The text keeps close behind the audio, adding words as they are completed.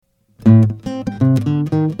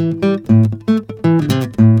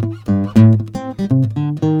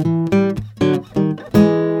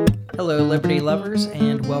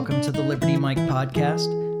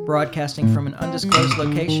podcast, broadcasting from an undisclosed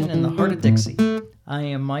location in the heart of Dixie. I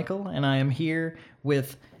am Michael, and I am here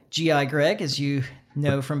with G.I. Greg, as you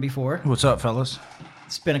know from before. What's up, fellas?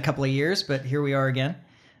 It's been a couple of years, but here we are again.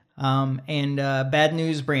 And Bad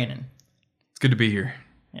News Brandon. It's good to be here.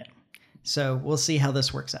 Yeah. So we'll see how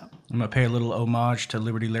this works out. I'm going to pay a little homage to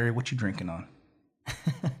Liberty Larry. What you drinking on?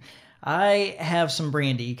 I have some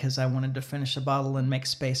brandy because I wanted to finish a bottle and make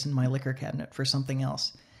space in my liquor cabinet for something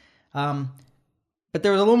else. But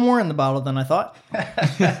there was a little more in the bottle than I thought.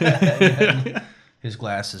 His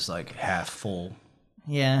glass is like half full.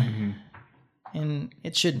 Yeah. Mm-hmm. And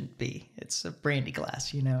it shouldn't be. It's a brandy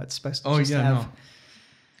glass, you know. It's supposed to just have... No.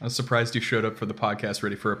 I was surprised you showed up for the podcast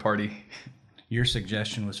ready for a party. Your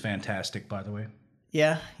suggestion was fantastic, by the way.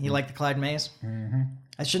 Yeah? You like the Clyde Mays? Mm-hmm.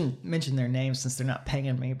 I shouldn't mention their names since they're not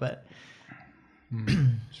paying me, but...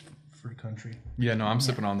 It's free country. Yeah, no, I'm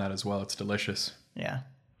sipping on that as well. It's delicious. Yeah.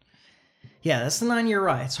 Yeah, that's the 9-year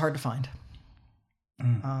rye. It's hard to find.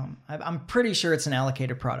 I'm pretty sure it's an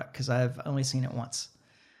allocated product because I've only seen it once.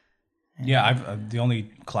 And yeah, the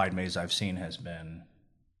only Clyde Mays I've seen has been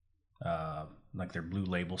like their blue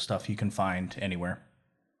label stuff you can find anywhere.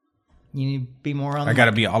 You need to be more on I got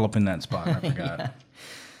to be all up in that spot. I forgot.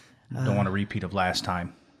 Yeah. Don't want a repeat of last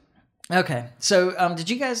time. Okay. So did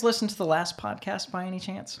you guys listen to the last podcast by any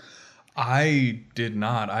chance? I did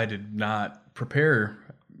not. I did not prepare,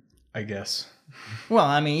 I guess. Well,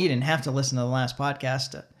 I mean, you didn't have to listen to the last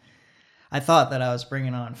podcast. I thought that I was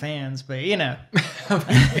bringing on fans, but you know.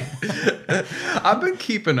 I've been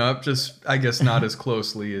keeping up, just I guess not as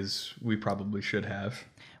closely as we probably should have.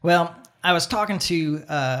 Well, I was talking to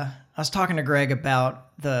Greg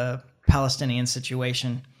about the Palestinian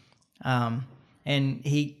situation, and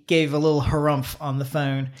he gave a little harumph on the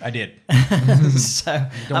phone. I did. So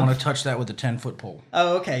Don't want to touch that with a 10-foot pole.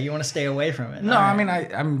 Oh, okay. You want to stay away from it? No, right. I mean,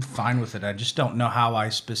 I'm fine with it. I just don't know how I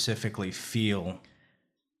specifically feel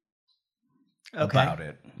about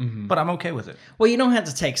it. Mm-hmm. But I'm okay with it. Well, you don't have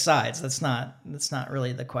to take sides. That's not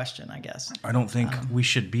really the question, I guess. I don't think we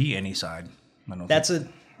should be any side. That's a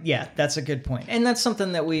good point. And that's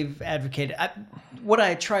something that we've advocated. What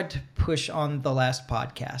I tried to push on the last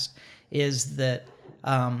podcast is that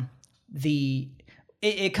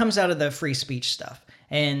it comes out of the free speech stuff.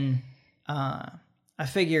 And I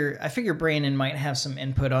figure Brandon might have some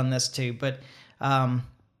input on this too, but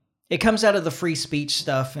it comes out of the free speech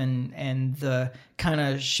stuff and the kind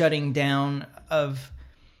of shutting down of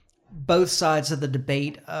both sides of the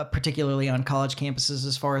debate, particularly on college campuses,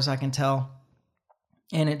 as far as I can tell.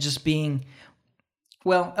 And it just being,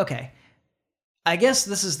 well, okay. I guess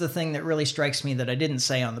this is the thing that really strikes me that I didn't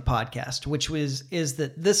say on the podcast, which is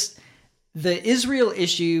that the Israel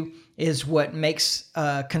issue is what makes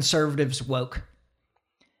conservatives woke.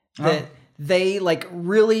 That they like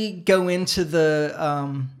really go into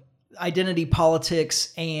the identity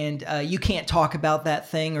politics, and you can't talk about that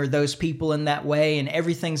thing or those people in that way, and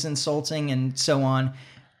everything's insulting and so on.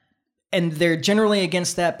 And they're generally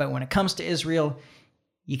against that, but when it comes to Israel,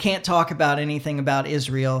 you can't talk about anything about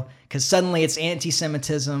Israel because suddenly it's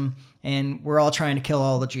anti-Semitism and we're all trying to kill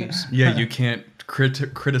all the Jews. Yeah, you can't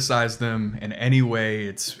criticize them in any way.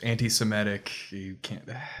 It's anti-Semitic. You can't.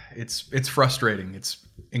 It's frustrating. It's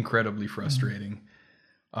incredibly frustrating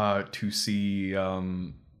to see.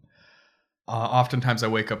 Oftentimes I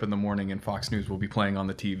wake up in the morning and Fox News will be playing on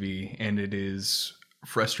the TV, and it is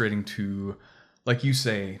frustrating to, like you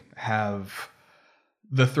say, have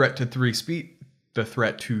the threat to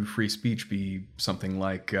free speech be something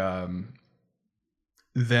like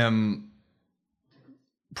them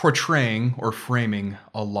portraying or framing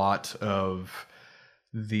a lot of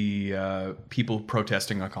the people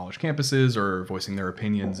protesting on college campuses or voicing their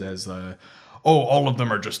opinions as all of them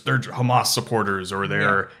they're Hamas supporters or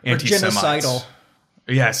they're anti-Semites. Genocidal.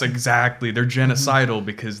 Yes, exactly. They're genocidal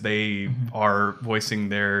because they are voicing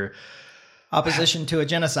their opposition to a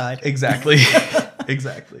genocide. Exactly.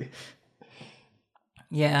 Exactly.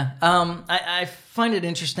 Yeah, I find it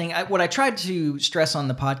interesting. What I tried to stress on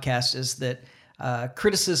the podcast is that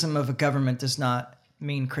criticism of a government does not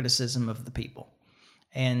mean criticism of the people.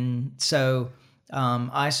 And so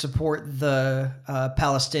I support the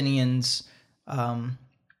Palestinians.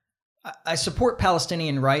 I support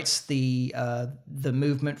Palestinian rights, the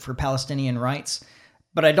movement for Palestinian rights,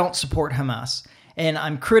 but I don't support Hamas. And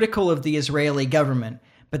I'm critical of the Israeli government,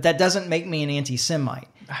 but that doesn't make me an anti-Semite.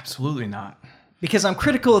 Absolutely not. Because I'm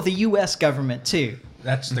critical of the U.S. government too.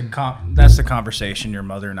 That's the conversation your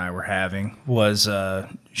mother and I were having. Was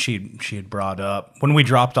she had brought up when we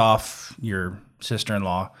dropped off your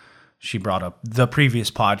sister-in-law? She brought up the previous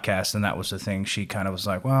podcast, and that was the thing. She kind of was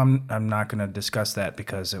like, "Well, I'm not going to discuss that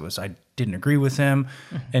because I didn't agree with him.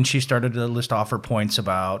 And she started to list off her points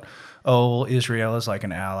about, oh, Israel is like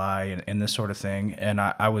an ally and this sort of thing. And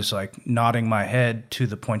I was like nodding my head to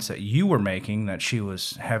the points that you were making that she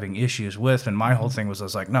was having issues with. And my whole thing was, I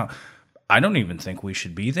was like, no, I don't even think we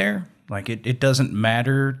should be there. Like, it doesn't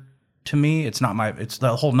matter to me. It's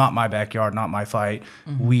the whole not my backyard, not my fight.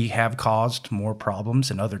 We have caused more problems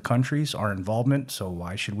in other countries, our involvement. So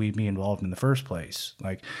why should we be involved in the first place?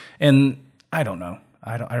 Like, and I don't know.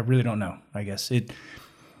 I really don't know. I guess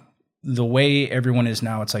the way everyone is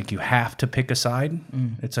now, it's like you have to pick a side.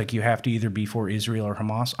 It's like you have to either be for Israel or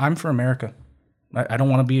Hamas. I'm for America. I don't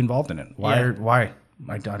want to be involved in it. Why?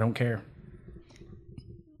 I don't care.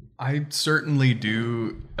 I certainly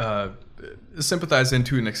do sympathize and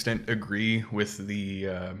to an extent agree with the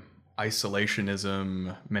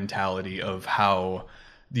isolationism mentality of how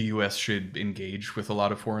the U.S. should engage with a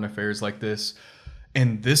lot of foreign affairs like this.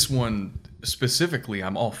 And this one specifically,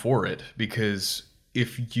 I'm all for it, because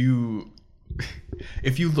if you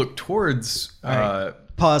look towards... right.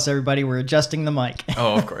 Pause, everybody. We're adjusting the mic.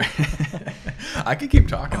 Oh, of course. I could keep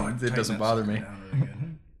talking. It doesn't bother me.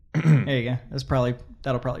 Really there you go.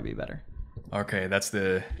 That'll probably be better. Okay, that's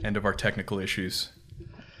the end of our technical issues.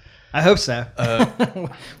 I hope so.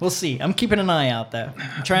 We'll see. I'm keeping an eye out, though.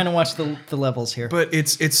 I'm trying to watch the levels here. But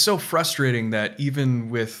it's so frustrating that even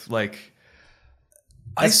with, like...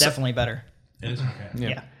 That's definitely better. It is okay.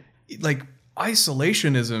 Yeah. Like,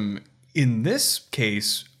 isolationism in this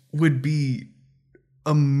case would be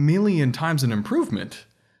a million times an improvement,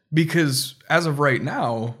 because as of right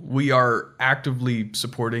now, we are actively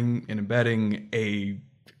supporting and embedding a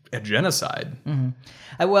genocide.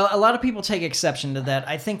 Well, a lot of people take exception to that.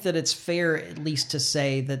 I think that it's fair at least to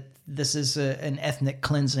say that this is an ethnic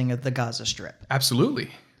cleansing of the Gaza Strip.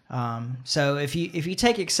 Absolutely. So if you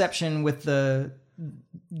take exception with the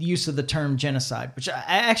use of the term genocide, which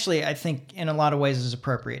I think in a lot of ways is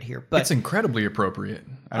appropriate here, but it's incredibly appropriate.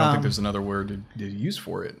 I don't think there's another word to use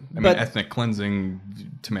for it. I mean, ethnic cleansing,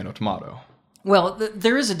 tomato. Well,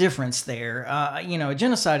 there is a difference there. A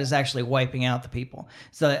genocide is actually wiping out the people.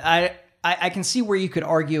 So I can see where you could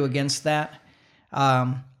argue against that.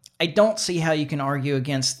 I don't see how you can argue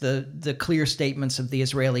against the clear statements of the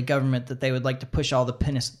Israeli government that they would like to push all the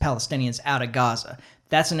Palestinians out of Gaza.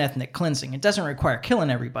 That's an ethnic cleansing. It doesn't require killing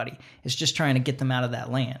everybody. It's just trying to get them out of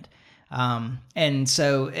that land. And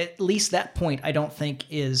so at least that point I don't think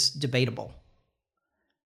is debatable.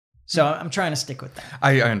 So I'm trying to stick with that.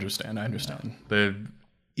 I understand.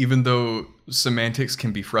 Even though semantics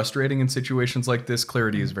can be frustrating in situations like this,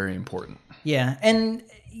 clarity is very important. Yeah, and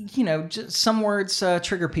just some words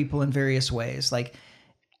trigger people in various ways. Like,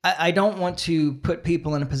 I don't want to put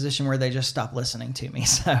people in a position where they just stop listening to me.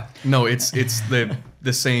 So no, it's the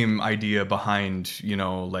same idea behind,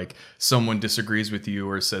 like someone disagrees with you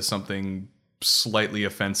or says something slightly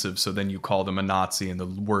offensive, so then you call them a Nazi and the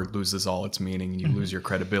word loses all its meaning and you lose your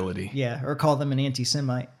credibility. Yeah, or call them an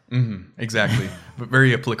anti-Semite. Exactly, but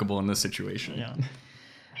very applicable in this situation. Yeah.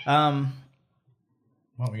 Well,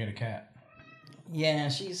 we got a cat. Yeah,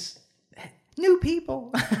 she's new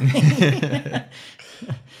people. I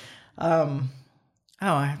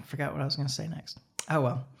forgot what I was going to say next. Oh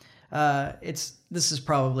well. This is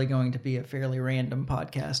probably going to be a fairly random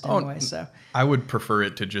podcast anyway. So I would prefer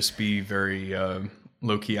it to just be very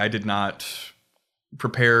low key. I did not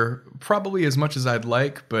prepare probably as much as I'd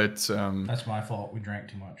like, but that's my fault. We drank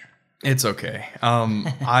too much. It's okay.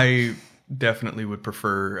 I definitely would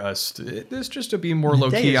prefer this just to be more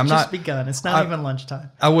low key. I'm not begun. It's not even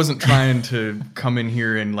lunchtime. I wasn't trying to come in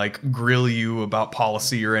here and like grill you about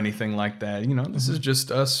policy or anything like that. This is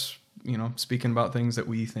just us, speaking about things that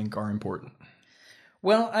we think are important.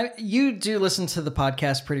 Well, you do listen to the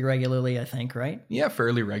podcast pretty regularly, I think, right? Yeah,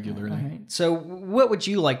 fairly regularly. All right. So what would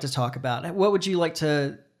you like to talk about? What would you like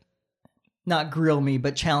to not grill me,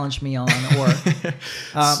 but challenge me on, or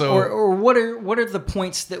what are the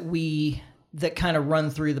points that kind of run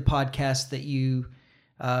through the podcast that you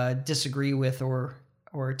disagree with or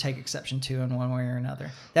take exception to in one way or another?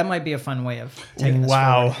 That might be a fun way of taking this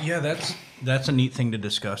forward. Yeah, that's a neat thing to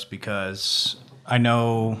discuss, because I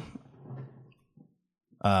know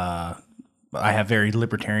I have very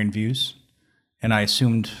libertarian views, and I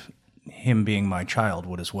assumed him being my child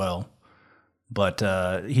would as well. But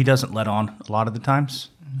he doesn't let on a lot of the times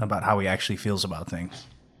about how he actually feels about things.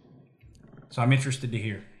 So I'm interested to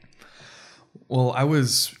hear. Well, I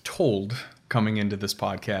was told coming into this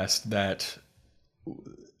podcast that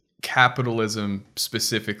capitalism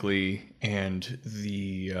specifically and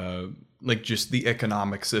the just the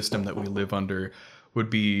economic system that we live under would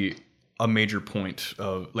be a major point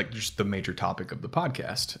of just the major topic of the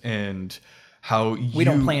podcast. And how We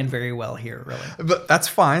don't plan very well here, really. But that's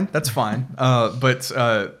fine. That's fine. But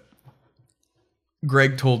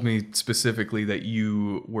Greg told me specifically that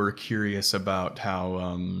you were curious about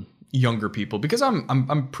how younger people, because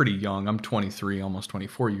I'm pretty young. I'm 23, almost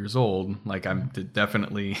 24 years old. Like I'm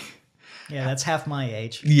definitely. Yeah, that's half my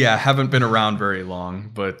age. Yeah, haven't been around very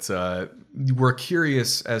long, but we're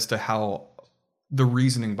curious as to how the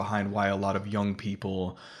reasoning behind why a lot of young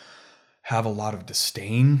people have a lot of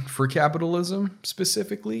disdain for capitalism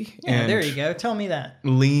specifically. Yeah, and there you go. Tell me that.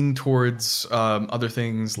 Lean towards other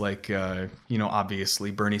things like,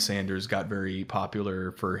 obviously Bernie Sanders got very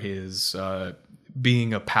popular for his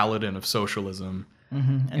being a paladin of socialism.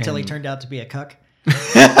 Mm-hmm. Until he turned out to be a cuck.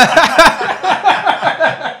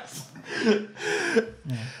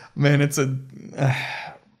 Man, it's a...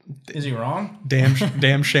 Is he wrong?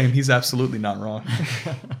 Damn shame. He's absolutely not wrong.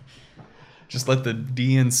 Just let the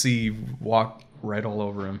DNC walk right all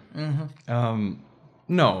over him. Mm-hmm.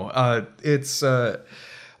 It's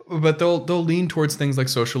but they'll lean towards things like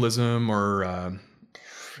socialism or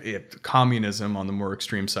communism on the more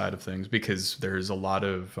extreme side of things, because there's a lot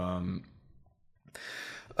of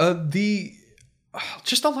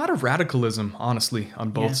just a lot of radicalism, honestly, on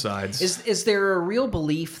both sides. Is there a real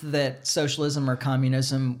belief that socialism or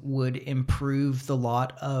communism would improve the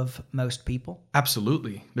lot of most people?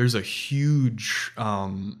 Absolutely. There is a huge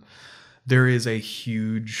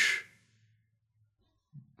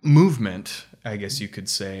movement, I guess you could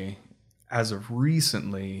say, as of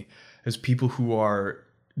recently, as people who are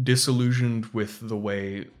disillusioned with the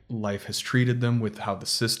way life has treated them, with how the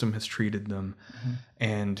system has treated them,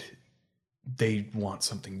 and they want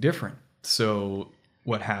something different. So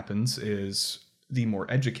what happens is the more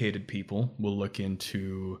educated people will look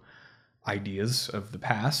into ideas of the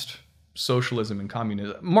past, socialism and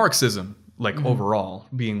communism, Marxism, like overall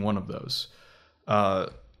being one of those.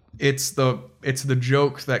 It's the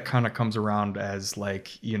joke that kind of comes around as like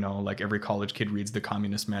every college kid reads the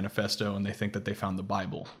Communist Manifesto and they think that they found the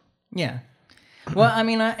Bible. Yeah. Well, I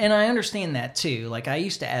mean, I understand that too. Like I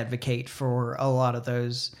used to advocate for a lot of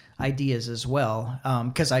those ideas as well,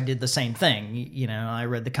 because I did the same thing. I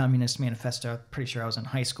read the Communist Manifesto. I'm pretty sure I was in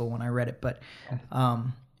high school when I read it, but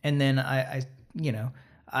and then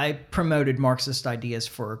I promoted Marxist ideas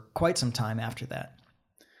for quite some time after that.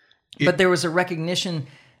 But there was a recognition,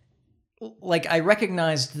 like I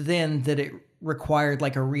recognized then that it required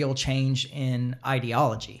like a real change in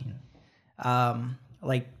ideology,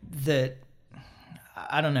 like that.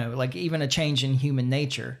 I don't know, like even a change in human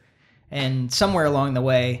nature. And somewhere along the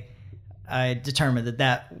way, I determined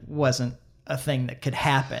that wasn't a thing that could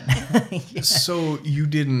happen. Yeah. So you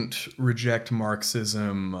didn't reject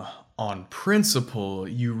Marxism on principle,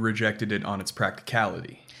 you rejected it on its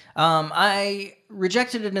practicality. I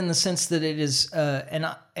rejected it in the sense that it is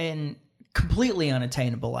an completely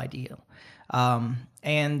unattainable ideal.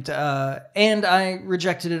 And I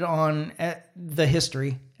rejected it on the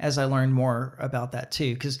history as I learned more about that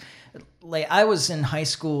too. Because like I was in high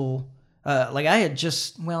school, like I had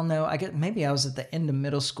maybe I was at the end of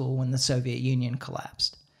middle school when the Soviet Union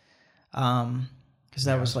collapsed. Because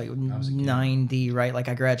that was like 90, right? Like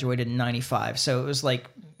I graduated in 95. So it was like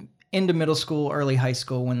end of middle school, early high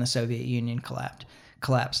school when the Soviet Union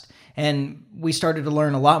collapsed. And we started to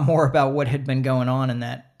learn a lot more about what had been going on in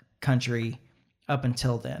that country up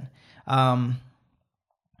until then. And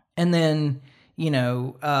then,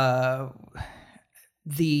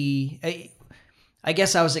 I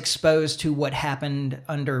guess I was exposed to what happened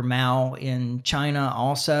under Mao in China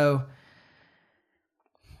also.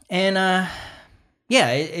 And,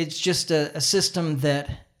 it's just a system that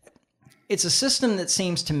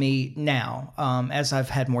seems to me now, as I've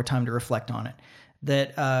had more time to reflect on it,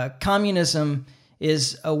 that communism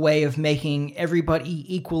is a way of making everybody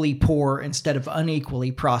equally poor instead of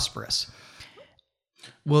unequally prosperous.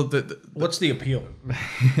 Well, what's the appeal?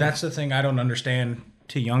 That's the thing I don't understand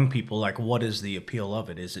to young people. Like, what is the appeal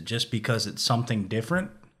of it? Is it just because it's something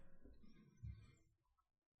different?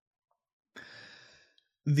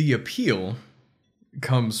 The appeal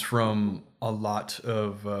comes from a lot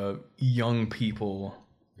of young people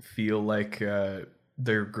feel like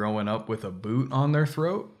they're growing up with a boot on their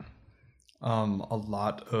throat. A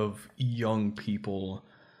lot of young people,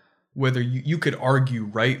 whether you could argue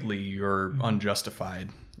rightly or unjustified,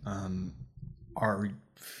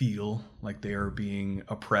 feel like they are being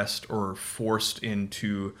oppressed or forced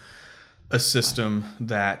into a system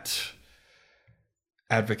that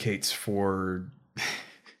advocates for,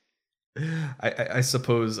 I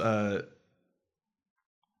suppose, I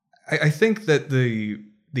think that the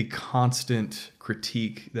constant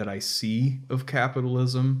critique that I see of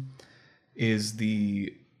capitalism is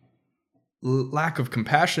the lack of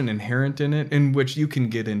compassion inherent in it, in which you can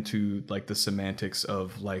get into like the semantics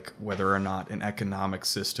of like whether or not an economic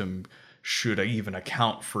system should even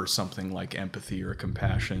account for something like empathy or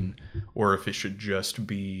compassion, or if it should just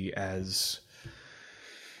be as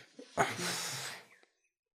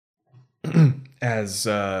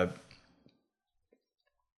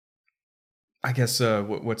I guess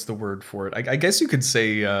what's the word for it? I guess you could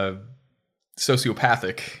say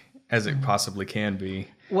sociopathic as it possibly can be.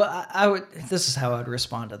 Well, I would. This is how I would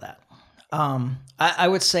respond to that. I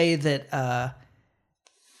would say that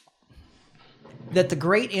that the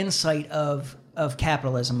great insight of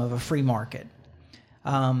capitalism, of a free market,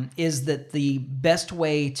 is that the best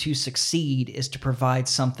way to succeed is to provide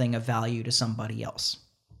something of value to somebody else.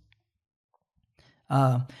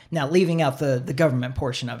 Now, leaving out the government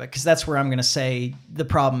portion of it, because that's where I'm going to say the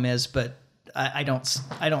problem is, but I don't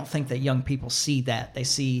think that young people see that. They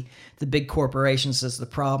see the big corporations as the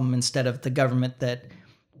problem instead of the government that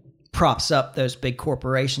props up those big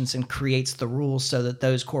corporations and creates the rules so that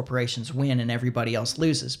those corporations win and everybody else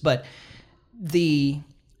loses. But the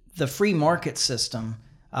free market system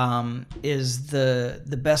is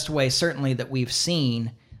the best way, certainly, that we've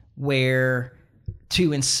seen, where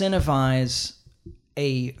to incentivize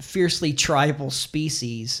a fiercely tribal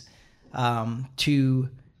species to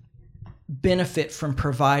benefit from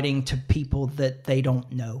providing to people that they don't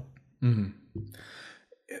know. Mm-hmm.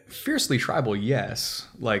 Fiercely tribal, yes.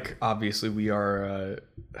 Like, obviously, we are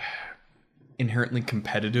inherently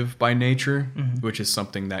competitive by nature, which is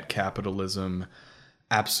something that capitalism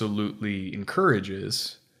absolutely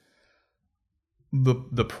encourages.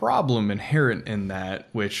 The problem inherent in that,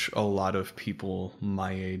 which a lot of people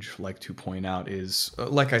my age like to point out, is,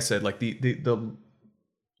 like I said, like the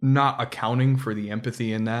not accounting for the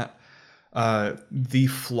empathy in that. The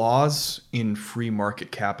flaws in free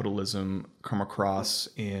market capitalism come across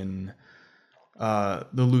in the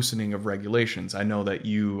loosening of regulations. I know that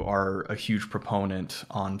you are a huge proponent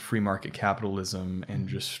on free market capitalism and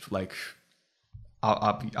just like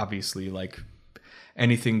obviously like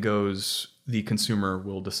anything goes, the consumer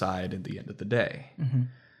will decide at the end of the day. Mm-hmm.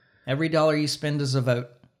 Every dollar you spend is a vote.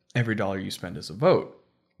 Every dollar you spend is a vote.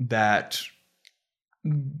 That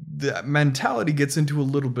mentality gets into a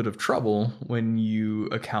little bit of trouble when you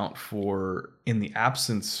account for, in the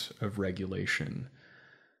absence of regulation,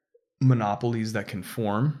 monopolies that can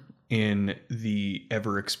form in the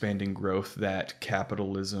ever-expanding growth that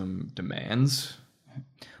capitalism demands.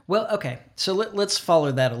 Well, okay, so let's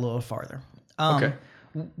follow that a little farther. Okay.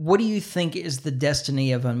 What do you think is the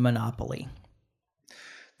destiny of a monopoly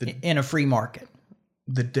in a free market?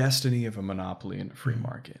 The destiny of a monopoly in a free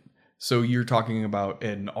market. So you're talking about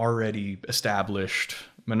an already established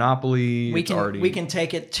monopoly. We can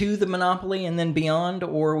take it to the monopoly and then beyond,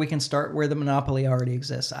 or we can start where the monopoly already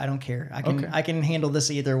exists. I don't care. I can handle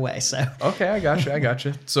this either way. So okay, I got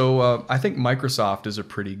you. So I think Microsoft is a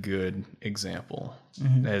pretty good example,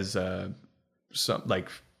 as some like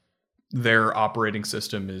their operating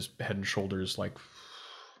system is head and shoulders like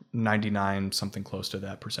 99 something close to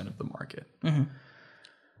that % of the market.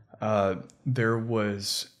 There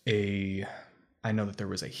was I know that there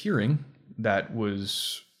was a hearing that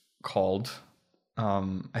was called,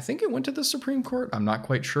 I think it went to the Supreme Court, I'm not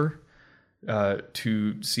quite sure,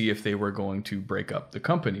 to see if they were going to break up the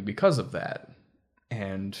company because of that.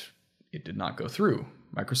 And it did not go through.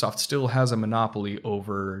 Microsoft still has a monopoly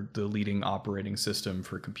over the leading operating system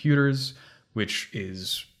for computers, which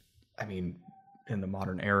is, I mean, in the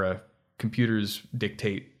modern era, computers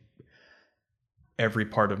dictate every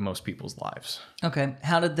part of most people's lives. Okay.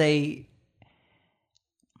 How did they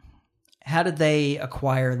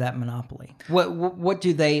acquire that monopoly? What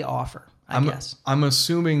do they offer? I guess I'm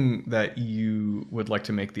assuming that you would like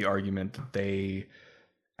to make the argument that they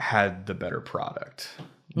had the better product.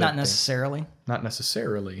 Not necessarily. Not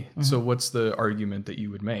necessarily. So what's the argument that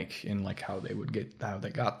you would make in like how they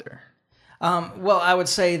got there? Well, I would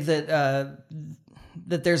say that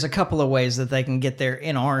that there's a couple of ways that they can get there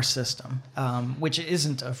in our system, which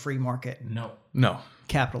isn't a free market. No.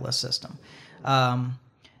 Capitalist system.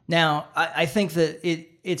 Now, I think that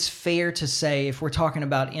it's fair to say, if we're talking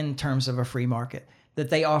about in terms of a free market, that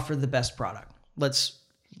they offer the best product. Let's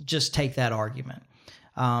just take that argument.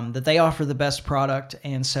 That they offer the best product,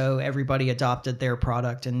 and so everybody adopted their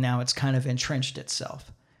product, and now it's kind of entrenched itself.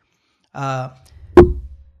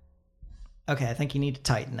 Okay, I think you need to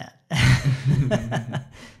tighten that.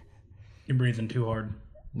 You're breathing too hard.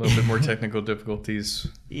 A little bit more technical difficulties.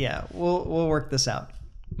 Yeah, we'll work this out.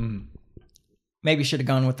 Maybe should have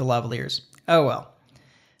gone with the lavaliers. Oh well,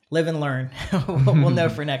 live and learn. We'll know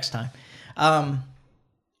for next time.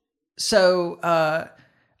 So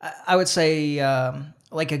I would say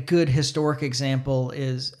like a good historic example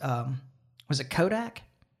is was it Kodak,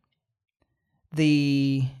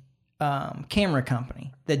 the camera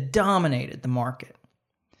company that dominated the market,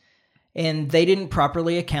 and they didn't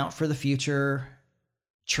properly account for the future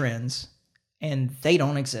trends, and they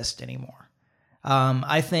don't exist anymore.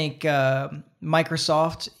 I think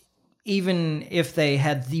Microsoft, even if they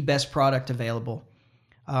had the best product available,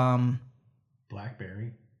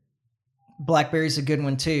 BlackBerry's a good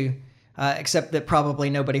one too, except that probably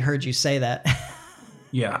nobody heard you say that.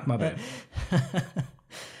 Yeah, my bad.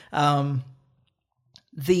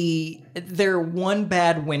 They're one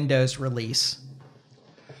bad Windows release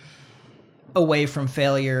away from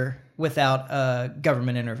failure without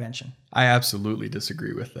government intervention. I absolutely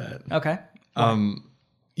disagree with that. Okay.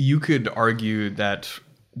 You could argue that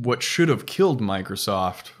what should have killed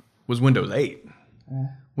Microsoft was Windows 8.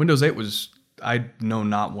 Windows 8 was, I know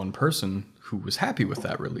not one person who was happy with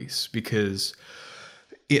that release because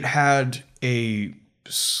it had a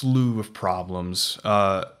slew of problems,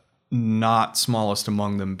 not smallest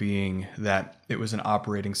among them being that it was an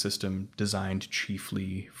operating system designed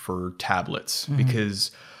chiefly for tablets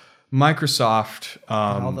because Microsoft...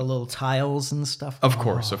 all the little tiles and stuff. Of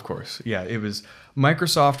course. Yeah, it was...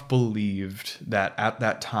 Microsoft believed that at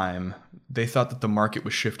that time, they thought that the market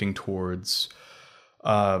was shifting towards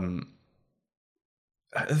things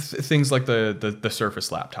like the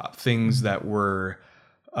Surface laptop, things that were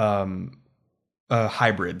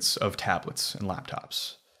hybrids of tablets and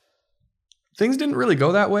laptops. Things didn't really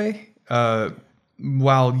go that way.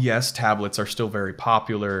 While, yes, tablets are still very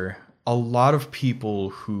popular, a lot of people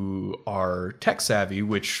who are tech savvy,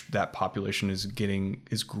 which that population is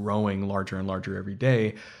growing larger and larger every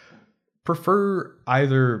day, prefer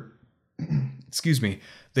either,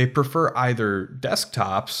 they prefer either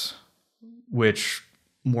desktops, which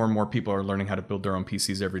more and more people are learning how to build their own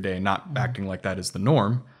PCs every day, not acting like that is the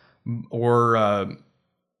norm, or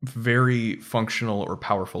very functional or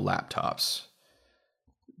powerful laptops.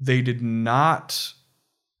 They did not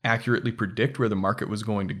accurately predict where the market was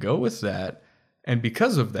going to go with that. And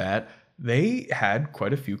because of that, they had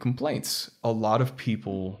quite a few complaints. A lot of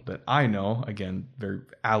people that I know, again, very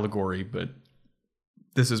allegory, but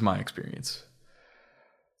this is my experience.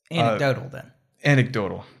 Anecdotal then.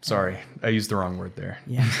 Anecdotal. Sorry, I used the wrong word there.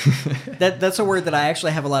 Yeah. That's a word that I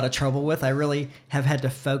actually have a lot of trouble with. I really have had to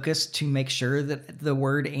focus to make sure that the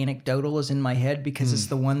word anecdotal is in my head because it's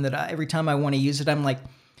the one that every time I want to use it, I'm like,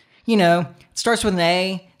 it starts with an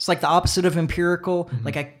A. It's like the opposite of empirical.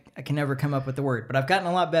 Like I can never come up with the word, but I've gotten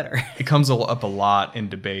a lot better. It comes up a lot in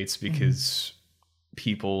debates because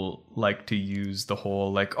people like to use the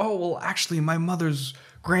whole like, oh, well, actually my mother's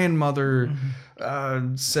grandmother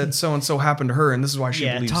said so-and-so happened to her and this is why she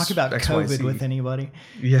believes talk about XYZ. COVID with anybody.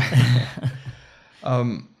 Yeah.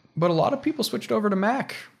 But a lot of people switched over to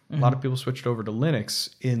Mac. A lot of people switched over to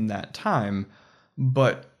Linux in that time.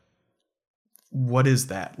 But what is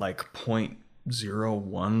that? Like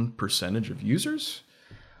 0.01% of users?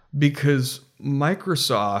 Because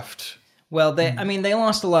Microsoft... Well, they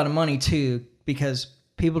lost a lot of money too because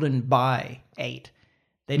people didn't buy 8.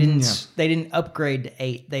 They didn't upgrade to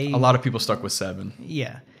 8. A lot of people stuck with 7.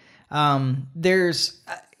 Yeah. There's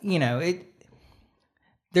a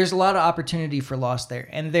lot of opportunity for loss there.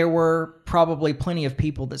 And there were probably plenty of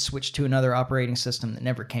people that switched to another operating system that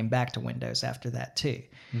never came back to Windows after that too.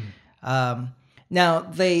 Now,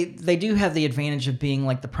 they do have the advantage of being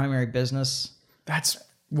like the primary business. That's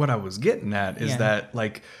what I was getting at is that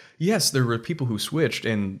like, yes, there were people who switched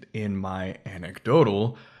and in my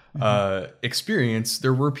anecdotal experience,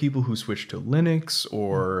 there were people who switched to Linux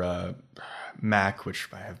or Mac, which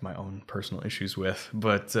I have my own personal issues with.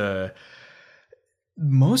 But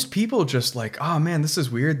most people just like, oh man, this is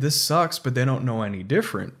weird. This sucks. But they don't know any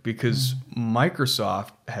different because Microsoft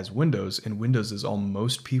has Windows and Windows is all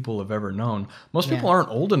most people have ever known. Most people aren't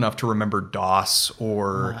old enough to remember DOS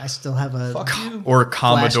or I still have a or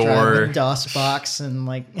Commodore DOS box and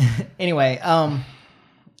like anyway.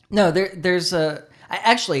 No, there's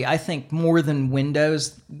I think more than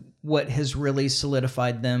Windows, what has really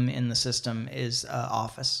solidified them in the system is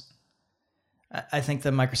Office. I think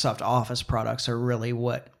the Microsoft Office products are really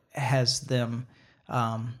what has them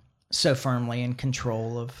so firmly in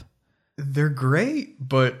control of. They're great,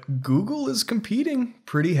 but Google is competing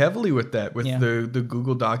pretty heavily with that. With the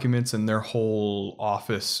Google Documents and their whole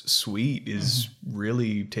Office suite is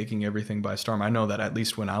really taking everything by storm. I know that at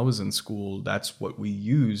least when I was in school, that's what we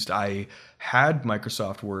used. I had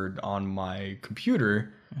Microsoft Word on my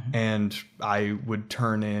computer, and I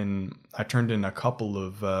turned in a couple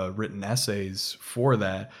of written essays for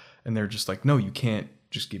that, and they're just like, no, you can't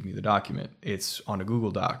just give me the document. It's on a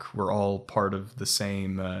Google Doc. We're all part of the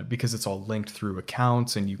same, because it's all linked through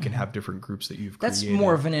accounts, and you can have different groups that you've That's created.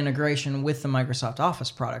 more of an integration with the Microsoft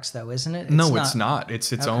Office products, though, isn't it? It's not.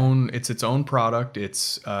 It's its own. It's its own product.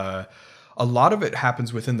 It's a lot of it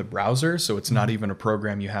happens within the browser, so it's not even a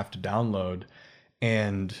program you have to download.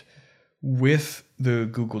 And with the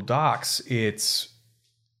Google Docs, it's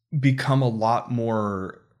become a lot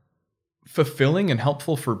more fulfilling and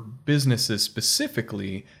helpful for businesses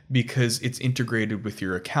specifically because it's integrated with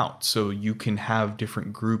your account. So you can have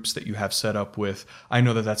different groups that you have set up with. I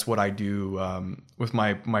know that that's what I do with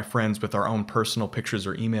my friends with our own personal pictures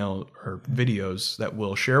or email or videos that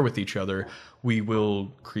we'll share with each other. We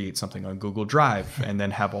will create something on Google Drive and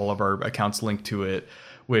then have all of our accounts linked to it,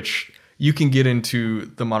 which you can get into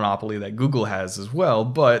the monopoly that Google has as well,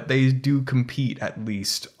 but they do compete at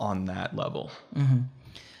least on that level. Mm-hmm.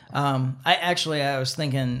 I was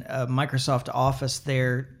thinking Microsoft Office,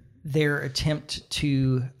 their attempt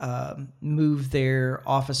to move their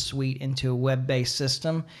Office suite into a web-based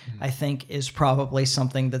system, I think is probably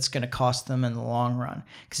something that's going to cost them in the long run.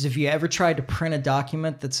 Because if you ever tried to print a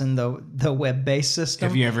document that's in the web-based system...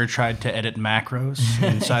 Have you ever tried to edit macros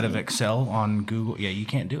inside of Excel on Google? Yeah, you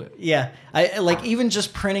can't do it. Yeah. Like even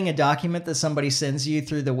just printing a document that somebody sends you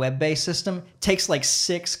through the web-based system takes like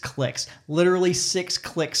 6 clicks, literally 6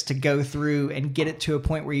 clicks to go through and get it to a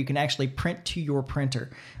point where you can actually print to your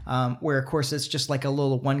printer. Where of course it's just like a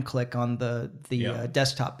little one click on the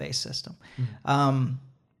desktop-based system. Mm-hmm.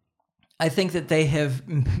 I think that they have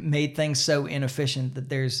made things so inefficient that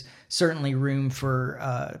there's certainly room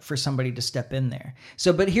for somebody to step in there.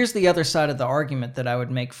 So, but here's the other side of the argument that I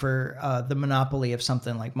would make for the monopoly of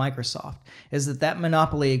something like Microsoft is that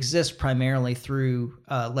monopoly exists primarily through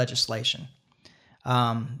legislation.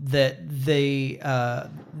 That they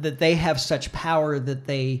have such power that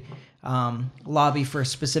they lobby for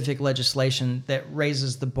specific legislation that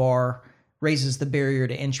raises the barrier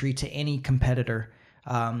to entry to any competitor.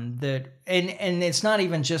 And it's not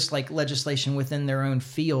even just like legislation within their own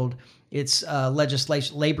field. It's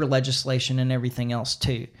labor legislation and everything else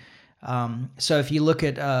too. So if you look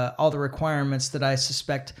at all the requirements that I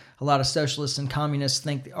suspect a lot of socialists and communists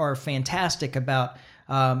think are fantastic about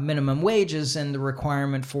minimum wages and the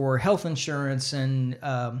requirement for health insurance and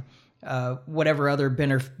whatever other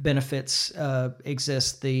benefits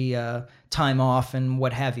exist, the time off and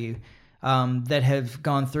what have you, that have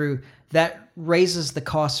gone through, that raises the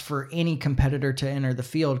cost for any competitor to enter the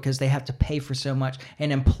field because they have to pay for so much.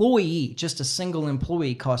 An employee, just a single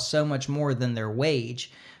employee, costs so much more than their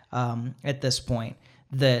wage at this point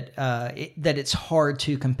that it's hard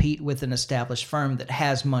to compete with an established firm that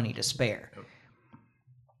has money to spare.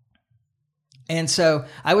 And so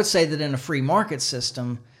I would say that in a free market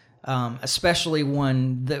system, especially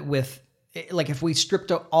one that with, like if we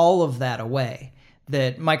stripped all of that away,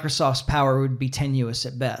 that Microsoft's power would be tenuous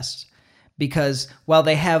at best. Because while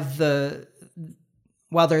they're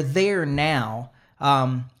there now,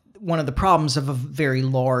 one of the problems of a very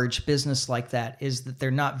large business like that is that they're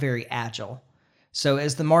not very agile. So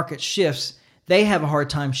as the market shifts, they have a hard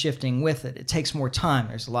time shifting with it. It takes more time.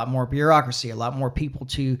 There's a lot more bureaucracy, a lot more people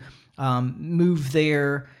to move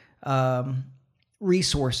their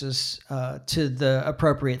resources to the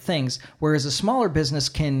appropriate things, whereas a smaller business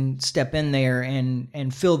can step in there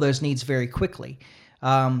and fill those needs very quickly.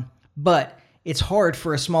 But it's hard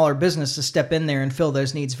for a smaller business to step in there and fill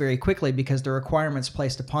those needs very quickly because the requirements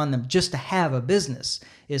placed upon them just to have a business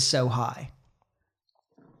is so high.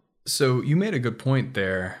 So you made a good point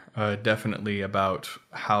there, definitely, about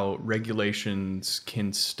how regulations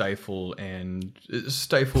can stifle.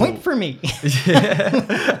 Point for me.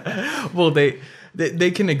 Well,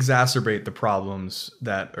 they can exacerbate the problems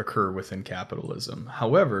that occur within capitalism.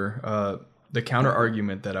 However, the counter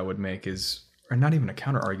argument that I would make is, or not even a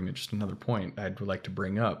counter argument, just another point I'd like to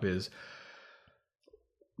bring up is,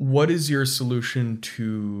 what is your solution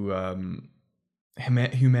to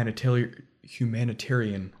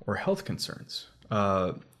humanitarian or health concerns?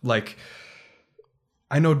 Like,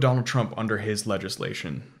 I know Donald Trump under his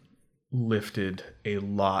legislation lifted a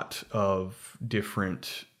lot of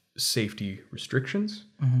different safety restrictions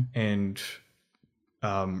and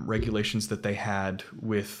regulations that they had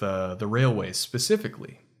with the railways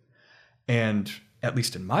specifically. And at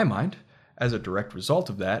least in my mind, as a direct result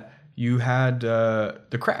of that, you had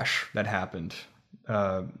the crash that happened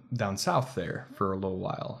down south there for a little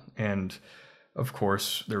while. And of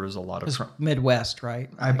course, there was a lot of Midwest, right?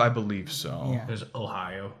 I believe so. Yeah. There's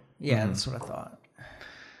Ohio. Yeah, that's what I thought.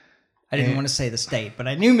 I didn't want to say the state, but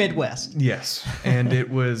I knew Midwest. Yes, and it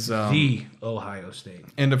was The Ohio State.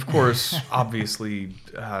 and of course, obviously,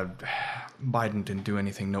 Biden didn't do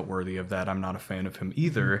anything noteworthy of that. I'm not a fan of him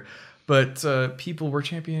either. But people were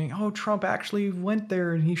championing, oh, Trump actually went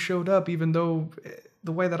there and he showed up, even though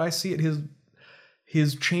the way that I see it,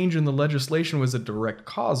 his change in the legislation was a direct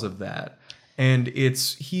cause of that. And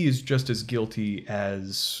he is just as guilty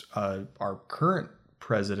as our current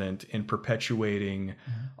president in perpetuating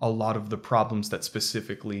a lot of the problems that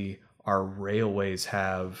specifically our railways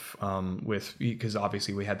have because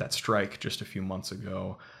obviously we had that strike just a few months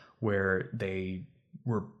ago where they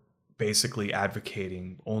were basically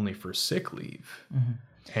advocating only for sick leave.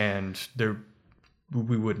 And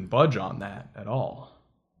we wouldn't budge on that at all.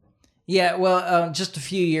 Yeah, well, just a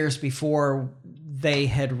few years before, they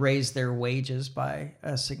had raised their wages by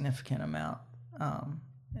a significant amount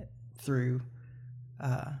through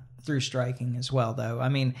striking as well, though. I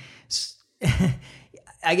mean,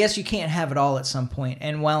 I guess you can't have it all at some point.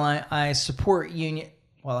 And while I support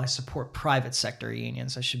I support private sector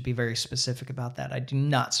unions, I should be very specific about that. I do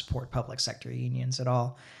not support public sector unions at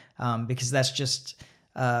all, because that's just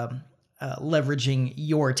leveraging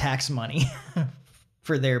your tax money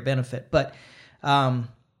for their benefit. But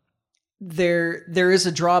there is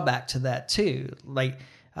a drawback to that too. Like,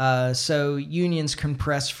 so unions can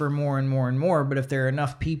press for more and more and more, but if there are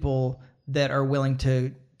enough people that are willing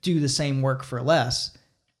to do the same work for less,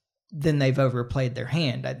 then they've overplayed their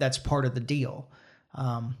hand. That's part of the deal.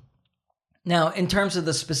 Now, in terms of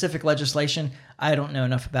the specific legislation, I don't know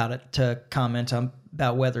enough about it to comment on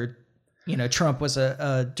about whether Trump was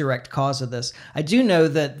a direct cause of this. I do know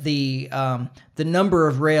that the number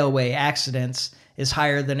of railway accidents is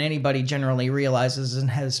higher than anybody generally realizes and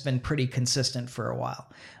has been pretty consistent for a while.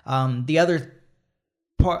 The other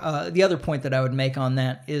point that I would make on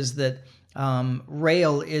that is that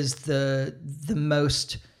rail is the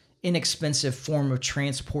most inexpensive form of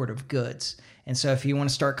transport of goods. And so if you want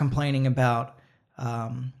to start complaining about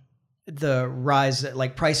the rise,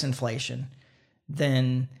 like price inflation,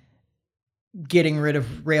 then getting rid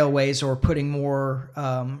of railways or putting more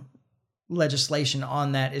legislation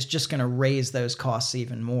on that is just going to raise those costs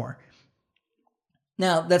even more.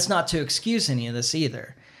 Now, that's not to excuse any of this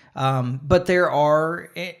either, but there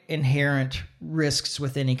are inherent risks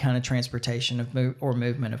with any kind of transportation or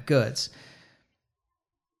movement of goods.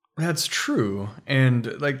 That's true. And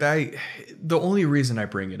the only reason I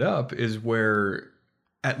bring it up is where,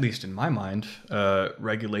 at least in my mind,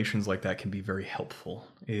 regulations like that can be very helpful,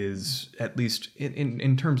 is at least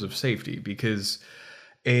in terms of safety, because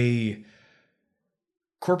a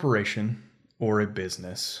corporation or a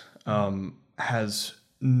business has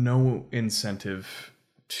no incentive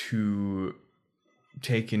to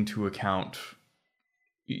take into account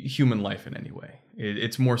human life in any way.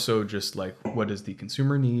 It's more so just like, what does the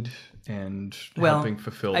consumer need, and helping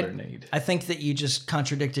fulfill their need. I think that you just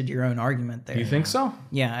contradicted your own argument there. You think so?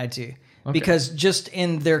 Yeah, I do. Okay. Because just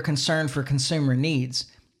in their concern for consumer needs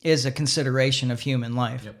is a consideration of human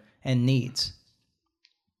life and needs.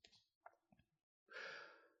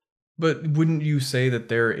 But wouldn't you say that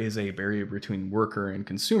there is a barrier between worker and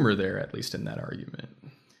consumer there, at least in that argument?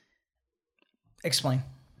 Explain.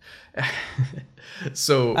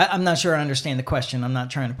 So I'm not sure I understand the question. I'm not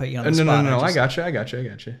trying to put you on the spot. No. I got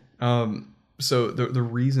you. So the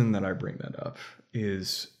reason that I bring that up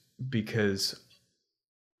is because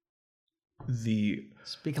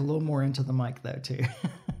speak a little more into the mic though too.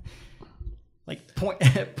 Like point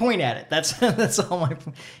at it. That's all my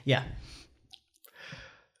point. Yeah.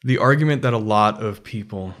 The argument that a lot of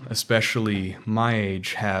people, especially my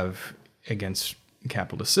age, have against the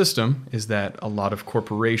capitalist system is that a lot of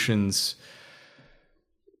corporations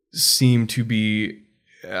seem to be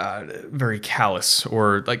very callous,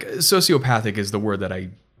 or like sociopathic is the word that I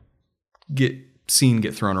get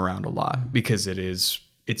thrown around a lot, because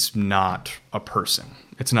it's not a person.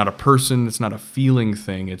 It's not a person. It's not a feeling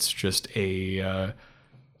thing. It's just a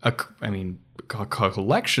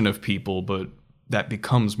collection of people, but that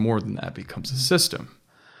becomes more than that, becomes a system.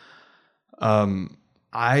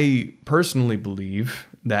 I personally believe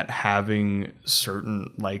that having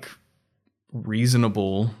certain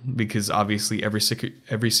reasonable, because obviously every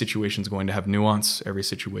situation is going to have nuance. Every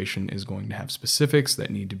situation is going to have specifics that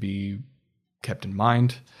need to be kept in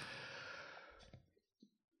mind.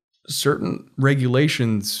 Certain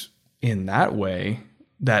regulations in that way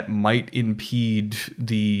that might impede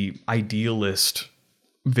the idealist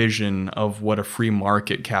vision of what a free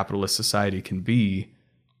market capitalist society can be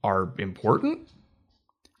are important.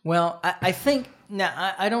 Well, I think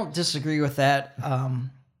now I don't disagree with that.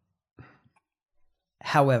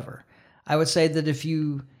 However, I would say that if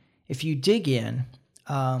you if you dig in,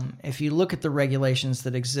 if you look at the regulations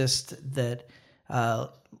that exist that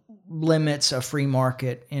limits a free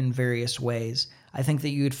market in various ways, I think that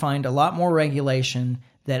you would find a lot more regulation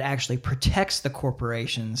that actually protects the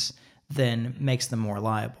corporations than makes them more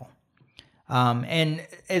liable. And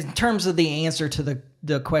in terms of the answer to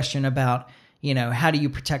the question about, how do you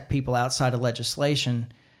protect people outside of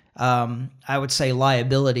legislation, I would say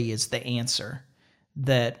liability is the answer.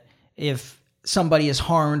 That if somebody is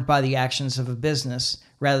harmed by the actions of a business,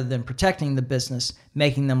 rather than protecting the business,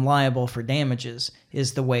 making them liable for damages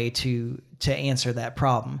is the way to answer that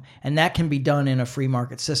problem. And that can be done in a free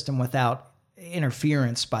market system without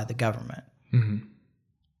interference by the government. Mm-hmm.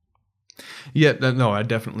 Yeah, no, I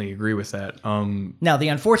definitely agree with that. Now, the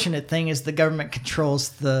unfortunate thing is the government controls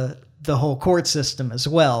the whole court system as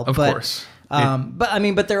well. Of course.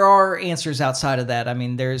 But there are answers outside of that. I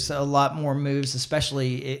mean, there's a lot more moves,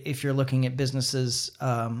 especially if you're looking at businesses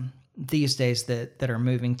these days that are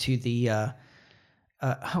moving to the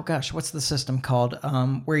what's the system called?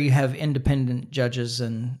 Where you have independent judges,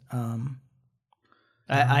 and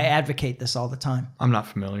I advocate this all the time. I'm not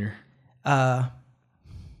familiar.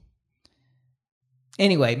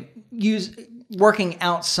 Anyway, working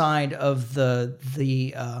outside of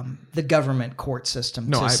the government court system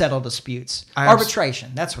to settle disputes.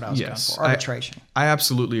 Arbitration. That's what I was going for. Arbitration. I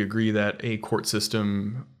absolutely agree that a court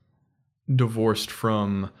system divorced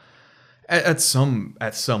from at some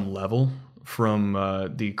level from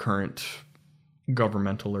the current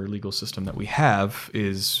governmental or legal system that we have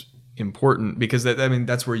is important, because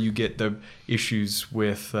that's where you get the issues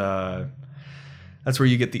with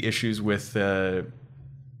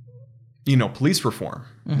police reform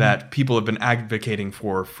that people have been advocating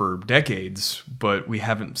for decades, but we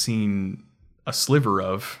haven't seen a sliver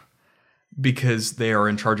of, because they are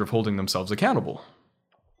in charge of holding themselves accountable.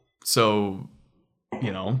 So,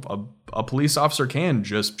 a police officer can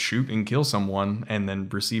just shoot and kill someone and then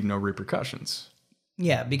receive no repercussions.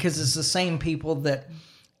 Yeah, because it's the same people that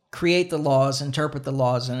create the laws, interpret the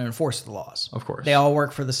laws, and enforce the laws. Of course. They all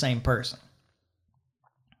work for the same person.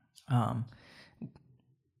 I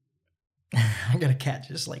got a cat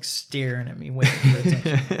just staring at me, waiting for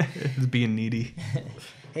attention. It's being needy.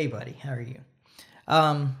 Hey, buddy, how are you?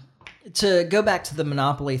 To go back to the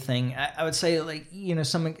monopoly thing, I would say,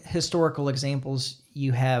 some historical examples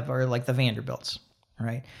you have are like the Vanderbilts,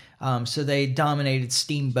 right? So they dominated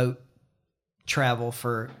steamboat travel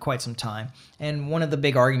for quite some time. And one of the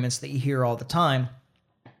big arguments that you hear all the time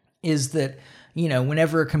is that,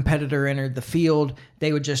 whenever a competitor entered the field,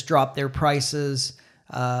 they would just drop their prices,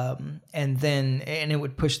 and it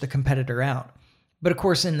would push the competitor out. But of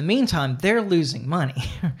course, in the meantime, they're losing money,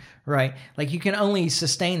 right? You can only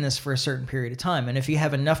sustain this for a certain period of time. And if you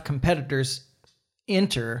have enough competitors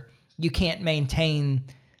enter, you can't maintain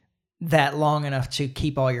that long enough to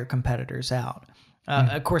keep all your competitors out.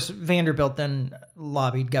 Of course, Vanderbilt then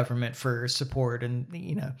lobbied government for support, and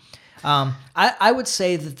I would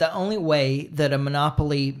say that the only way that a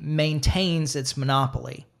monopoly maintains its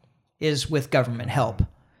monopoly is with government help,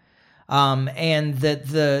 and that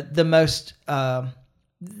the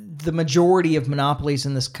majority of monopolies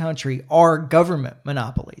in this country are government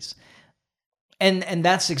monopolies. And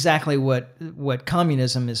that's exactly what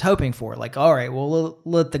communism is hoping for. All right, well, we'll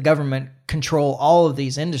let the government control all of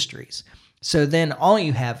these industries. So then all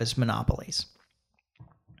you have is monopolies.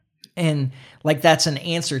 And that's an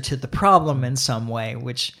answer to the problem in some way,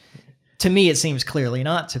 which to me it seems clearly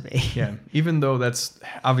not to be. Yeah, even though that's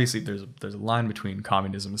obviously there's a line between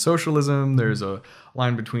communism and socialism. There's a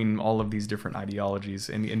line between all of these different ideologies,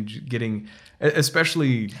 and getting,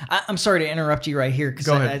 especially. I'm sorry to interrupt you right here, because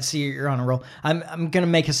I see you're on a roll. I'm going to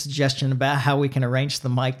make a suggestion about how we can arrange the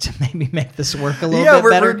mic to maybe make this work a little bit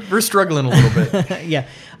better. We're struggling a little bit. Yeah.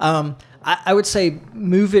 I would say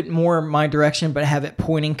move it more my direction, but have it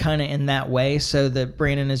pointing kind of in that way, so that,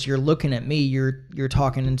 Brandon, as you're looking at me, you're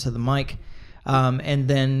talking into the mic. And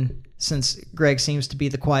then, since Greg seems to be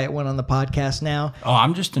the quiet one on the podcast now. Oh,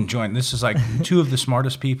 I'm just enjoying. This is two of the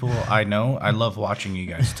smartest people I know. I love watching you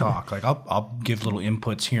guys talk. I'll give little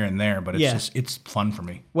inputs here and there, but it's fun for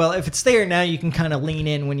me. Well, if it's there now, you can kind of lean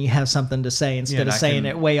in when you have something to say, instead of saying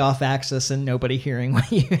it way off axis and nobody hearing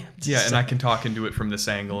what you have to say. And I can talk into it from this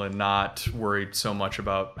angle and not worried so much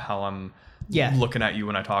about how I'm looking at you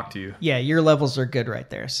when I talk to you. Yeah, your levels are good right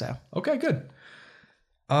there. So okay, good.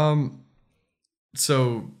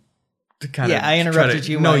 So to kind of I interrupted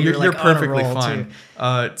you. No, you're perfectly fine.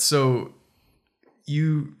 So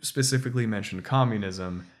you specifically mentioned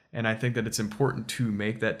communism, and I think that it's important to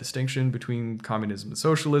make that distinction between communism and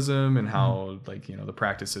socialism, and how the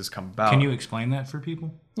practices come about. Can you explain that for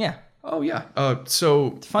people? Yeah. Oh yeah.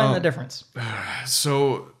 So Define the difference.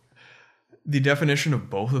 So the definition of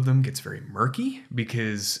both of them gets very murky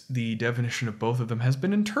because the definition of both of them has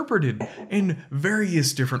been interpreted in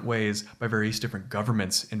various different ways by various different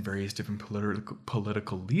governments and various different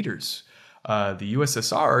political leaders. The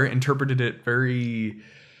USSR interpreted it very,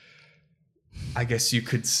 I guess you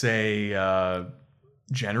could say,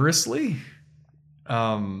 generously,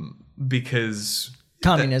 because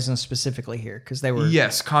Communism specifically here, because they were...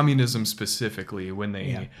 Yes, communism specifically when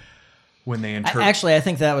they Actually, I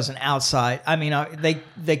think that was an outside... I mean,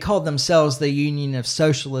 they called themselves the Union of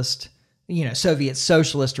Socialist, Soviet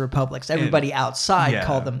Socialist Republics. Everybody outside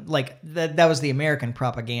called them... Like, that was the American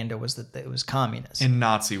propaganda, was that it was communist. And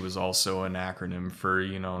Nazi was also an acronym for,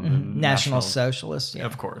 the National Socialist. Yeah.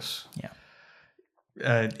 Of course.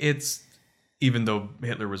 Yeah. It's... Even though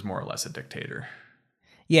Hitler was more or less a dictator.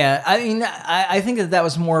 Yeah, I mean, I think that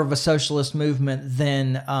was more of a socialist movement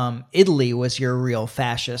than Italy was your real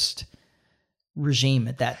fascist regime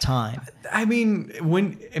at that time. I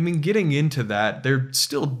mean, getting into that, they're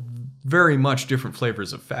still very much different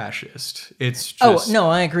flavors of fascist. It's just... Oh, no,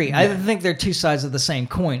 I agree. Yeah. I think they're two sides of the same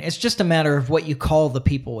coin. It's just a matter of what you call the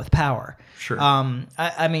people with power. Sure.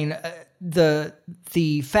 I mean, the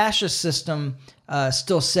fascist system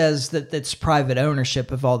still says that it's private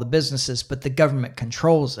ownership of all the businesses, but the government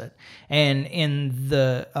controls it. And in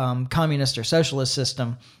the communist or socialist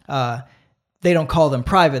system, they don't call them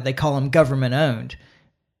private; they call them government owned.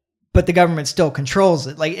 But the government still controls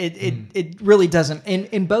it. Like it really doesn't.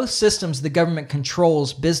 In both systems, the government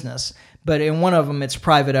controls business, but in one of them, it's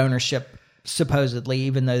private ownership. Supposedly,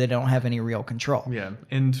 even though they don't have any real control. Yeah,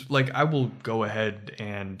 and I will go ahead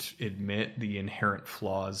and admit the inherent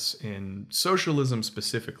flaws in socialism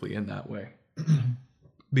specifically in that way.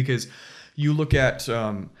 Because you look at,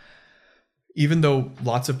 even though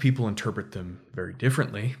lots of people interpret them very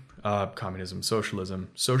differently, communism, socialism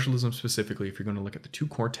specifically, if you're going to look at the two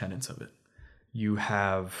core tenets of it, you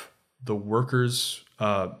have the workers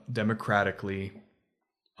democratically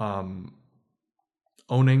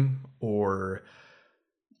owning or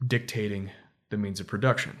dictating the means of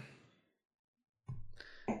production.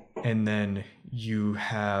 And then you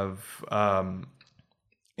have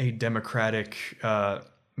a democratic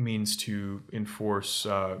means to enforce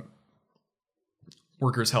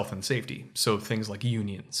workers' health and safety. So things like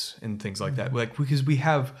unions and things like that. Because we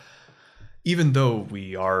have, even though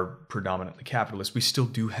we are predominantly capitalist, we still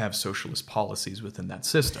do have socialist policies within that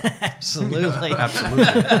system. Absolutely. Absolutely.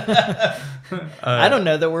 I don't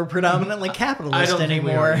know that we're predominantly capitalist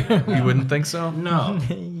anymore. You wouldn't think so? No.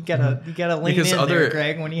 You gotta lean in there,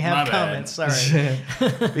 Greg, when you have comments. Sorry.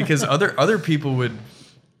 Because other people would...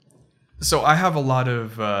 So I have a lot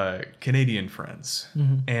of Canadian friends.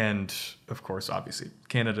 Mm-hmm. And, of course, obviously,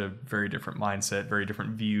 Canada, very different mindset, very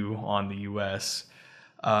different view on the U.S.,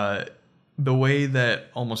 the way that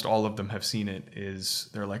almost all of them have seen it is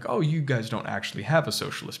they're like, oh, you guys don't actually have a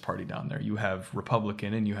socialist party down there. You have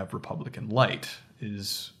Republican and you have Republican light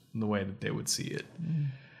is the way that they would see it.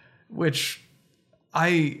 Which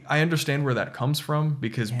I understand where that comes from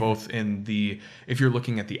because both if you're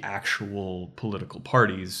looking at the actual political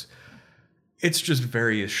parties, it's just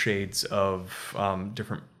various shades of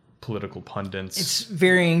different political pundits. It's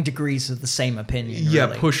varying degrees of the same opinion. Yeah,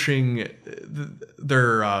 really. pushing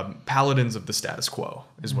they're paladins of the status quo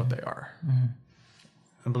is what they are. Mm-hmm.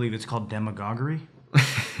 I believe it's called demagoguery.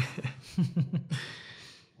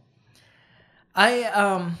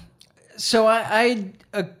 I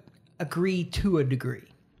agree to a degree.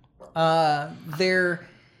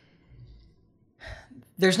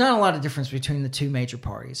 There's not a lot of difference between the two major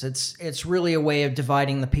parties. It's really a way of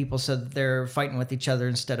dividing the people so that they're fighting with each other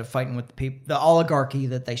instead of fighting with the oligarchy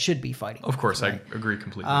that they should be fighting. Of course, right? I agree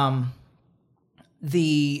completely.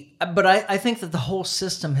 But I think that the whole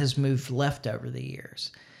system has moved left over the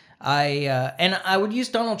years. And I would use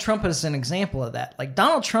Donald Trump as an example of that. Like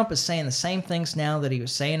Donald Trump is saying the same things now that he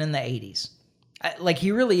was saying in the 80s. Like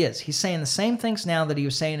he really is. He's saying the same things now that he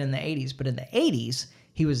was saying in the 80s, but in the 80s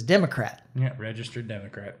he was a Democrat. Yeah, registered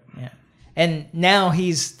Democrat. Yeah. And now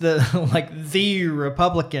he's the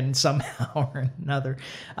Republican somehow or another.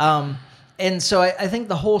 And so I think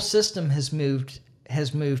the whole system has moved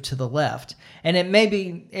to the left. And it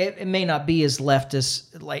may not be as left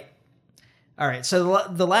as all right, so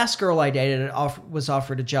the last girl I dated was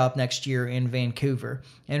offered a job next year in Vancouver.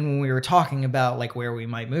 And when we were talking about where we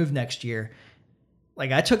might move next year,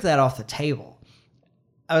 I took that off the table.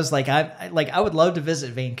 I was like, I would love to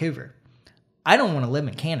visit Vancouver. I don't want to live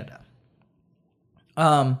in Canada.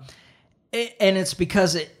 And it's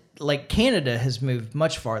because Canada has moved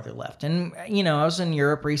much farther left. And, I was in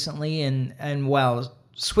Europe recently and while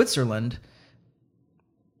Switzerland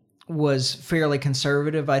was fairly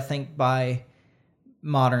conservative, I think, by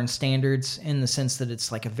modern standards, in the sense that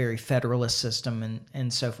it's like a very federalist system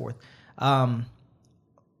and so forth.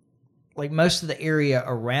 Like most of the area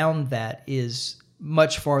around that is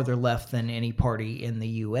much farther left than any party in the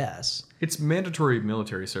U.S. It's mandatory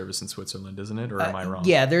military service in Switzerland, isn't it? Or am I wrong?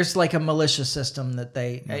 Yeah, there's like a militia system that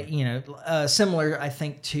they, similar, I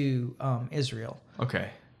think, to Israel. Okay.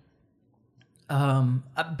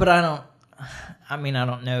 But I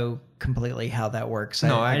don't know completely how that works.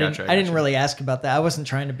 No, I didn't really ask about that. I wasn't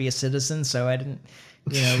trying to be a citizen, so I didn't,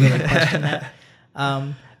 really question that.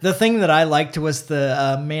 The thing that I liked was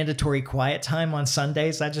the mandatory quiet time on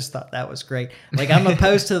Sundays. I just thought that was great. Like, I'm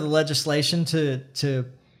opposed to the legislation to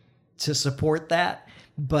support that,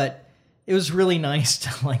 but it was really nice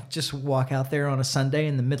to like just walk out there on a Sunday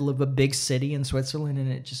in the middle of a big city in Switzerland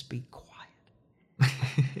and it just be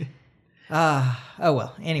quiet. Oh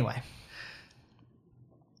well. Anyway.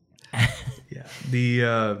 Yeah.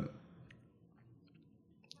 The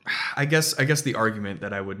I guess the argument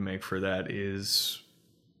that I would make for that is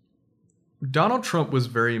Donald Trump was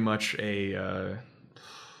very much a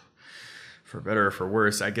for better or for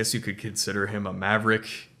worse, I guess you could consider him a maverick.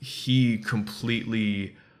 He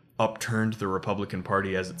completely upturned the Republican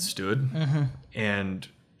Party as it stood. Mm-hmm. And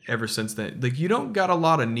ever since then, like, you don't got a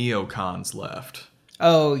lot of neocons left.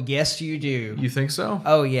 Oh, yes, you do. You think so?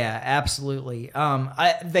 Oh, yeah, absolutely.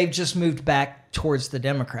 They've just moved back towards the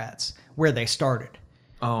Democrats, where they started.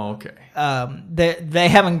 Oh, okay. They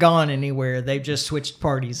haven't gone anywhere. They've just switched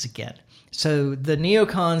parties again. So the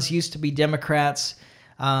neocons used to be Democrats,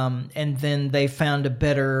 and then they found a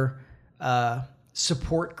better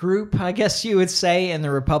support group, I guess you would say, in the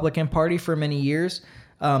Republican Party for many years.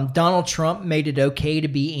 Donald Trump made it okay to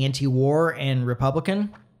be anti-war and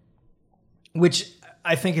Republican, which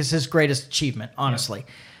I think is his greatest achievement, honestly.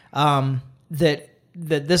 Yeah. That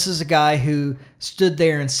this is a guy who stood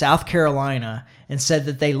there in South Carolina and said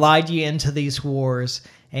that they lied you into these wars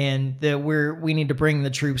and that we need to bring the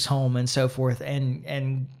troops home and so forth,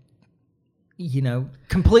 and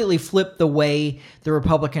completely flipped the way the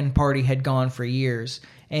Republican Party had gone for years.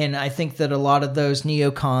 And I think that a lot of those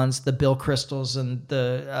neocons, the Bill Kristols and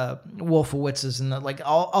the Wolfowitzes and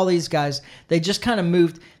all these guys, they just kind of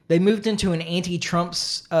moved into an anti-Trump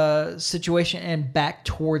situation and back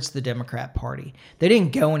towards the Democrat Party. They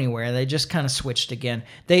didn't go anywhere. They just kind of switched again.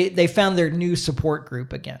 They found their new support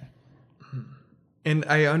group again. And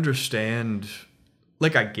I understand,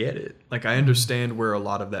 I get it. I understand where a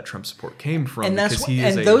lot of that Trump support came from. And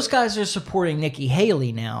those guys are supporting Nikki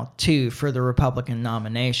Haley now too for the Republican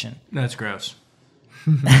nomination. That's gross.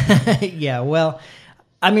 Yeah, well,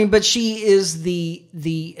 I mean, but she is the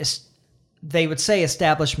they would say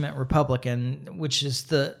establishment Republican, which is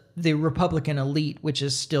the Republican elite, which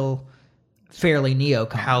is still fairly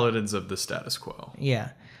neocon. Paladins of the status quo. Yeah.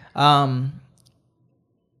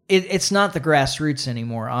 It's not the grassroots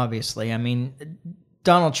anymore, obviously. I mean,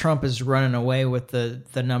 Donald Trump is running away with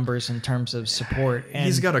the numbers in terms of support. And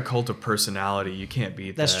he's got a cult of personality. You can't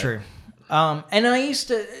beat that. That's true. And I used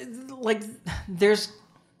to, there's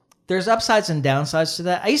upsides and downsides to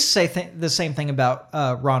that. I used to say the same thing about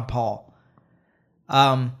Ron Paul.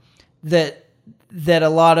 That a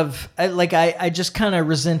lot of, I just kind of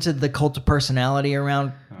resented the cult of personality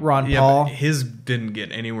around Ron Paul. But his didn't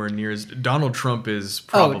get anywhere near as Donald Trump is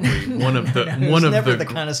probably one of the the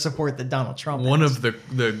kind of support that Donald Trump one has. of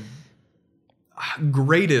the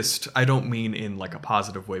greatest. I don't mean in a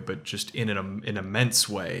positive way, but just in an immense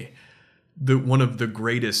way. One of the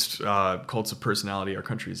greatest cults of personality our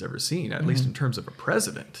country has ever seen, at least in terms of a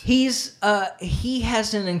president. He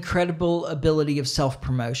has an incredible ability of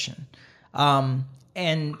self-promotion. And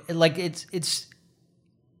it's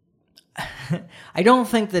I don't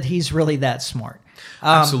think that he's really that smart.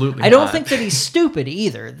 Absolutely I don't not. think that he's stupid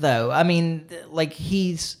either, though. I mean,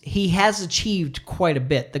 he has achieved quite a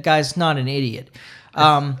bit. The guy's not an idiot.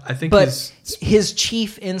 I think but his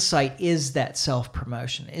chief insight is that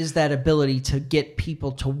self-promotion, is that ability to get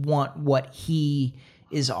people to want what he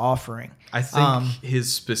is offering. I think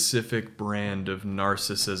his specific brand of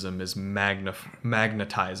narcissism is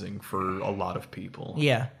magnetizing for a lot I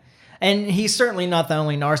Yeah. And he's certainly not the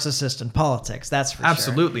only narcissist in politics, that's for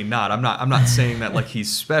Absolutely not. I'm not saying that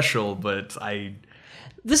he's special, but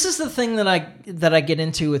This is the thing that I get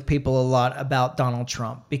into with people a lot about Donald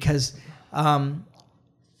Trump, because I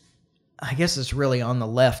guess it's really on the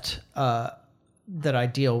left that I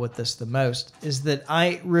deal with this the most, is that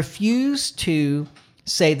I refuse to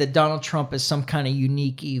say that Donald Trump is some kind of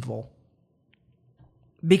unique evil.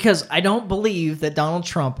 Because I don't believe that Donald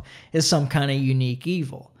Trump is some kind of unique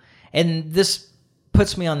evil. And this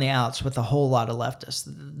puts me on the outs with a whole lot of leftists.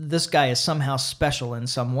 This guy is somehow special in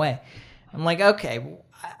some way. I'm like, okay,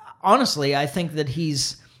 honestly, I think that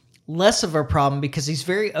he's less of a problem because he's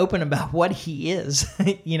very open about what he is,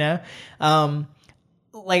 you know?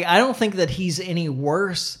 Like, I don't think that he's any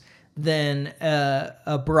worse than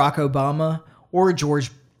a Barack Obama or George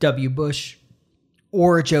W. Bush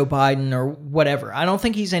or Joe Biden or whatever. I don't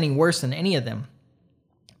think he's any worse than any of them.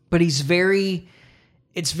 But it's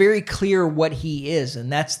very clear what he is,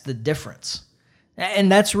 and that's the difference.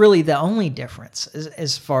 And that's really the only difference,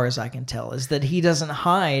 as far as I can tell, is that he doesn't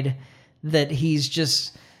hide that he's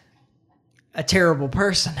just a terrible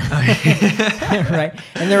person. Right?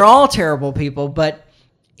 And they're all terrible people, but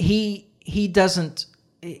he doesn't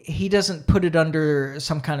put it under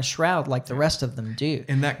some kind of shroud like the rest of them do.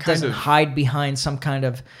 And that kind doesn't hide behind some kind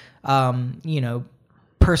of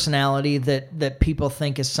personality that people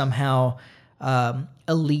think is somehow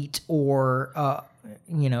elite or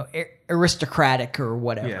aristocratic or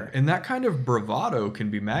whatever. Yeah, and that kind of bravado can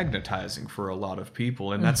be magnetizing for a lot of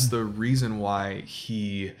people, and that's the reason why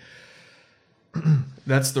he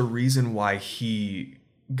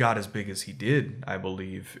got as big as he did, I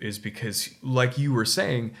believe, is because, like you were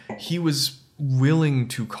saying, he was willing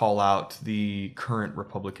to call out the current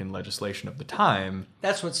Republican legislation of the time.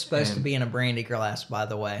 That's what's supposed to be in a brandy glass, by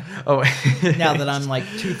the way. Oh, now that I'm like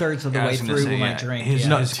 2/3 of the way through with my drink. His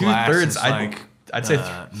glass 2/3. is like, I'd say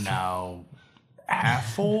now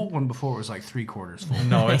half full, when before it was like 3/4 full.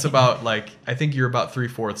 No, it's about I think you're about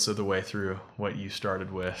 3/4 of the way through what you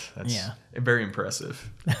started with. That's very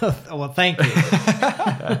impressive. Well, thank you.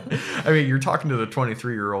 I mean, you're talking to the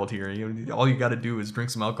 23-year-old here. All you got to do is drink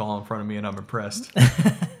some alcohol in front of me, and I'm impressed.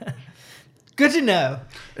 Good to know.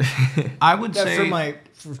 I would say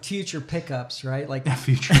for future pickups, right? Like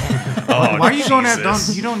future. Why are you going out?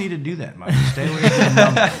 You don't need to do that, Mike. Stay away from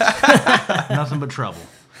numbers. Nothing but trouble.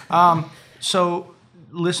 So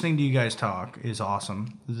listening to you guys talk is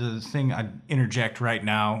awesome. The thing I'd interject right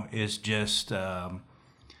now is just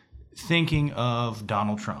thinking of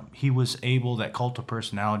Donald Trump. He was able, that cult of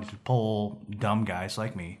personality, to pull dumb guys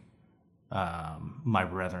like me, my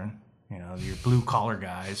brethren, your blue collar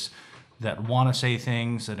guys that want to say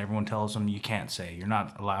things that everyone tells them you can't say. You're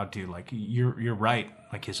not allowed to. Like, you're right.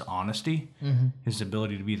 Like, his honesty, his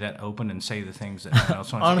ability to be that open and say the things that no one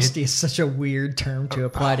else wants. Honesty is such a weird term to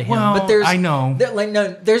apply to him. Well, but there's, I know.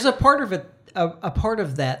 There's a part of it, a part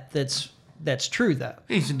of that's true though.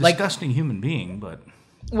 He's a disgusting human being, but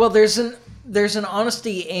well, there's an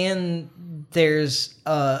honesty and there's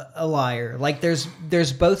a liar. Like there's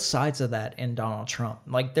both sides of that in Donald Trump.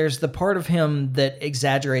 Like there's the part of him that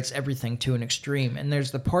exaggerates everything to an extreme, and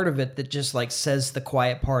there's the part of it that just like says the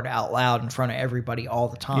quiet part out loud in front of everybody all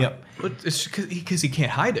the time. Yep. But it's because he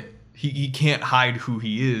can't hide it. He can't hide who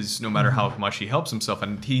he is, no matter how much he helps himself,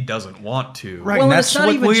 and he doesn't want to. Right, well, and that's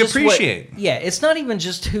what we appreciate. It's not even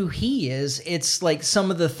just who he is. It's like some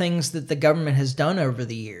of the things that the government has done over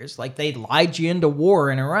the years. Like they lied you into war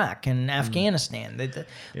in Iraq and Afghanistan.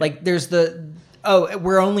 Like there's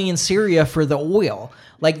we're only in Syria for the oil.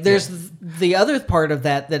 Like there's the other part of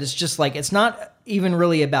that is just like, it's not even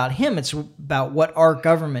really about him. It's about what our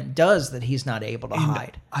government does that he's not able to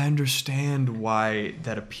hide. I understand why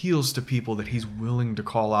that appeals to people, that he's willing to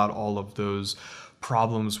call out all of those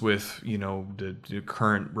problems with, the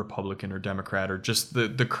current Republican or Democrat or just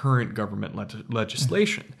the current government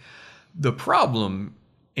legislation. The problem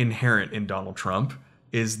inherent in Donald Trump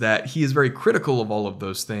is that he is very critical of all of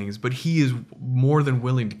those things, but he is more than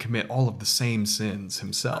willing to commit all of the same sins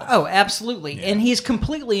himself. Oh, absolutely. Yeah. And he's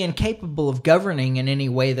completely incapable of governing in any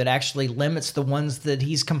way that actually limits the ones that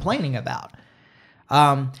he's complaining about.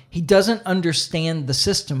 He doesn't understand the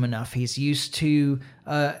system enough. He's used to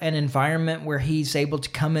an environment where he's able to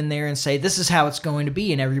come in there and say, this is how it's going to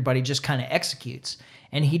be, and everybody just kind of executes.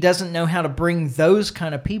 And he doesn't know how to bring those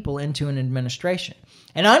kind of people into an administration.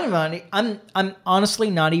 And I'm honestly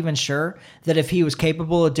not even sure that if he was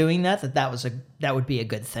capable of doing that would be a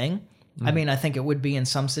good thing. I mean, I think it would be in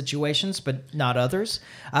some situations, but not others.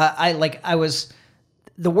 The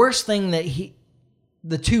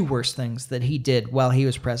two worst things that he did while he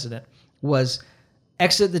was president was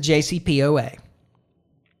exit the JCPOA.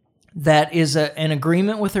 That is an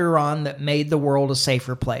agreement with Iran that made the world a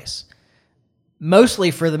safer place. Mostly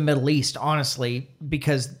for the Middle East, honestly,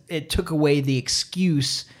 because it took away the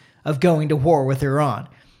excuse of going to war with Iran.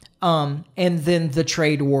 And then the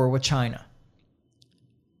trade war with China.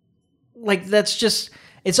 Like, that's just,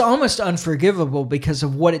 it's almost unforgivable because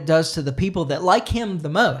of what it does to the people that like him the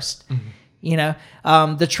most.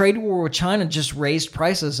 Mm-hmm. The trade war with China just raised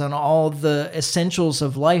prices on all the essentials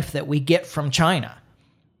of life that we get from China.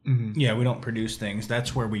 Yeah, we don't produce things.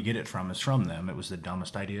 That's where we get it from. Is from them. It was the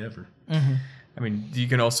dumbest idea ever. I mean, you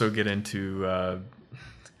can also get into.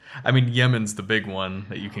 Yemen's the big one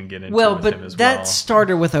that you can get into. Well, with but him as that well.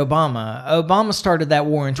 started with Obama. Obama started that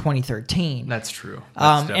war in 2013. That's true.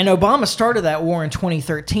 And Obama started that war in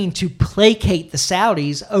 2013 to placate the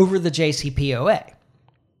Saudis over the JCPOA.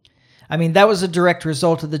 I mean, that was a direct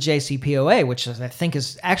result of the JCPOA, which I think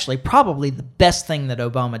is actually probably the best thing that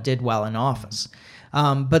Obama did while in office.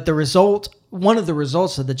 But one of the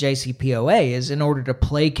results of the JCPOA is in order to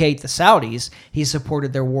placate the Saudis, he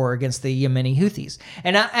supported their war against the Yemeni Houthis.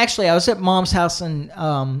 And I was at Mom's house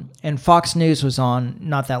and Fox News was on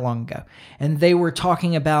not that long ago. And they were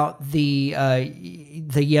talking about the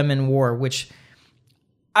Yemen war, which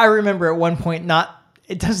I remember at one point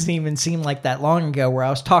it doesn't even seem like that long ago, where I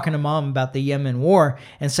was talking to Mom about the Yemen war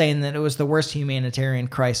and saying that it was the worst humanitarian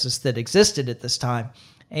crisis that existed at this time.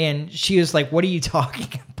 And she was like, "What are you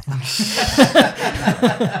talking about?"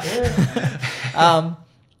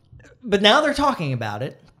 But now they're talking about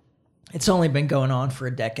it. It's only been going on for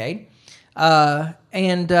a decade.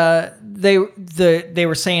 And they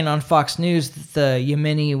were saying on Fox News that the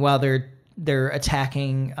Yemeni, while they're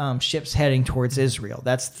attacking ships heading towards Israel,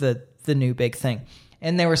 that's the new big thing.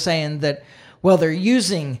 And they were saying that, well, they're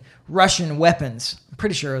using Russian weapons. I'm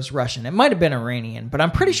pretty sure it was Russian. It might have been Iranian, but I'm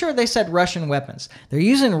pretty sure they said Russian weapons. They're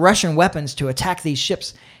using Russian weapons to attack these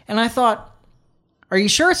ships. And I thought, are you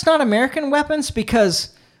sure it's not American weapons?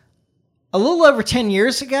 Because a little over 10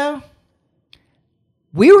 years ago,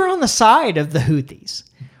 we were on the side of the Houthis.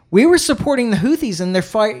 We were supporting the Houthis in their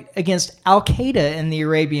fight against Al-Qaeda in the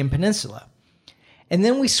Arabian Peninsula. And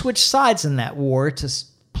then we switched sides in that war to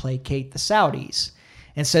placate the Saudis.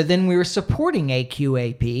 And so then we were supporting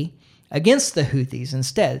AQAP against the Houthis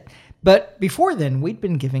instead. But before then, we'd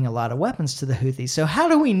been giving a lot of weapons to the Houthis. So how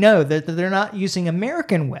do we know that they're not using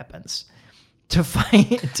American weapons to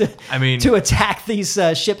fight, to attack these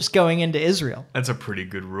ships going into Israel? That's a pretty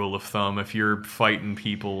good rule of thumb. If you're fighting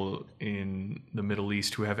people in the Middle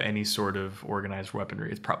East who have any sort of organized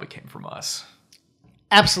weaponry, it probably came from us.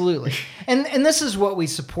 Absolutely. And this is what we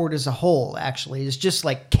support as a whole, actually, is just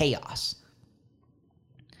like chaos.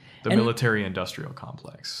 The military-industrial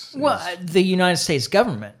complex. Well, the United States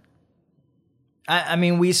government. I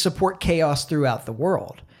mean, we support chaos throughout the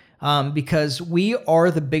world because we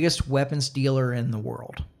are the biggest weapons dealer in the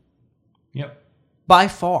world. Yep. By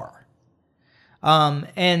far.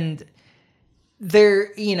 And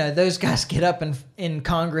those guys get up in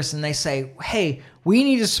Congress and they say, hey, we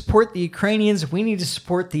need to support the Ukrainians. We need to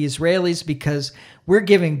support the Israelis because we're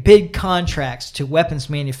giving big contracts to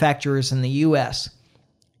weapons manufacturers in the U.S.,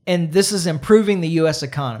 and this is improving the U.S.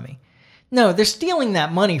 economy. No, they're stealing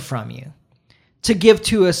that money from you to give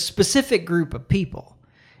to a specific group of people.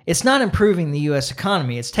 It's not improving the U.S.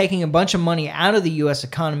 economy. It's taking a bunch of money out of the U.S.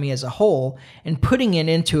 economy as a whole and putting it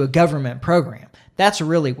into a government program. That's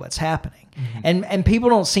really what's happening. Mm-hmm. And people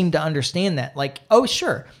don't seem to understand that. Like, oh,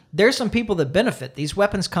 sure, there's some people that benefit. These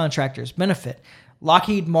weapons contractors benefit.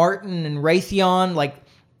 Lockheed Martin and Raytheon,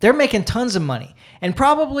 they're making tons of money. And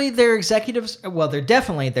probably their executives,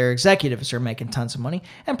 their executives are making tons of money.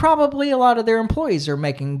 And probably a lot of their employees are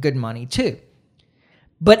making good money too.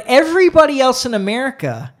 But everybody else in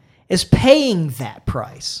America is paying that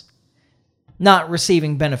price, not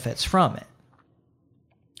receiving benefits from it.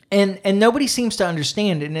 And nobody seems to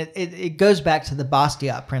understand, and it goes back to the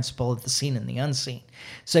Bastiat principle of the seen and the unseen.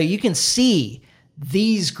 So you can see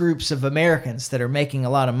these groups of Americans that are making a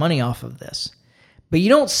lot of money off of this. But you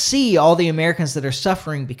don't see all the Americans that are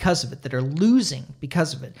suffering because of it, that are losing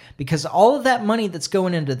because of it. Because all of that money that's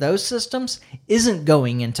going into those systems isn't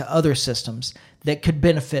going into other systems that could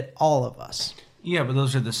benefit all of us. Yeah, but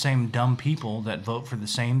those are the same dumb people that vote for the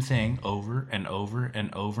same thing over and over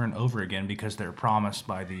and over and over again because they're promised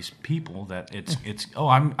by these people that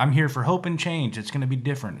I'm here for hope and change. It's going to be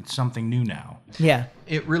different. It's something new now. Yeah.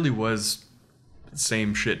 It really was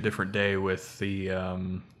same shit, different day with the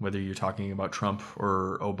whether you're talking about Trump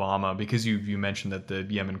or Obama, because you mentioned that the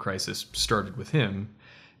Yemen crisis started with him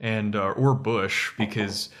and or Bush,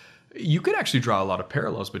 because you could actually draw a lot of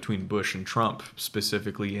parallels between Bush and Trump,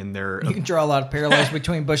 specifically in their... You can draw a lot of parallels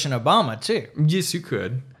between Bush and Obama, too. Yes, you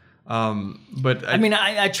could. But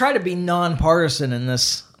I try to be nonpartisan in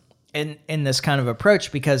this kind of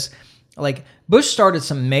approach because, Bush started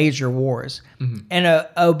some major wars, and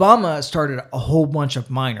Obama started a whole bunch of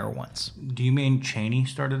minor ones. Do you mean Cheney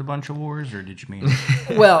started a bunch of wars, or did you mean...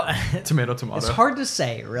 Well... Tomato. It's hard to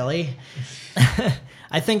say, really.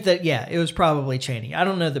 I think that, it was probably Cheney. I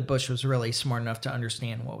don't know that Bush was really smart enough to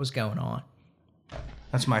understand what was going on.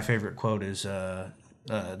 That's my favorite quote is,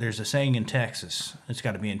 there's a saying in Texas. It's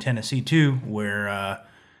got to be in Tennessee too, where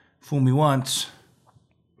fool me once,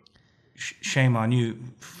 shame on you.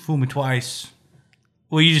 Fool me twice.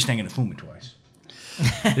 Well, you just ain't gonna fool me twice.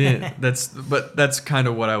 Yeah, that's kind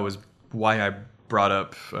of why I brought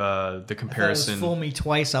up the comparison. Fool me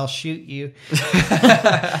twice, I'll shoot you.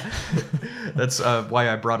 That's why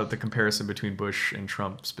I brought up the comparison between Bush and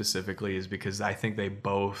Trump specifically, is because I think they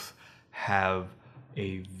both have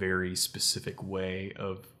a very specific way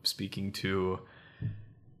of speaking to,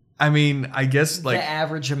 I mean, I guess like the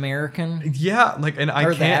average American. Yeah, like, and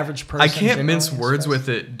Or the average person I can't mince generally, I words suppose. with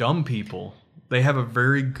it. Dumb people. They have a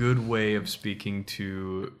very good way of speaking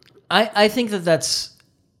to. I think that's.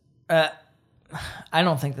 I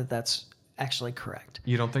don't think that's actually correct.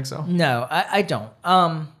 You don't think so? No, I don't.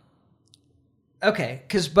 Okay,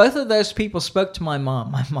 because both of those people spoke to my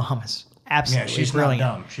mom. My mom is absolutely She's brilliant.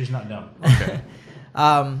 not dumb. She's not dumb. Okay.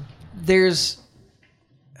 There's,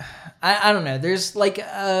 I don't know. There's like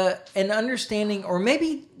an understanding, or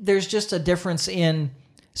maybe there's just a difference in.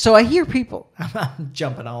 So I hear people. I'm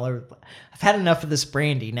jumping all over. I've had enough of this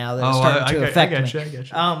brandy now that it's starting to affect me. I get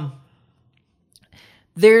you.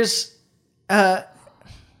 There's a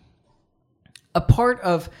part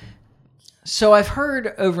of. So I've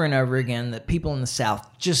heard over and over again that people in the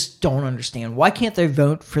South just don't understand. Why can't they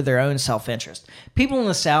vote for their own self-interest? People in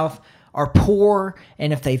the South are poor,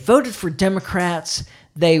 and if they voted for Democrats,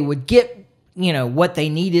 they would get, what they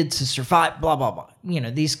needed to survive, blah, blah, blah.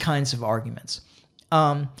 These kinds of arguments.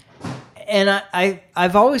 And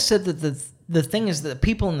I've always said that the thing is that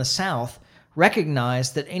people in the South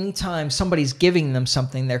recognize that anytime somebody's giving them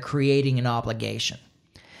something, they're creating an obligation.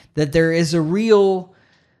 That there is a real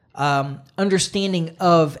understanding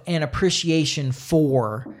of and appreciation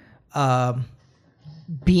for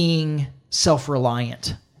being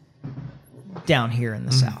self-reliant down here in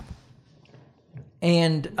the South.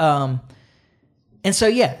 And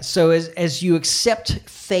so as you accept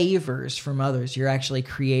favors from others, you're actually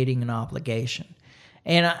creating an obligation.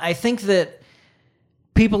 And I think that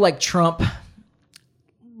people like Trump,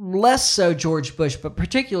 less so George Bush, but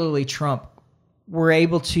particularly Trump, were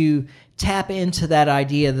able to tap into that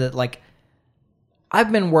idea that, like,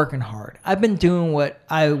 I've been working hard. I've been doing what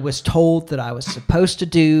I was told that I was supposed to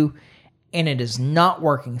do, and it is not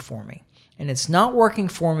working for me. And it's not working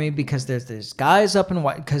for me because there's these guys up in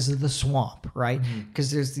because of the swamp, right? Because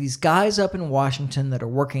there's these guys up in Washington that are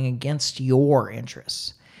working against your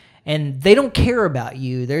interests. And they don't care about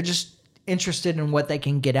you. They're just interested in what they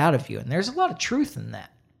can get out of you. And there's a lot of truth in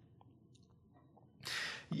that.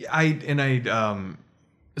 I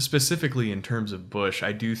specifically in terms of Bush,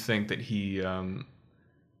 I do think that he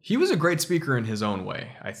was a great speaker in his own way,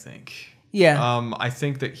 I think. Yeah. I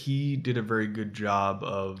think that he did a very good job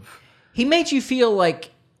of. He made you feel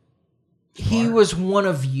like he was one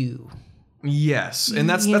of you. Yes, and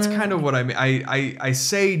that's kind of what I mean. I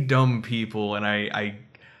say dumb people, and I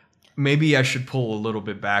maybe I should pull a little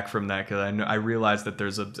bit back from that, because I realize that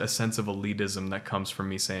there's a sense of elitism that comes from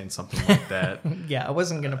me saying something like that. Yeah, I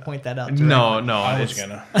wasn't going to point that out directly. No, I was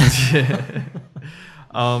gonna.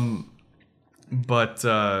 But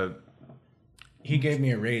He gave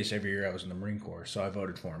me a raise every year I was in the Marine Corps, so I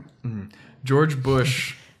voted for him. George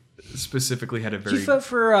Bush specifically had a very. Did you vote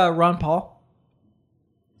for Ron Paul?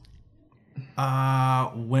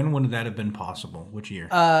 When would that have been possible? Which year?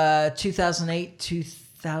 2008,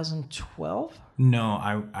 2012?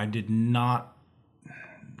 No, I did not.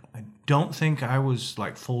 I don't think I was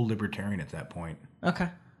like full libertarian at that point. Okay.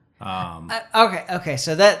 Okay.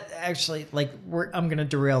 So that actually, like, I'm going to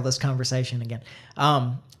derail this conversation again.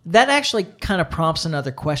 That actually kind of prompts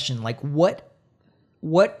another question. Like, what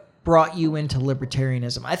brought you into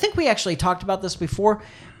libertarianism? I think we actually talked about this before,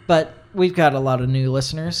 but we've got a lot of new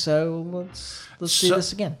listeners, so let's do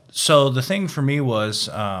this again. So the thing for me was,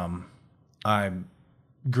 I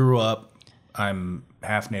grew up. I'm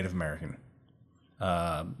half Native American.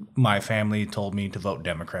 My family told me to vote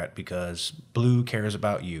Democrat because blue cares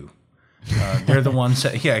about you. They're the ones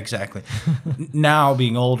that, yeah, exactly. Now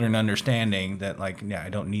being older and understanding that, like, yeah, I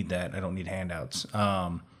don't need that. I don't need handouts.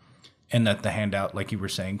 And that the handout, like you were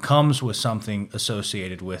saying, comes with something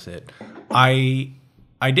associated with it. I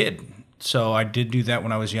did. So I did do that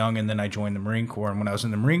when I was young, and then I joined the Marine Corps. And when I was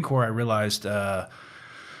in the Marine Corps, I realized,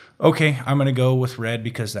 okay, I'm going to go with red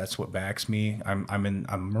because that's what backs me. I'm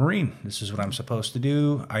a Marine. This is what I'm supposed to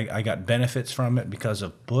do. I got benefits from it because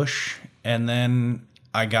of Bush. And then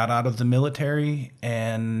I got out of the military,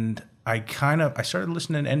 and I started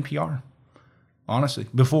listening to NPR Honestly,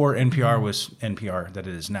 before NPR was NPR that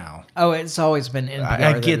it is now. Oh, it's always been NPR.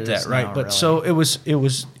 I get that, right? Now, But really. so it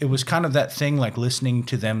was kind of that thing, like listening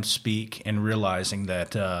to them speak and realizing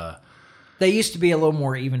that. They used to be a little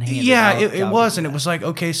more even-handed. Yeah, it was, and it was like,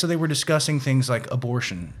 okay, so they were discussing things like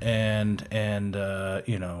abortion and I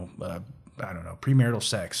don't know, premarital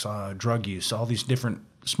sex, drug use, all these different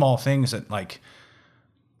small things that, like,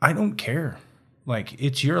 I don't care. Like,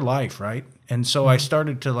 it's your life, right? And so I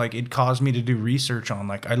started to, like, it caused me to do research on,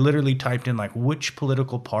 like, I literally typed in, like, which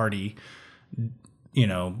political party,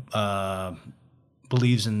 believes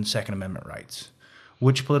in Second Amendment rights.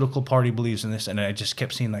 Which political party believes in this? And I just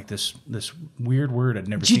kept seeing, like, this weird word I'd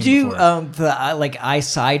never seen before. Did you do the like I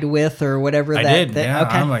side with or whatever? I did. Yeah,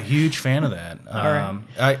 okay. I'm a huge fan of that. right.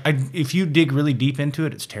 If you dig really deep into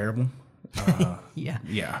it, it's terrible. Yeah.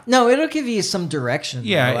 Yeah. No, it'll give you some direction.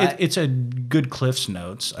 Yeah, though. it's a good Cliff's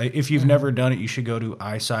Notes. If you've never done it, you should go to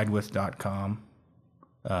isidewith.com.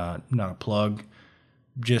 Not a plug.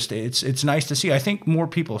 Just it's nice to see. I think more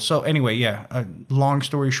people. So anyway, yeah. Long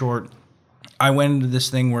story short, I went into this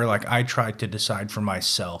thing where, like, I tried to decide for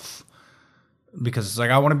myself because it's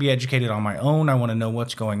like I want to be educated on my own. I want to know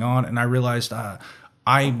what's going on, and I realized I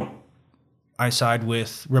side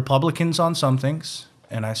with Republicans on some things,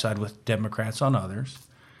 and I side with Democrats on others.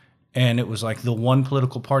 And it was like the one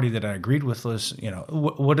political party that I agreed with was,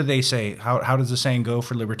 what do they say? How does the saying go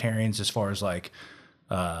for libertarians as far as, like,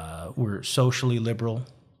 we're socially liberal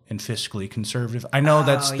and fiscally conservative? I know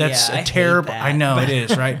that's a terrible. I know it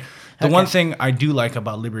is, right? The one thing I do like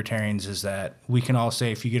about libertarians is that we can all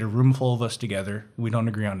say, if you get a room full of us together, we don't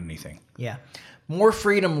agree on anything. Yeah. More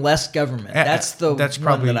freedom, less government. That's probably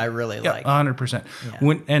one that I really like. 100%.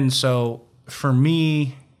 Yeah. And so for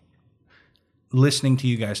me, listening to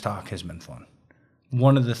you guys talk has been fun.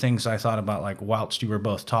 One of the things I thought about, like, whilst you were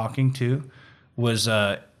both talking to, was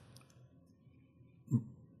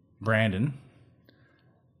Brandon.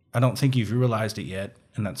 I don't think you've realized it yet,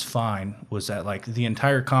 and that's fine, was that, like, the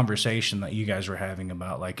entire conversation that you guys were having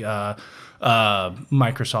about, like,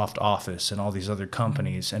 Microsoft Office and all these other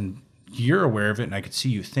companies, and you're aware of it, and I could see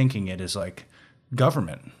you thinking it is, like,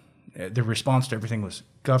 government. The response to everything was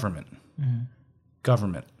government. Mm-hmm.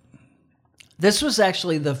 Government. This was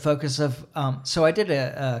actually the focus of, so I did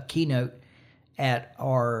a keynote at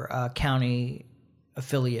our county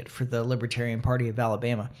affiliate for the Libertarian Party of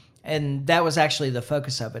Alabama. And that was actually the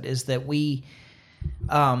focus of it, is that what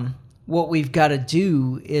we've got to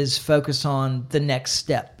do is focus on the next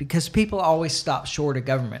step, because people always stop short of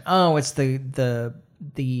government. Oh, it's the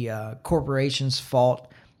corporation's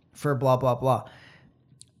fault for blah, blah, blah.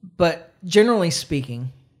 But generally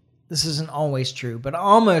speaking, this isn't always true, but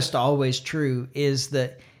almost always true is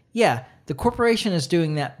that, yeah, the corporation is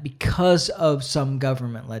doing that because of some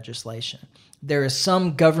government legislation. There is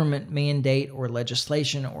some government mandate or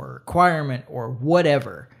legislation or requirement or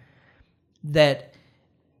whatever that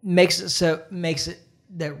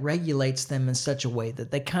that regulates them in such a way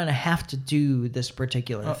that they kind of have to do this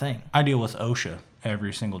particular thing. I deal with OSHA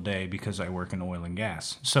every single day because I work in oil and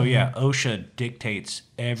gas. So yeah, OSHA dictates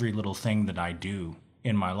every little thing that I do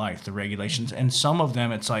in my life, the regulations, and some of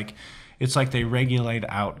them it's like they regulate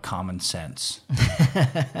out common sense.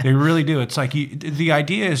 They really do. It's like the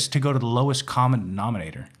idea is to go to the lowest common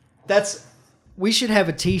denominator. We should have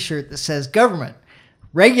a T-shirt that says "Government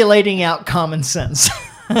regulating out common sense."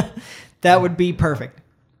 That would be perfect.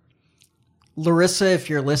 Larissa, if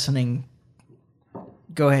you're listening,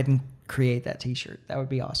 go ahead and create that T-shirt. That would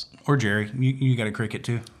be awesome. Or Jerry, you got a Cricut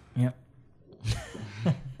too. Yep.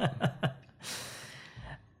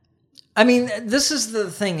 I mean, this is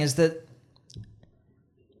the thing, is that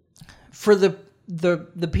for the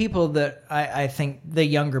people that I think, the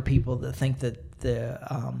younger people that think that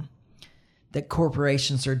that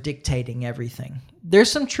corporations are dictating everything,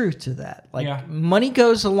 there's some truth to that. Like, money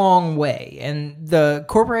goes a long way, and the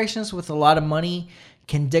corporations with a lot of money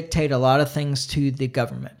can dictate a lot of things to the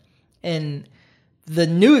government. And the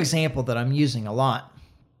new example that I'm using a lot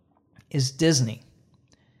is Disney.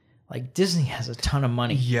 Like, Disney has a ton of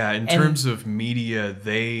money. Yeah, in terms of media,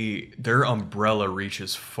 their umbrella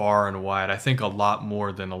reaches far and wide. I think a lot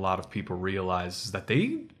more than a lot of people realize is that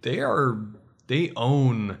they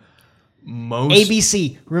own most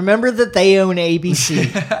ABC. Remember that they own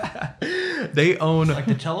ABC. They own like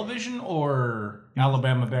the television or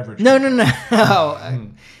Alabama Beverage. No.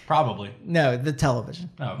 Probably. No, the television.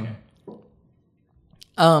 Oh,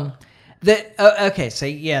 okay. Okay, so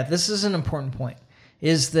yeah, this is an important point.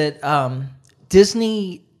 Is that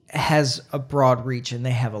Disney has a broad reach and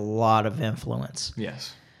they have a lot of influence.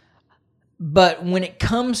 Yes. But when it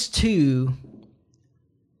comes to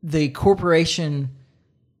the corporation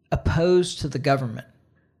opposed to the government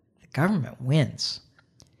wins.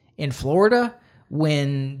 In Florida,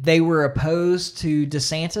 when they were opposed to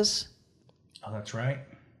DeSantis, Oh, that's right.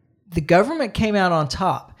 the government came out on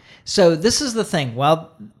top. So this is the thing.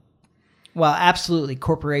 While absolutely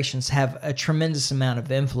corporations have a tremendous amount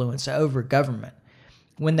of influence over government,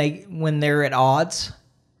 when they're at odds,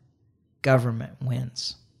 government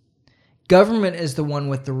wins. Government is the one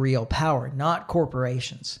with the real power, not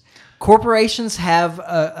corporations. Corporations have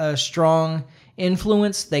a strong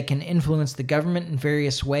influence. They can influence the government in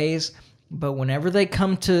various ways, but whenever they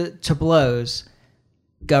come to blows,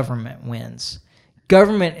 government wins.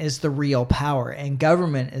 Government is the real power, and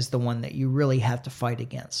government is the one that you really have to fight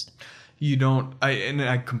against. You don't,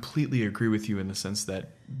 I completely agree with you in the sense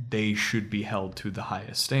that they should be held to the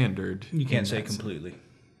highest standard. You can't say completely.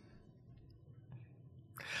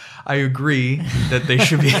 I agree that they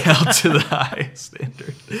should be held to the highest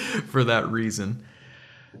standard for that reason.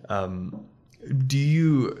 I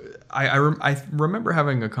remember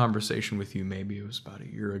having a conversation with you, maybe it was about a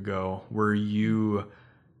year ago, where you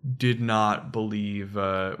did not believe,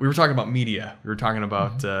 we were talking about media. We were talking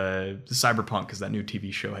about Cyberpunk, because that new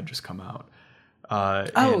TV show had just come out.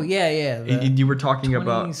 And you were talking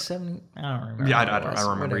about. I don't remember. Yeah, I don't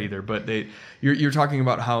remember either. But you're talking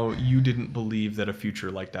about how you didn't believe that a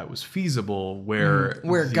future like that was feasible, where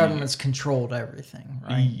governments controlled everything,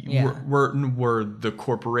 right? Where the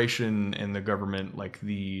corporation and the government, like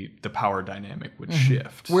the power dynamic would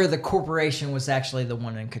shift. Where the corporation was actually the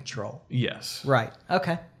one in control. Yes. Right.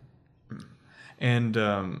 Okay. And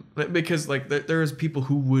because like there's people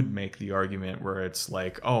who would make the argument where it's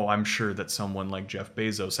like, oh, I'm sure that someone like Jeff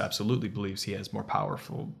Bezos absolutely believes he has more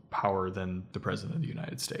power than the president of the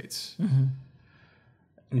United States. Mm-hmm.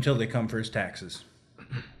 Until they come for his taxes.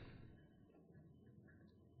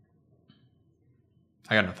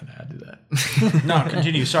 I got nothing to add to that. No,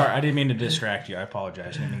 continue. Sorry, I didn't mean to distract you. I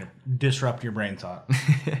apologize. I didn't mean to disrupt your brain thought.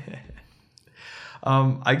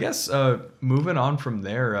 I guess moving on from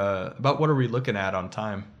there, about what are we looking at on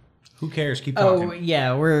time? Who cares? Keep talking. Oh,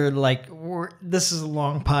 yeah. This is a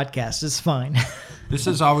long podcast. It's fine. This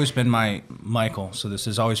has always been Michael, so this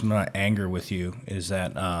has always been my anger with you, is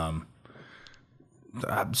that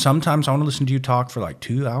sometimes I want to listen to you talk for like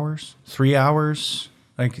 2 hours, 3 hours,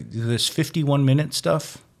 like this 51-minute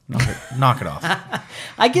stuff. Knock it off.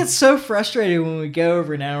 I get so frustrated when we go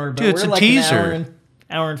over an hour, but dude, it's we're a like teaser. an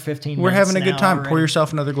hour and 15 We're minutes having a good time. already. Pour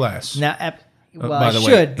yourself another glass. Now, by I the way,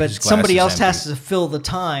 should, but his glass somebody is else empty. has to fill the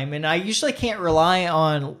time, and I usually can't rely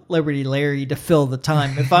on Liberty Larry to fill the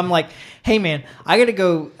time. If I'm like, hey, man, I got to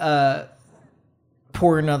go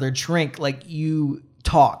pour another drink, like, you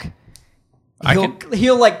talk.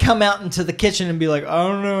 He'll like come out into the kitchen and be like, I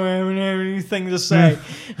don't know, I haven't had anything to say.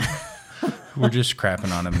 We're just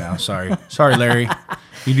crapping on him now. Sorry, Larry.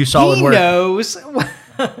 You do solid work. He knows.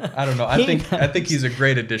 I don't know. I think he's a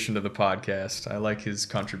great addition to the podcast. I like his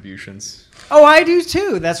contributions. Oh, I do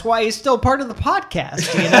too. That's why he's still part of the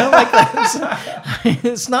podcast. You know, like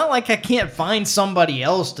it's not like I can't find somebody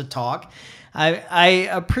else to talk. I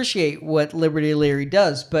appreciate what Liberty Larry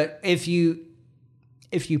does, but if you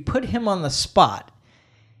put him on the spot,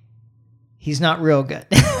 he's not real good.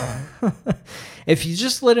 If you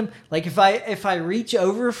just let him, like if I reach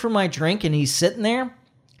over for my drink and he's sitting there,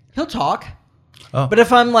 he'll talk. Oh. But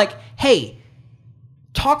if I'm like, hey,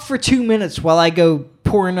 talk for 2 minutes while I go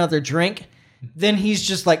pour another drink, then he's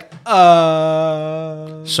just like,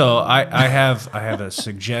 So I have a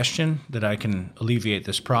suggestion that I can alleviate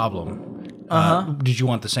this problem. Did you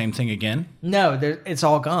want the same thing again? No, it's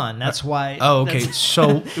all gone. That's why. Oh, okay.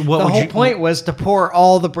 So what the would whole point was to pour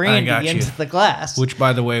all the brandy got you. into the glass. Which,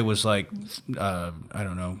 by the way, was like, I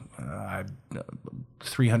don't know,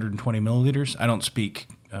 320 milliliters. I don't speak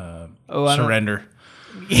surrender.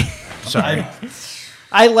 Sorry.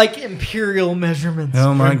 I like imperial measurements.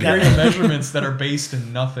 Oh my god! Imperial measurements that are based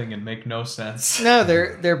in nothing and make no sense. No,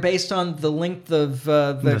 they're based on the length of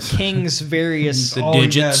the king's various the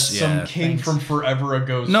digits. Some king from forever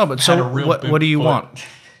ago. No, but so what do you want?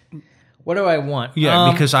 What do I want?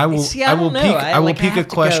 Yeah, because I will peek a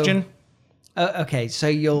question. Okay, so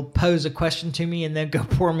you'll pose a question to me and then go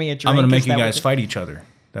pour me a drink. I'm going to make you guys fight each other.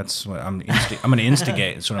 That's what I'm going to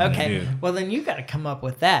instigate. That's what I'm going to do. Well, then you got to come up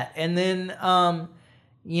with that, and then I'm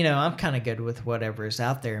kind of good with whatever's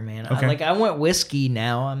out there, man. Okay. I want whiskey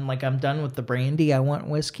now. I'm done with the brandy. I want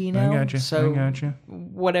whiskey now. I got you. So I got you.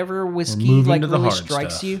 Whatever whiskey really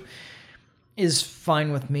strikes you is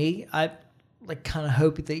fine with me. I kind of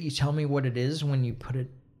hope that you tell me what it is when you put it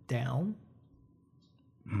down.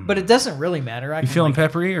 But it doesn't really matter. You feeling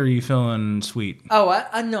peppery or are you feeling sweet? Oh,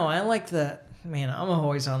 I know. I like the... Man, I'm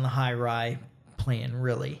always on the high rye plan,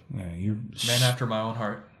 really. Yeah, you Man after my own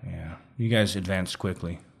heart. Yeah, you guys advanced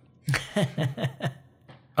quickly.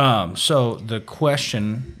 So the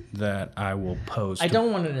question that I will pose. I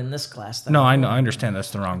don't want it in this class, though. No, I know. I understand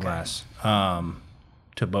that's the wrong class.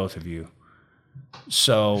 To both of you.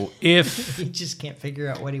 So if He just can't figure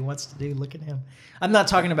out what he wants to do. Look at him. I'm not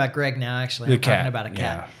talking about Greg now, actually. the I'm cat, talking about a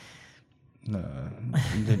cat. yeah,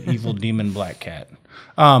 the evil demon black cat.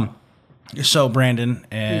 So Brandon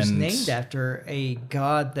and Who's named after a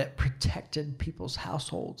god that protected people's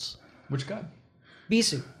households. Which God?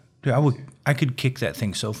 Bisu. Dude, I could kick that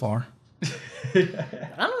thing so far. I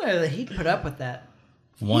don't know that he'd put up with that.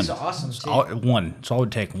 One. He's awesome, too. One. So I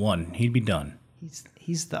would take one. He'd be done.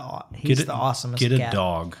 He's the awesomest Get a cat.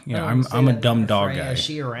 dog. I Yeah, don't I'm wanna say a that dumb to dog Freya. guy. Is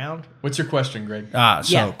she around? What's your question, Greg?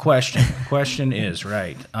 Yeah. Question is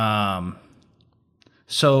right.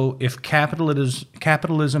 So if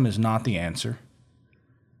capitalism is not the answer,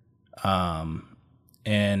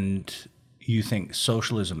 and you think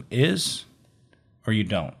socialism is, or you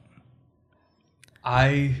don't?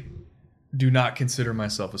 I do not consider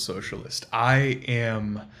myself a socialist. I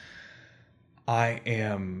am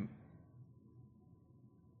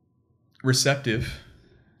receptive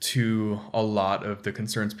to a lot of the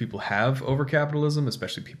concerns people have over capitalism,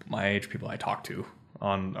 especially people my age, people I talk to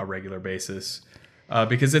on a regular basis.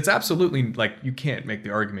 Because it's absolutely, like, you can't make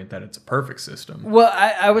the argument that it's a perfect system. Well,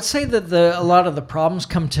 I would say that a lot of the problems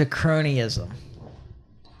come to cronyism,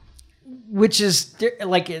 which is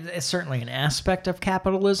like it's certainly an aspect of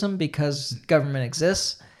capitalism because government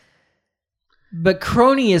exists. But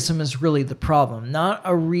cronyism is really the problem, not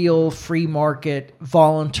a real free market,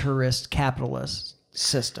 voluntarist capitalist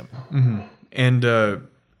system. Mm-hmm. And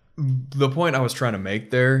the point I was trying to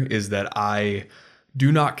make there is that I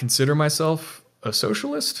do not consider myself a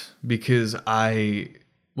socialist because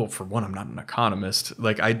well, for one, I'm not an economist.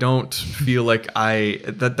 Like, I don't feel like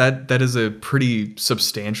that is a pretty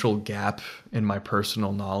substantial gap in my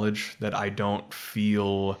personal knowledge that I don't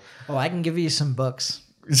feel. Oh, I can give you some books.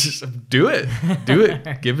 Just do it.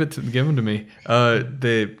 Give them to me.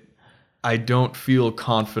 I don't feel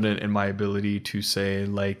confident in my ability to say,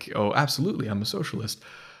 like, oh, absolutely, I'm a socialist.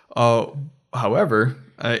 However,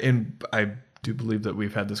 and I do believe that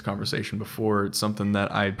we've had this conversation before. It's something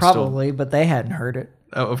that I probably, but they hadn't heard it.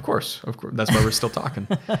 Oh, of course. That's why we're still talking.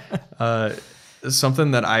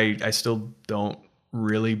 Something that I still don't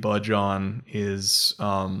really budge on is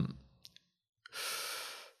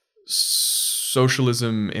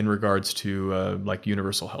socialism in regards to like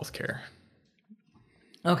universal health care.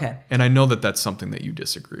 Okay. And I know that that's something that you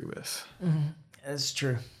disagree with. Mm-hmm. That's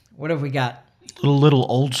true. What have we got? Little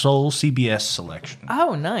old soul CBS selection.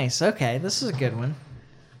 Oh, nice. Okay, this is a good one.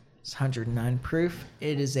 It's 109 proof.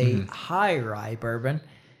 It is a high rye bourbon.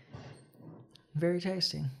 Very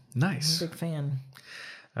tasty. Nice. I'm a big fan.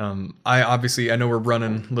 I know we're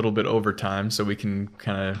running a little bit over time, so we can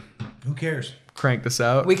kind of Who cares? crank this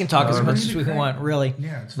out. We can talk as much as we want, really.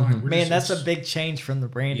 Yeah, it's fine. Man, that's a big change from the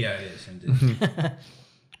brandy. Yeah, it is. Indeed.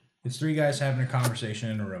 It's three guys having a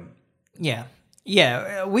conversation in a room. Yeah.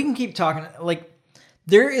 Yeah, we can keep talking. Like,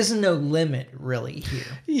 there is no limit, really,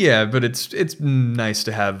 here. Yeah, but it's nice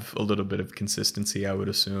to have a little bit of consistency, I would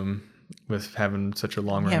assume, with having such a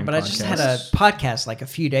long running podcast. Yeah, but I just had a podcast like a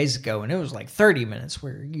few days ago, and it was like 30 minutes,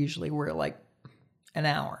 where usually we're like an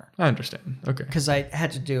hour. I understand. Okay. Because I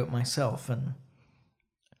had to do it myself, and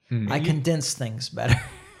I condense things better.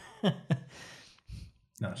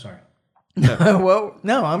 No, sorry. No. Well,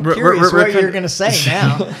 no, I'm curious what you're going to say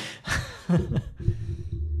now.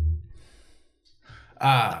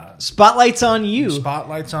 Spotlight's on you.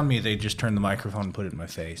 Spotlight's on me. They just turned the microphone and put it in my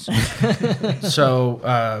face.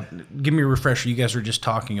 So, give me a refresher. You guys were just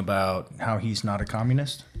talking about how he's not a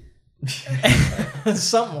communist?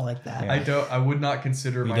 Something like that. Yeah. I would not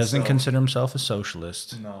consider myself. He doesn't consider himself a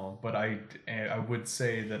socialist. No, but I would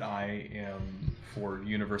say that I am for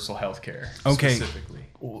universal health care. Okay. Specifically.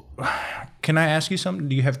 Can I ask you something?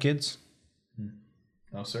 Do you have kids?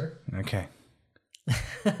 No, sir. Okay.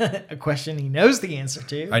 A question he knows the answer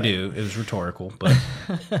to. I do. It was rhetorical, but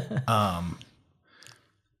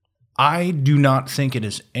I do not think it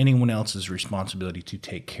is anyone else's responsibility to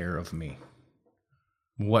take care of me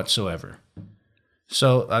whatsoever.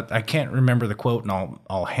 So I can't remember the quote, and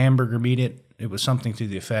I'll hamburger beat it. It was something to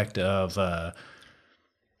the effect of,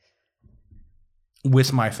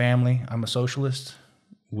 with my family, I'm a socialist.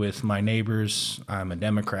 With my neighbors, I'm a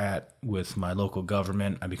Democrat. With my local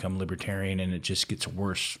government, I become libertarian, and it just gets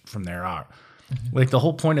worse from there on. Mm-hmm. Like, the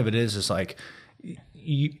whole point of it is like,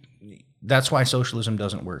 that's why socialism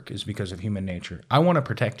doesn't work, is because of human nature. I want to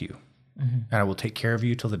protect you, and I will take care of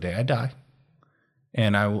you till the day I die.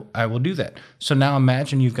 and I will do that. So now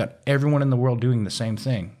imagine you've got everyone in the world doing the same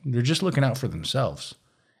thing. They're just looking out for themselves,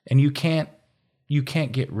 and you can't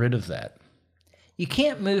get rid of that. You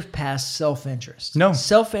can't move past self-interest. No.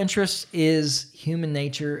 Self-interest is human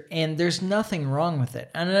nature, and there's nothing wrong with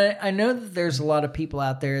it. And I know that there's a lot of people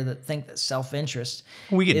out there that think that self-interest...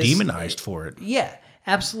 We get demonized for it. Yeah,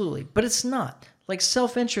 absolutely. But it's not. Like,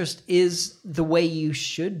 self-interest is the way you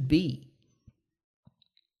should be.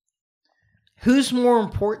 Who's more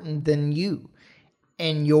important than you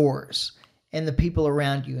and yours and the people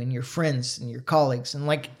around you and your friends and your colleagues? And,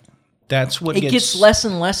 like... That's what it gets less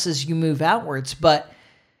and less as you move outwards, but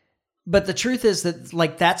the truth is that,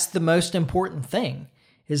 like, that's the most important thing,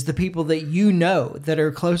 is the people that you know, that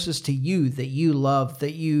are closest to you, that you love,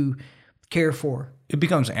 that you care for. It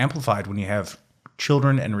becomes amplified when you have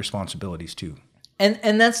children and responsibilities too.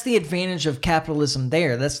 And that's the advantage of capitalism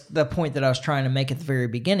there. That's the point that I was trying to make at the very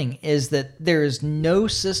beginning, is that there is no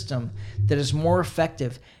system that is more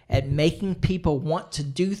effective at making people want to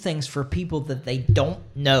do things for people that they don't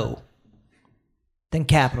know than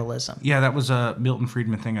capitalism. Yeah, that was a Milton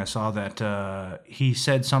Friedman thing. I saw that he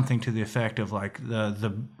said something to the effect of, like,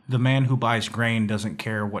 the man who buys grain doesn't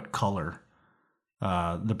care what color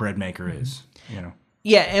the bread maker is. You know.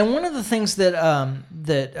 Yeah, and one of the things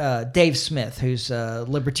that Dave Smith, who's a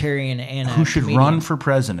libertarian and who should comedian, run for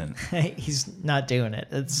president, he's not doing it.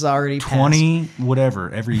 It's already 20 whatever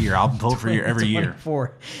every year. I'll vote for you every year.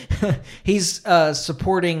 He's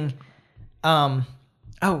supporting.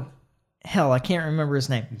 Hell, I can't remember his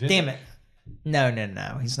name. Damn it.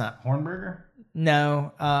 No. He's not. Hornberger?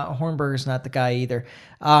 No, Hornberger's not the guy either.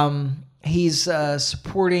 He's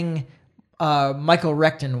supporting Michael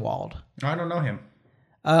Rechtenwald. I don't know him.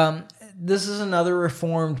 This is another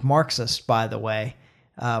reformed Marxist, by the way,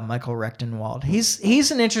 Michael Rechtenwald.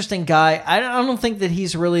 He's an interesting guy. I don't think that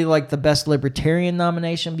he's really, like, the best libertarian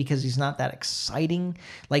nomination, because he's not that exciting.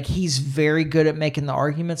 Like, he's very good at making the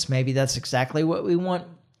arguments. Maybe that's exactly what we want.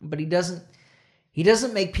 But he doesn't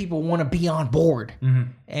make people want to be on board.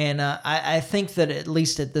 Mm-hmm. And I think that, at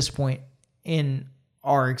least at this point in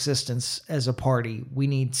our existence as a party, we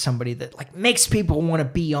need somebody that, like, makes people want to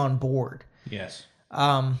be on board. Yes.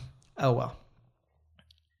 Oh, well.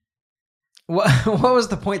 What was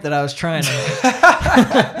the point that I was trying to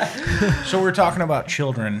make? So we're talking about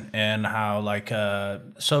children and how, like,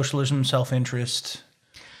 socialism, self-interest...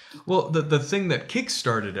 Well, the thing that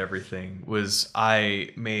kickstarted everything was I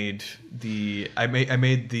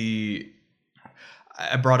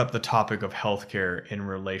brought up the topic of healthcare in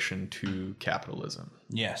relation to capitalism.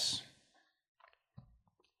 Yes.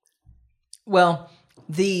 Well,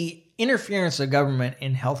 the interference of government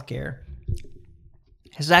in healthcare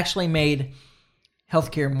has actually made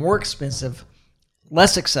healthcare more expensive,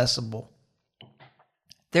 less accessible.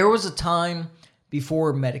 There was a time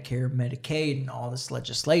before Medicare, Medicaid, and all this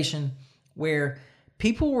legislation, where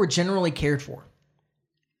people were generally cared for.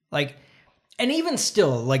 Like, and even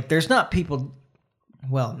still, like, there's not people,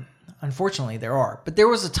 well, unfortunately there are, but there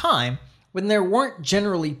was a time when there weren't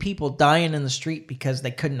generally people dying in the street because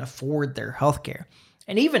they couldn't afford their health care.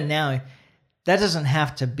 And even now, that doesn't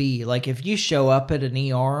have to be. Like, if you show up at an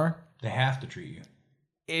ER... They have to treat you.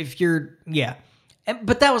 If you're... Yeah.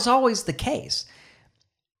 But that was always the case.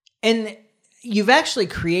 And... You've actually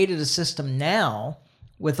created a system now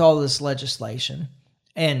with all this legislation,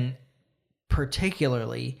 and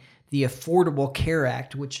particularly the Affordable Care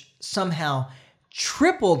Act, which somehow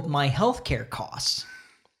tripled my healthcare costs,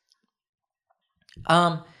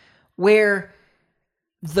 where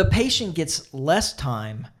the patient gets less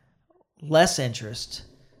time, less interest,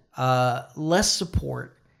 less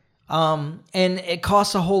support, and it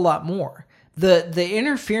costs a whole lot more. The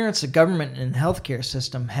interference of government in the healthcare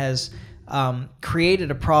system has created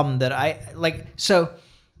a problem that I like. So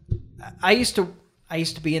I used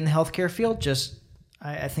to be in the healthcare field. Just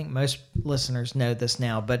I think most listeners know this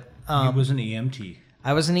now, but he was an EMT.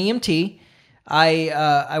 I was an EMT.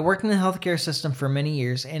 I worked in the healthcare system for many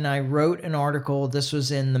years, and I wrote an article. This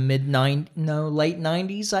was in the late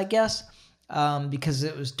 90s, I guess, because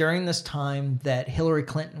it was during this time that Hillary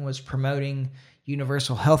Clinton was promoting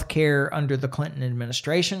universal health care under the Clinton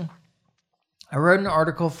administration. I wrote an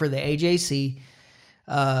article for the AJC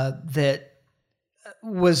that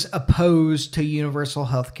was opposed to universal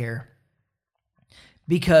health care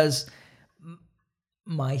because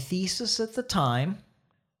my thesis at the time,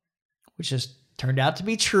 which has turned out to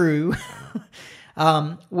be true,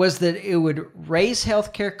 was that it would raise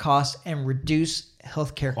healthcare costs and reduce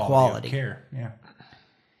healthcare quality. Of care, yeah.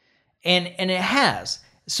 And it has.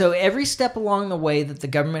 So every step along the way that the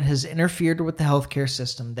government has interfered with the healthcare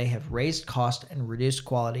system, they have raised cost and reduced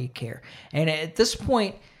quality of care. And at this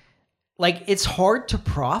point, like, it's hard to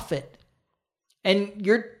profit. And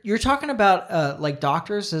you're talking about like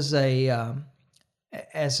doctors as an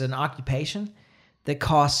occupation that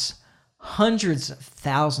costs hundreds of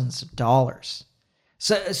thousands of dollars.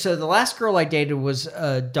 So the last girl I dated was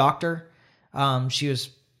a doctor. She was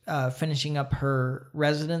finishing up her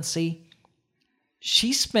residency.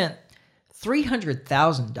 She spent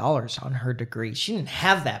 $300,000 on her degree. She didn't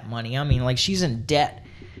have that money. I mean, like, she's in debt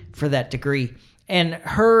for that degree. And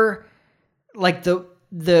her, like,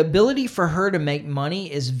 the ability for her to make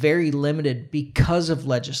money is very limited because of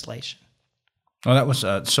legislation. Well, that was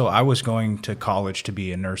so I was going to college to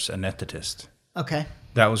be a nurse anesthetist. Okay.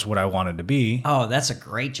 That was what I wanted to be. Oh, that's a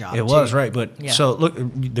great job. It was, right? But Yeah. so look,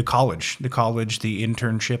 the college, the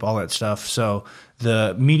internship, all that stuff. So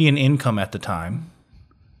the median income at the time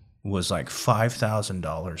was like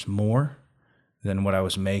 $5,000 more than what I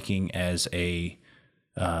was making as a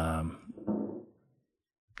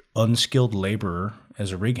unskilled laborer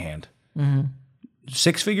as a rig hand. Mm-hmm.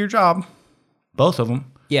 6-figure job, both of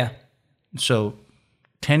them. Yeah. So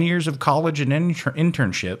 10 years of college and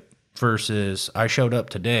internship versus I showed up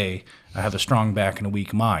today, I have a strong back and a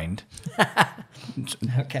weak mind.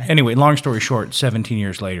 Okay. Anyway, long story short, 17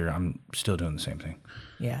 years later, I'm still doing the same thing.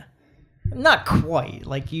 Yeah. Not quite.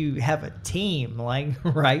 Like, you have a team, like,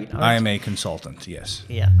 right? I am a consultant, yes.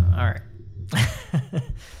 Yeah. All right.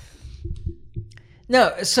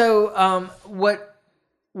 No. So, what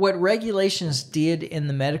regulations did in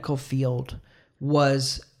the medical field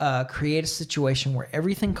was create a situation where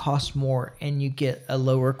everything costs more and you get a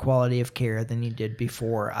lower quality of care than you did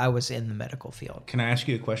before I was in the medical field. Can I ask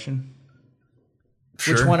you a question?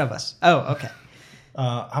 Sure. Which one of us? Oh, okay.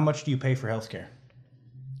 How much do you pay for healthcare?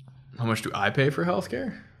 How much do I pay for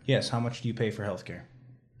healthcare? Yes, how much do you pay for healthcare?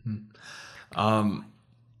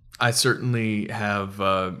 I certainly have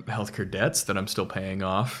healthcare debts that I'm still paying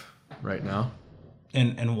off right now.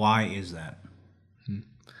 And why is that?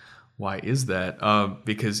 Why is that?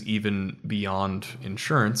 Because even beyond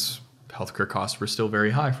insurance, healthcare costs were still very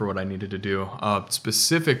high for what I needed to do.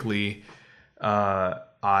 Specifically,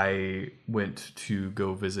 I went to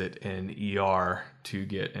go visit an ER to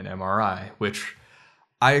get an MRI, which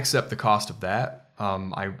I accept the cost of that.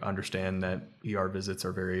 I understand that ER visits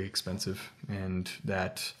are very expensive, and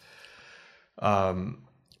that's the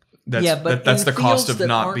cost of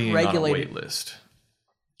not being on a wait list.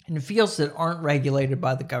 In fields that aren't regulated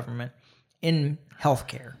by the government in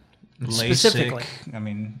healthcare, specifically. I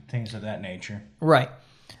mean, things of that nature. Right.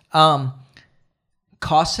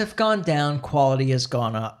 Costs have gone down, quality has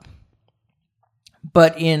gone up.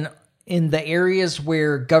 But in the areas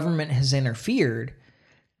where government has interfered,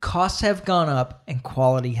 costs have gone up and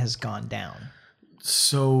quality has gone down.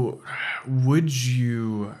 So would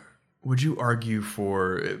you argue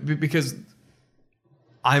for, because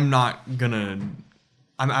I'm not gonna,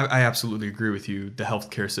 I absolutely agree with you. The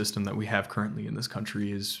healthcare system that we have currently in this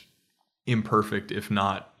country is imperfect, if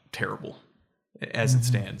not terrible, as it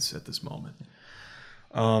stands at this moment.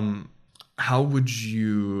 How would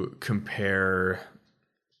you compare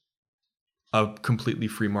a completely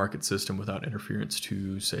free market system without interference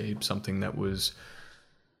to, say, something that was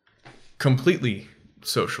completely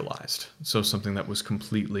socialized? So something that was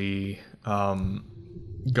completely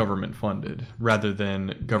government funded rather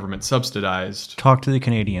than government subsidized. Talk to the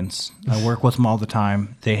Canadians. I work with them all the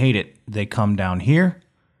time. They hate it. They come down here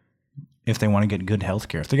if they want to get good health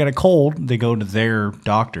care. If they got a cold, they go to their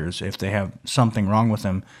doctors. If they have something wrong with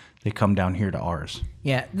them, they come down here to ours.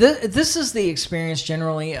 Yeah, this is the experience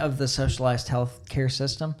generally of the socialized health care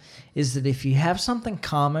system, is that if you have something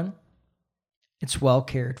common, it's well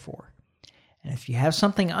cared for. And if you have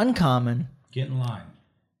something uncommon, Get in line.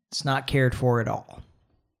 it's not cared for at all.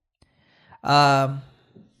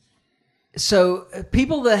 So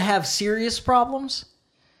people that have serious problems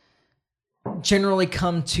generally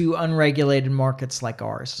come to unregulated markets like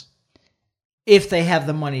ours, if they have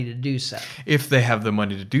the money to do so. If they have the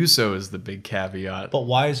money to do so is the big caveat. But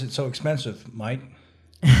why is it so expensive, Mike?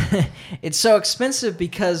 It's so expensive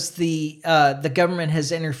because the government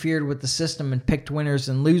has interfered with the system and picked winners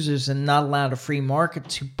and losers and not allowed a free market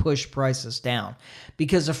to push prices down.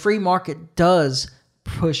 Because a free market does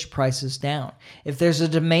push prices down. If there's a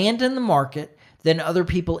demand in the market, then other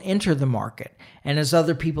people enter the market. And as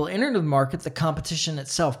other people enter the market, the competition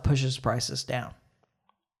itself pushes prices down.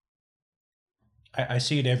 I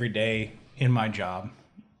see it every day in my job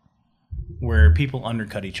where people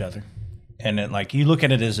undercut each other. And it, like, you look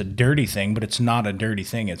at it as a dirty thing, but it's not a dirty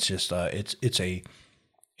thing. It's just it's a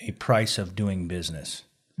price of doing business.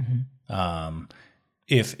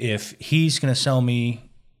 If he's going to sell me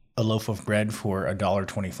a loaf of bread for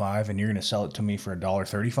 $1.25 and you're going to sell it to me for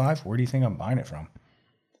 $1.35, where do you think I'm buying it from?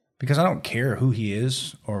 Because I don't care who he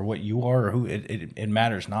is or what you are or who it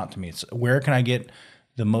matters not to me. It's where can I get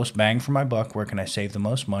the most bang for my buck? Where can I save the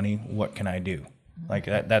most money? What can I do? Like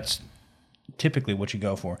that's typically what you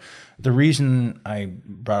go for. The reason I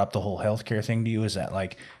brought up the whole healthcare thing to you is that,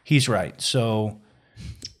 like, he's right. So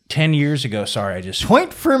 10 years ago, sorry, I just...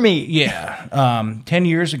 Point for me. Yeah. 10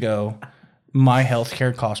 years ago, my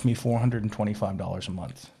healthcare cost me $425 a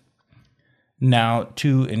month. Now,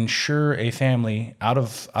 to insure a family out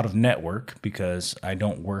of network, because I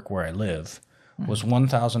don't work where I live, was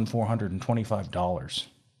 $1,425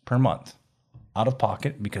 per month out of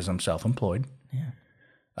pocket because I'm self-employed. Yeah.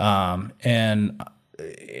 And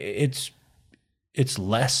it's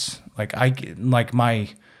less. Like what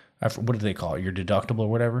do they call it? Your deductible or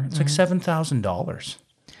whatever. It's like $7,000.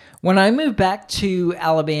 When I moved back to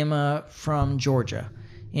Alabama from Georgia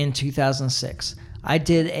in 2006, I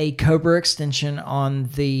did a COBRA extension on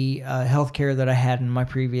the healthcare that I had in my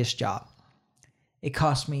previous job. It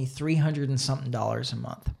cost me $300 and something a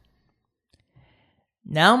month.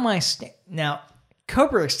 Now now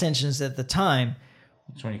COBRA extensions at the time,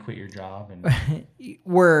 That's when you quit your job and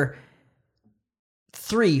were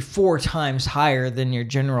 3-4 times higher than your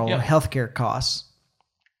general healthcare costs.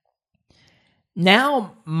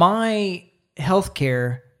 Now my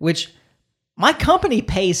healthcare, which my company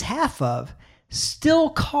pays half of, still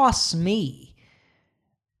costs me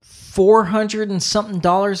 $400 and something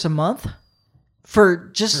a month for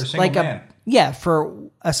just for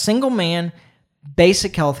a single man,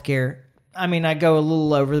 basic healthcare. I mean, I go a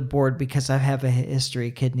little over the board because I have a history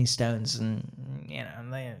of kidney stones, and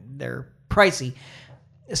they're pricey.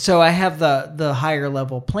 So I have the higher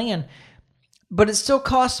level plan, but it still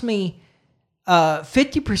costs me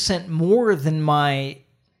 50% more than my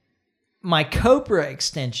COBRA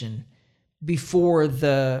extension before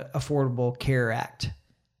the Affordable Care Act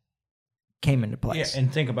came into place. Yeah,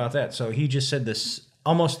 and think about that. So he just said this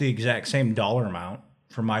almost the exact same dollar amount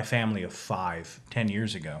for my family of 10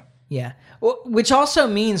 years ago. Yeah. Well, which also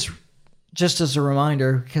means, just as a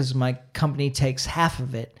reminder, because my company takes half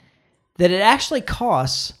of it, that it actually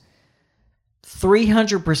costs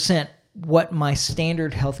 300% what my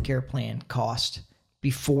standard healthcare plan cost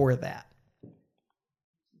before that.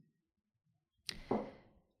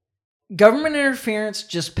 Government interference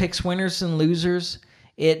just picks winners and losers.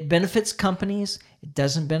 It benefits companies. It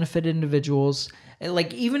doesn't benefit individuals.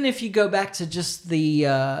 Like, even if you go back to just the,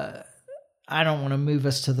 I don't want to move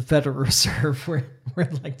us to the Federal Reserve. We're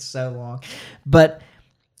like so long. But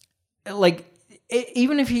like,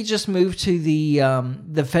 even if you just move to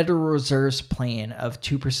the Federal Reserve's plan of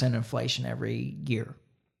 2% inflation every year,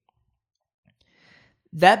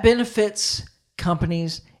 that benefits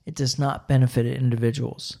companies. It does not benefit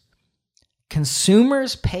individuals.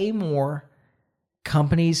 Consumers pay more,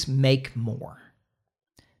 companies make more.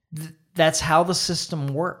 That's how the system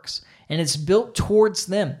works. And it's built towards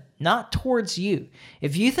them, not towards you.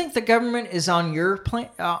 If you think the government is on your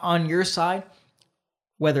on your side,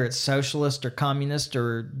 whether it's socialist or communist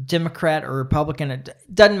or Democrat or Republican, it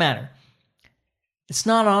doesn't matter. It's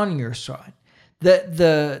not on your side.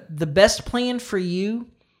 The best plan for you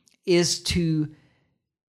is to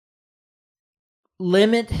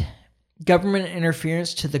limit government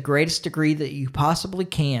interference to the greatest degree that you possibly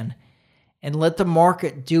can and let the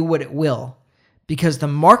market do what it will. Because the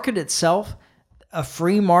market itself, a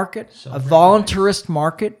free market, a voluntarist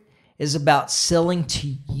market, is about selling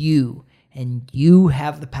to you, and you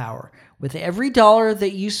have the power. With every dollar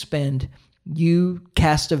that you spend, you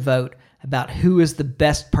cast a vote about who is the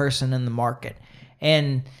best person in the market.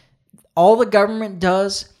 And all the government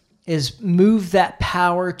does is move that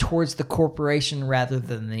power towards the corporation rather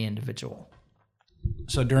than the individual.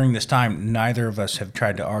 So during this time, neither of us have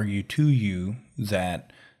tried to argue to you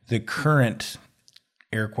that the current,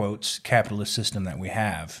 air quotes, capitalist system that we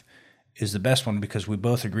have is the best one, because we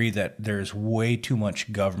both agree that there's way too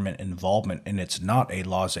much government involvement, and it's not a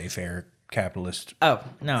laissez-faire capitalist. Oh,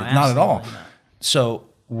 no, not at all. Not. So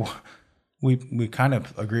we kind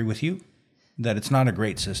of agree with you that it's not a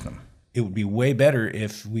great system. It would be way better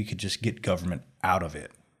if we could just get government out of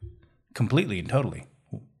it completely and totally.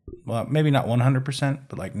 Well, maybe not 100%,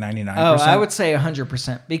 but like 99%. Oh, I would say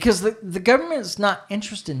 100%, because the government is not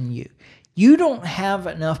interested in you. You don't have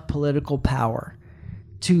enough political power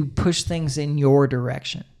to push things in your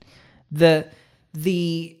direction. The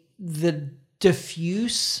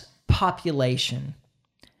diffuse population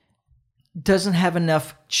doesn't have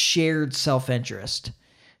enough shared self-interest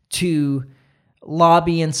to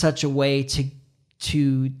lobby in such a way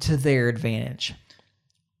to their advantage.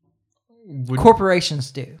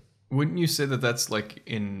 Corporations do. Wouldn't you say that that's like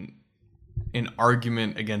an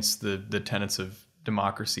argument against the tenets of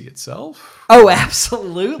democracy itself? Oh,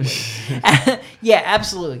 absolutely. Yeah,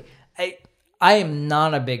 absolutely. I am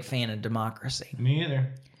not a big fan of democracy. Me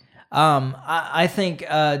either. I think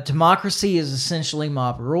democracy is essentially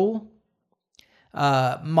mob rule.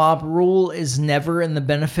 Mob rule is never in the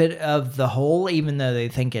benefit of the whole, even though they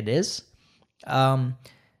think it is.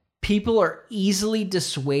 People are easily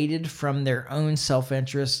dissuaded from their own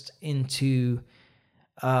self-interest into...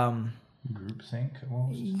 Groupthink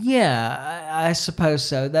almost? Yeah, I suppose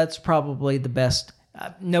so. That's probably the best.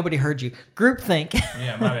 Nobody heard you. Groupthink.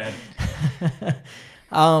 Yeah, my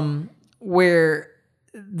bad. Where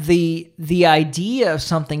the idea of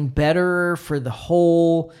something better for the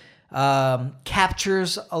whole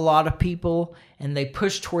captures a lot of people, and they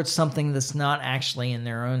push towards something that's not actually in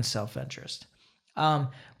their own self-interest.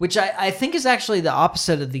 Which I think is actually the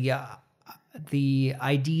opposite of the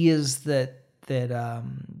ideas that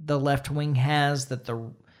the left wing has, that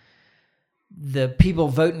the people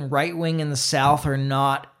voting right wing in the South are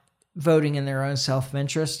not voting in their own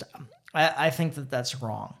self-interest. I think that that's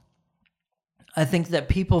wrong. I think that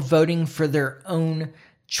people voting for their own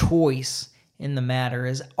choice in the matter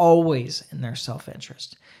is always in their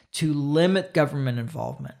self-interest. To limit government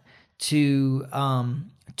involvement, to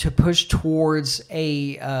push towards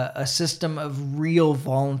a system of real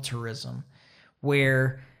voluntarism,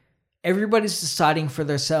 where everybody's deciding for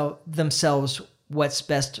themselves what's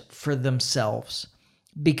best for themselves,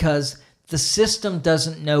 because the system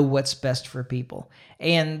doesn't know what's best for people.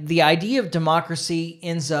 And the idea of democracy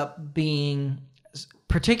ends up being,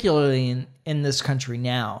 particularly in this country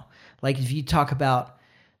now, like if you talk about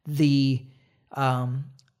the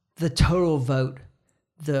total vote,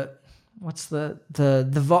 you're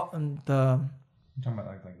talking about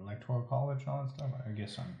like electoral college and all that stuff? I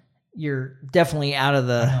guess you're definitely out of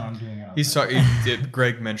the... I'm doing it.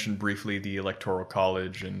 Greg mentioned briefly the electoral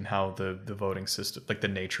college and how the voting system, like the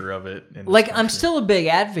nature of it. I'm still a big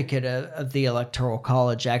advocate of the electoral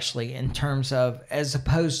college, actually, in terms of, as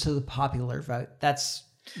opposed to the popular vote. That's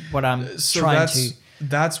what I'm trying to...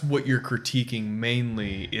 That's what you're critiquing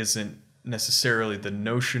mainly, isn't necessarily the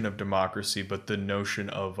notion of democracy, but the notion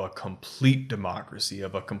of a complete democracy,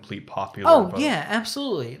 of a complete popular vote. Yeah,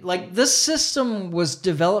 absolutely. Like, this system was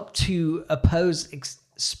developed to oppose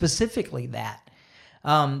specifically that.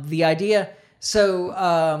 The idea...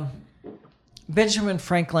 So, Benjamin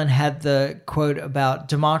Franklin had the quote about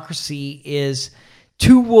democracy is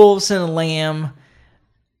 2 wolves and a lamb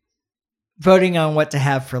voting on what to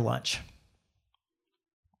have for lunch.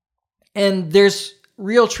 And there's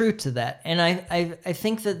real truth to that. And I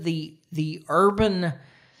think that the urban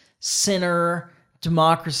center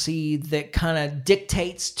democracy that kind of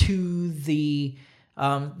dictates to the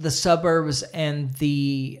suburbs and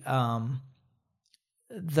the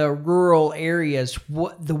rural areas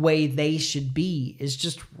what the way they should be is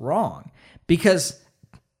just wrong, because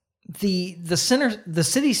the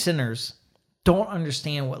city centers don't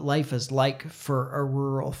understand what life is like for a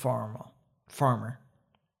rural farmer.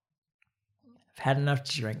 Had enough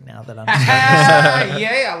to drink now that I'm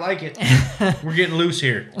yeah, I like it. We're getting loose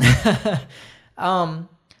here. And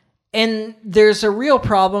there's a real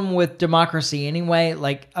problem with democracy anyway.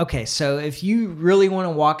 Like, okay, so if you really want to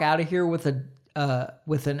walk out of here with an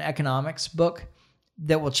economics book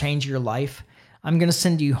that will change your life, I'm going to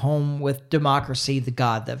send you home with Democracy, the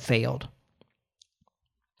God That Failed.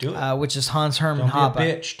 Do it. Which is Hans Hermann Don't Hoppe. be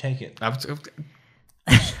a bitch. Take it.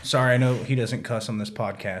 Sorry, I know he doesn't cuss on this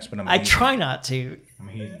podcast, but I try not to.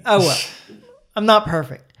 Oh well, I'm not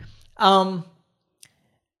perfect.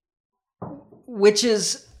 Which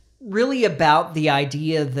is really about the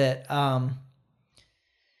idea that I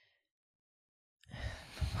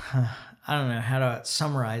don't know how to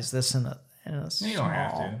summarize this in a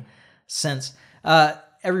small sense.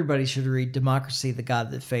 Everybody should read Democracy, the God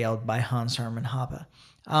That Failed by Hans Hermann Hoppe.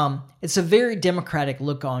 It's a very democratic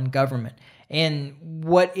look on government. And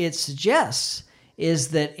what it suggests is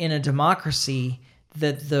that in a democracy,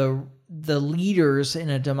 that the leaders in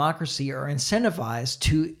a democracy are incentivized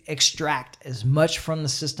to extract as much from the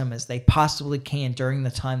system as they possibly can during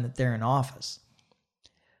the time that they're in office.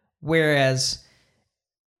 Whereas,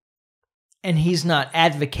 and he's not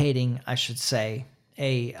advocating, I should say,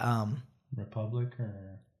 a republic,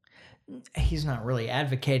 or he's not really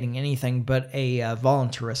advocating anything but a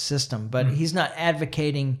voluntarist system, but he's not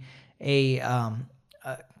advocating a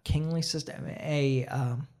kingly system,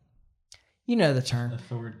 You know the term.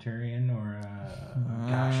 Authoritarian or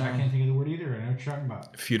gosh, I can't think of the word either. I know what you're talking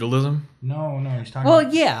about. Feudalism? No, he's talking. Well,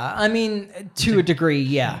 about yeah. I mean, to a degree,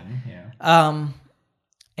 yeah.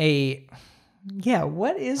 Yeah.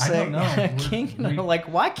 What is I don't know. a king?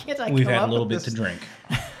 Like, why can't I? We've come had up a little with bit to this? drink.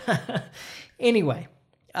 Anyway,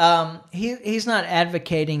 he's not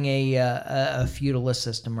advocating a feudalist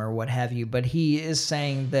system or what have you, but he is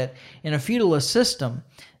saying that in a feudalist system,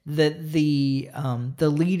 that the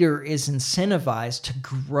leader is incentivized to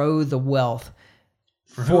grow the wealth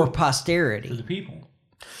for posterity. For the people.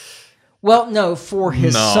 Well, no, for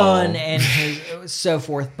his son and his so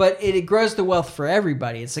forth, but it grows the wealth for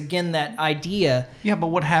everybody. It's again that idea. Yeah, but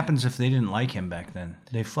what happens if they didn't like him back then?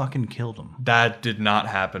 They fucking killed him. That did not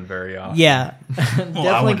happen very often. Yeah,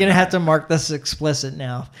 definitely gonna have to mark this explicit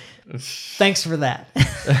now. Thanks for that.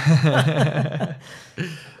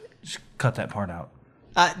 Just cut that part out.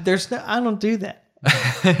 I don't do that.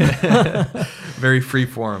 Very free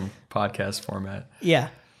form podcast format. Yeah.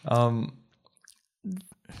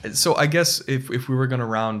 So I guess if we were going to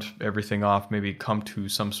round everything off, maybe come to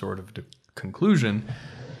some sort of conclusion.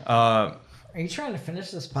 Are you trying to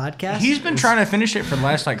finish this podcast? He's been trying to finish it for the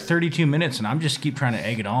last 32 minutes, and I'm just keep trying to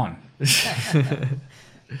egg it on.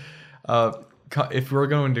 If we're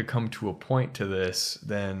going to come to a point to this,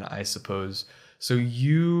 then I suppose so.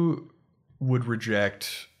 You would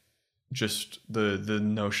reject just the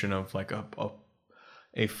notion of like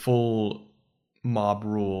a full mob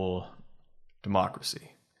rule democracy.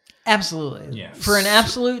 Absolutely. Yeah. For an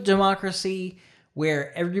absolute democracy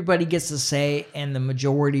where everybody gets a say and the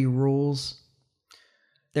majority rules,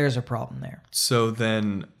 there's a problem there. So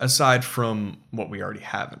then, aside from what we already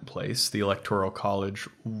have in place, the Electoral College,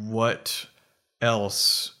 what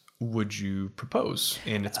else would you propose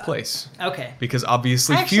in its place? Okay. Because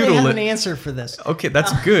obviously I actually have an answer for this. Okay,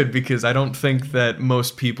 that's good, because I don't think that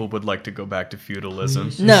most people would like to go back to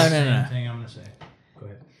feudalism. No. Same thing I'm going to say.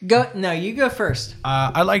 Go ahead. You go first.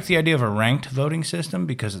 I like the idea of a ranked voting system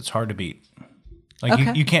because it's hard to beat. Like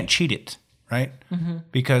Okay. you can't cheat it, right? Mm-hmm.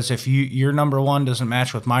 Because if your number one doesn't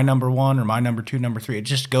match with my number one or my number two, number three, it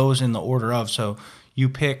just goes in the order of. So you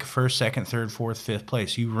pick first, second, third, fourth, fifth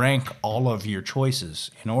place. You rank all of your choices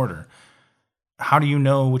in order. How do you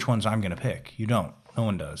know which ones I'm going to pick? You don't. No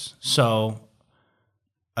one does. So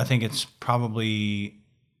I think it's probably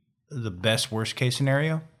the best worst case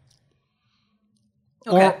scenario.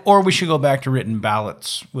 Okay. Or we should go back to written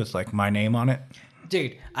ballots with like my name on it.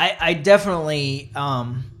 Dude, I definitely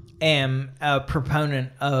am a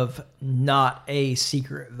proponent of not a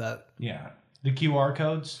secret vote. Yeah. The QR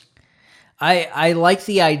codes. I like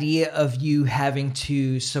the idea of you having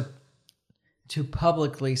to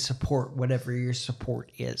publicly support whatever your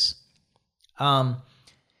support is. A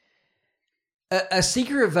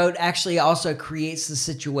secret vote actually also creates the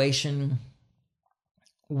situation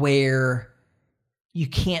where you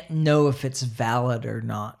can't know if it's valid or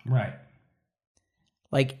not. Right.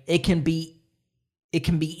 Like it can be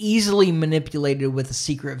easily manipulated with a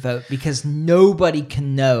secret vote because nobody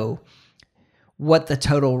can know what the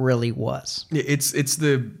total really was. It's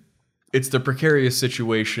the precarious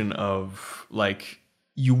situation of like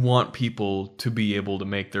you want people to be able to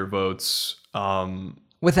make their votes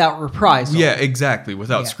without reprisal. Yeah, exactly.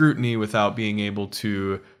 Without scrutiny, without being able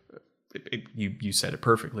to. You said it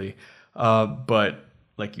perfectly. But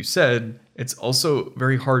like you said, it's also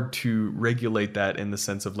very hard to regulate that in the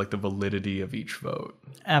sense of like the validity of each vote.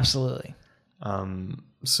 Absolutely.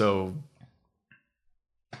 So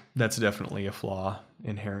that's definitely a flaw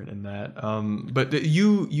inherent in that. But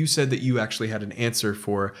you said that you actually had an answer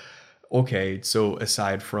for, okay, so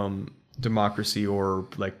aside from democracy or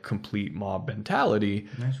like complete mob mentality,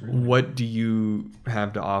 what do you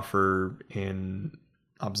have to offer in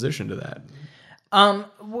opposition to that?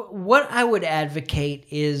 What I would advocate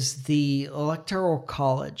is the Electoral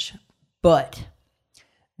College, but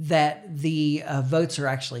that the votes are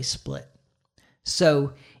actually split.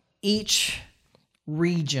 So each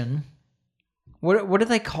region, what are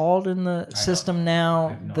they called in the system now? I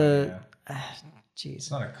have no idea. Jeez.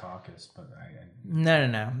 It's not a caucus, but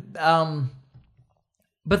No.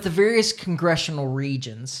 But the various congressional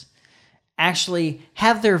regions actually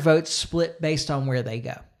have their votes split based on where they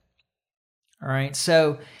go. All right.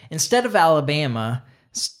 So instead of Alabama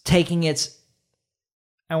taking its,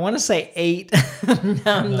 I want to say 8.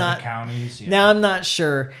 Now I'm not. Counties. Yeah. Now I'm not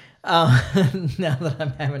sure. Now that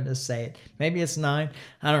I'm having to say it, maybe it's 9.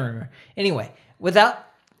 I don't remember. Anyway, without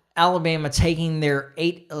Alabama taking their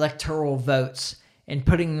 8 electoral votes and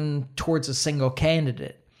putting them towards a single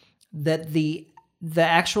candidate, that the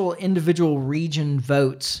actual individual region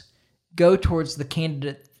votes go towards the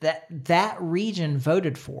candidate that region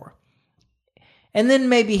voted for. and then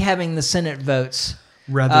maybe having the Senate votes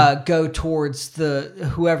go towards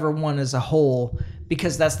whoever won as a whole,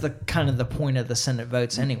 because that's the kind of the point of the Senate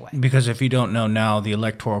votes anyway. Because if you don't know now, the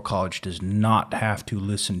Electoral College does not have to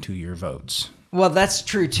listen to your votes. Well, that's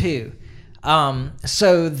true too.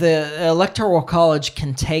 So the Electoral College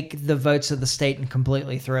can take the votes of the state and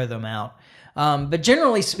completely throw them out. But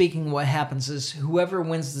generally speaking, what happens is whoever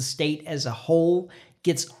wins the state as a whole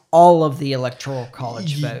gets all of the Electoral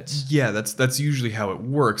College votes. Yeah, that's usually how it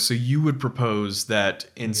works. So you would propose that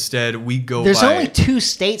instead we go There's by... only 2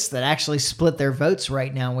 states that actually split their votes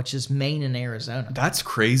right now, which is Maine and Arizona. That's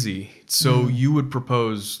crazy. So you would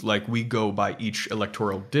propose like we go by each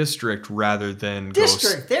electoral district rather than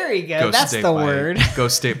District, there you go. That's the word. Go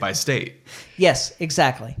state by state. Yes,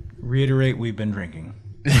 exactly. Reiterate, we've been drinking.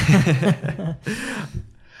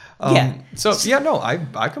 So yeah, no,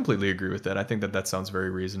 I completely agree with that. I think that sounds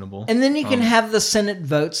very reasonable. And then you can have the Senate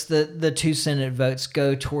votes, the 2 Senate votes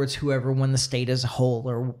go towards whoever won the state as a whole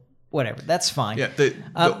or whatever. That's fine. Yeah,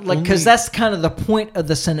 because that's kind of the point of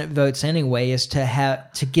the Senate votes anyway, is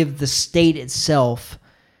to give the state itself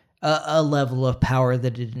a level of power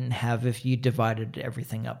that it didn't have if you divided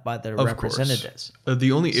everything up by the representatives.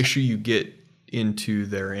 The only issue you get into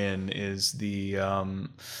therein is the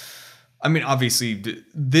I mean, obviously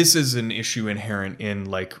this is an issue inherent in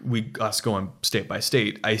like us going state by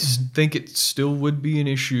state. I think it still would be an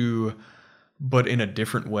issue, but in a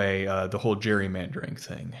different way, the whole gerrymandering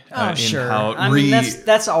thing. Sure. I mean,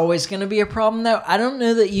 that's always going to be a problem, though. I don't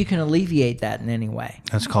know that you can alleviate that in any way.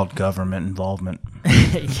 That's called government involvement.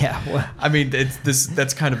 Yeah. Well, I mean,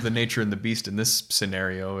 that's kind of the nature and the beast in this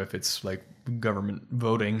scenario. If it's like government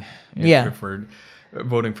voting, if we're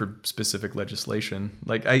voting for specific legislation,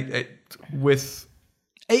 like it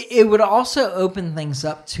would also open things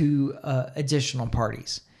up to additional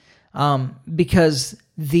parties. Because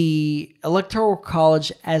the Electoral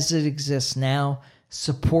College, as it exists now,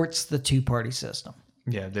 supports the 2-party system.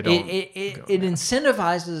 Yeah, they don't. It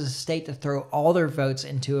incentivizes a state to throw all their votes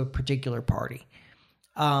into a particular party.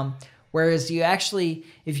 Whereas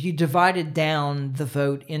if you divided down the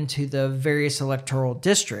vote into the various electoral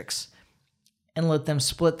districts and let them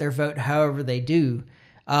split their vote however they do,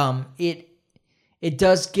 it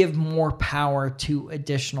does give more power to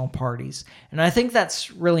additional parties. And I think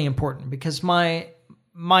that's really important because my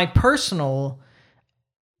personal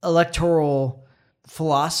electoral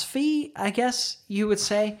philosophy, I guess you would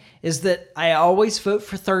say, is that I always vote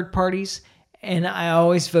for third parties and I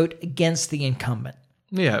always vote against the incumbent.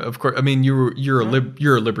 Yeah, of course. I mean, you're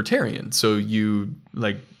a libertarian, so you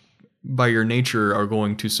like by your nature are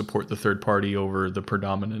going to support the third party over the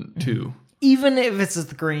predominant two. Even if it's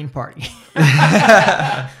the Green Party.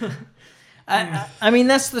 I mean,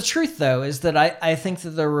 that's the truth, though, is that I think that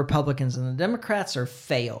the Republicans and the Democrats are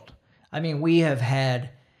failed. I mean, we have had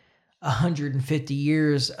 150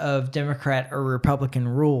 years of Democrat or Republican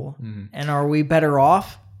rule. Mm-hmm. And are we better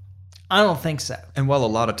off? I don't think so. And while a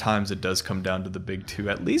lot of times it does come down to the big two,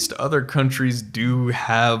 at least other countries do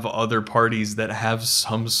have other parties that have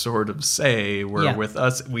some sort of say, where with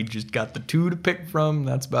us, we just got the 2 to pick from.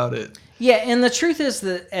 That's about it. Yeah, and the truth is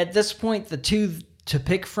that at this point, the 2 to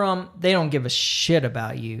pick from, they don't give a shit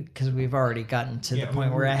about you because we've already gotten to the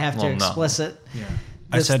point where I have to explicit. Yeah.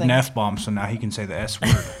 I said an F-bomb, so now he can say the S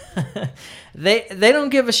word. They don't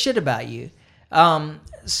give a shit about you.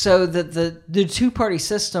 So that the 2-party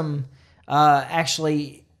system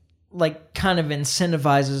actually like kind of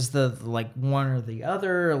incentivizes the like one or the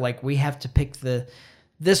other. Like we have to pick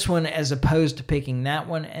this one as opposed to picking that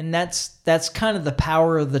one, and that's kind of the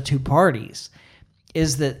power of the 2 parties,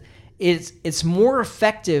 is that it's more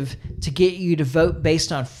effective to get you to vote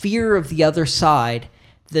based on fear of the other side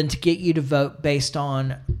than to get you to vote based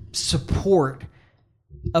on support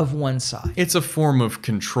of one side. It's a form of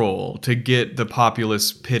control to get the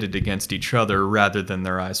populace pitted against each other rather than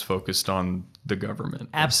their eyes focused on the government.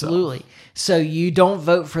 Absolutely. Itself. So you don't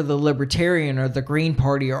vote for the Libertarian or the Green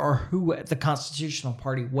Party or the Constitutional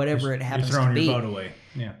Party, whatever it happens to be. You're throwing your vote away.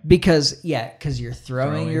 Yeah. Because you're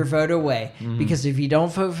throwing your vote away. Mm-hmm. Because if you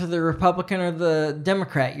don't vote for the Republican or the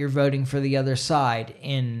Democrat, you're voting for the other side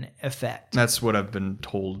in effect. That's what I've been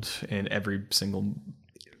told in every single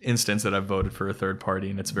instance that I've voted for a third party,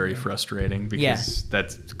 and it's very frustrating because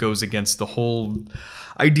that goes against the whole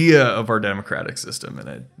idea of our democratic system, and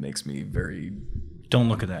it makes me very... Don't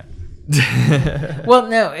look at that. Well,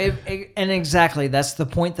 no, and exactly, that's the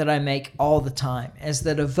point that I make all the time, is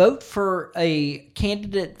that a vote for a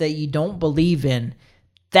candidate that you don't believe in,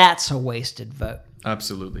 that's a wasted vote.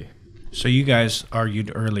 Absolutely. So you guys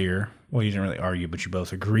argued earlier well, you didn't really argue, but you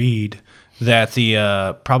both agreed that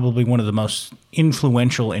the probably one of the most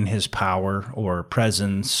influential in his power or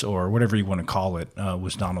presence or whatever you want to call it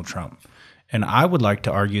was Donald Trump. And I would like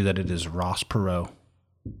to argue that it is Ross Perot.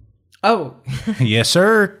 Oh. Yes,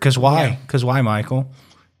 sir. Because why? Because why, Michael?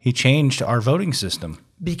 He changed our voting system.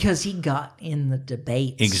 Because he got in the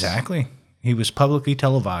debates. Exactly. He was publicly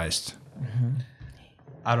televised.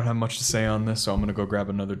 I don't have much to say on this, so I'm going to go grab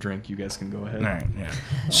another drink. You guys can go ahead. All right, yeah.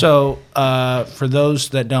 So, for those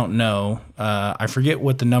that don't know, I forget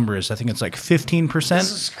what the number is. I think it's like 15%.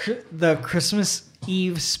 This is the Christmas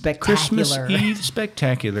Eve Spectacular. Christmas Eve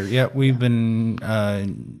Spectacular. Yeah, we've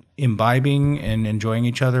been imbibing and enjoying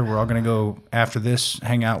each other. We're all going to go after this,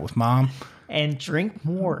 hang out with Mom. And drink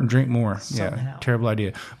more. Drink more. Somehow. Yeah, terrible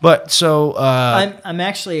idea. But so... I'm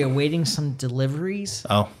actually awaiting some deliveries.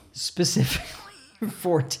 Oh. Specifically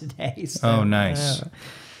for today. So, Oh, nice.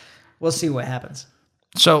 We'll see what happens.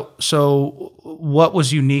 So what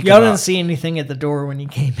was unique Y'all about... didn't see anything at the door when you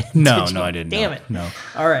came in. No, did you? no, I didn't. Damn it. No.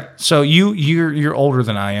 All right. So you're older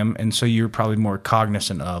than I am, and so you're probably more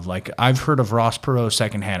cognizant of. Like, I've heard of Ross Perot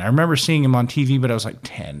secondhand. I remember seeing him on TV, but I was like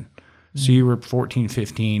 10. So you were 14,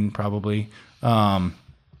 15, probably. Yeah.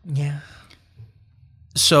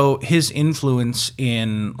 So his influence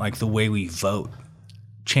in like the way we vote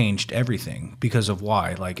changed everything because of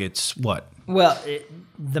why? Like, it's what? Well,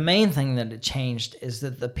 the main thing that it changed is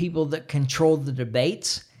that the people that controlled the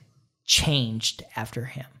debates changed after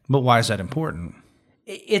him. But why is that important?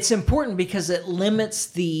 It's important because it limits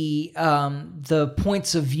the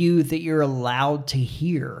points of view that you're allowed to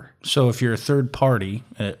hear. So if you're a third party,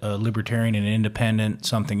 a libertarian, an independent,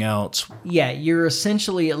 something else. Yeah, you're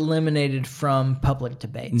essentially eliminated from public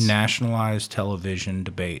debates. Nationalized television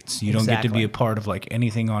debates. You don't get to be a part of like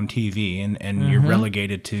anything on TV, and you're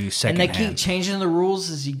relegated to secondhand. And they keep changing the rules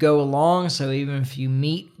as you go along, so even if you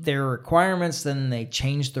meet their requirements, then they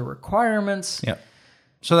change the requirements. Yep.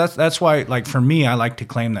 So that's why, like, for me, I like to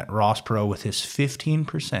claim that Ross Perot with his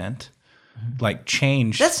 15%, like,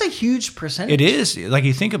 changed. That's a huge percentage. It is. Like,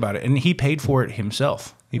 you think about it. And he paid for it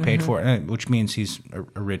himself. He paid for it, which means he's a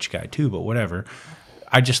rich guy, too, but whatever.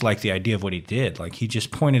 I just like the idea of what he did. Like, he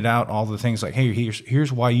just pointed out all the things like, hey,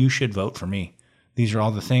 here's why you should vote for me. These are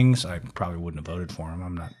all the things. I probably wouldn't have voted for him.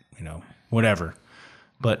 I'm not, whatever.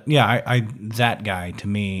 But, yeah, I that guy, to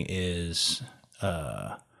me, is...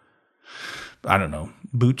 I don't know,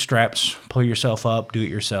 bootstraps, pull yourself up, do it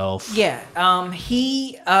yourself. Yeah,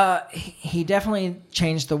 he definitely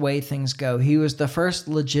changed the way things go. He was the first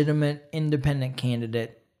legitimate independent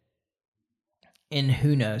candidate in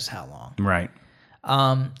who knows how long. Right.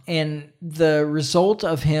 And the result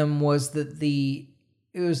of him was that the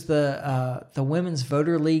Women's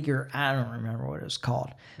Voter League, or I don't remember what it was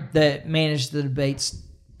called, that managed the debates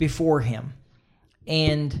before him.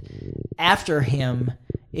 And after him,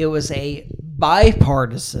 it was a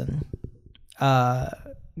bipartisan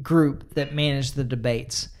group that managed the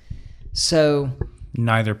debates. So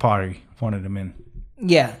neither party wanted him in.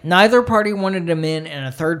 Yeah, neither party wanted him in, and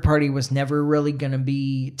a third party was never really going to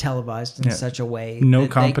be televised in such a way. No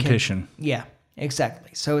competition. Yeah,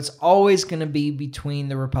 exactly. So it's always going to be between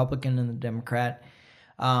the Republican and the Democrat.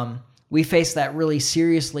 We face that really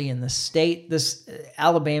seriously in the state.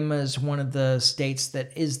 Alabama is one of the states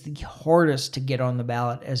that is the hardest to get on the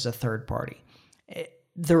ballot as a third party.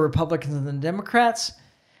 The Republicans and the Democrats,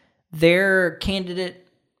 their candidate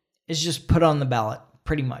is just put on the ballot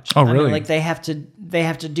pretty much. Oh, really? I mean, like they have to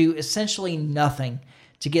do essentially nothing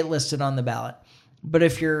to get listed on the ballot. But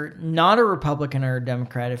if you're not a Republican or a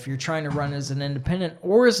Democrat, if you're trying to run as an independent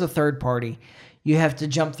or as a third party, you have to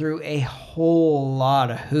jump through a whole lot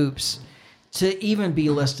of hoops to even be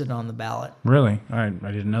listed on the ballot. Really? I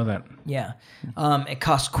didn't know that. Yeah. It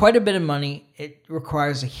costs quite a bit of money. It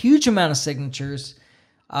requires a huge amount of signatures.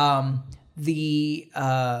 The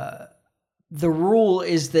rule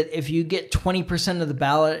is that if you get 20% of the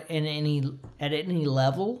ballot at any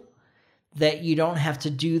level, that you don't have to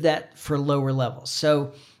do that for lower levels.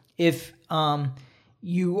 So if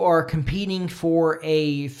you are competing for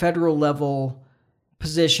a federal level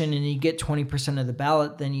position and you get 20% of the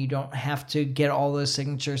ballot, then you don't have to get all those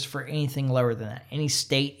signatures for anything lower than that. Any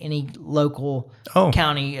state, any local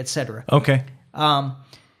county, etc. Okay.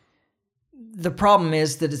 The problem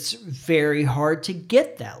is that it's very hard to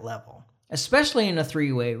get that level, especially in a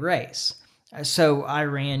three-way race. So I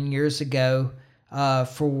ran years ago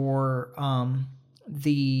for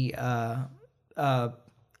the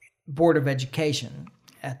Board of Education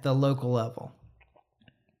at the local level.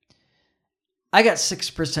 I got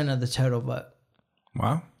 6% of the total vote.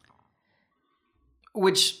 Wow.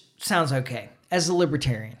 Which sounds okay. as a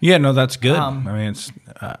libertarian. Yeah, no, that's good. I mean, it's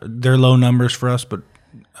they're low numbers for us, but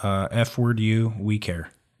F word you, we care.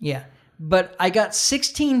 Yeah. But I got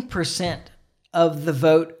 16% of the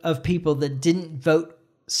vote of people that didn't vote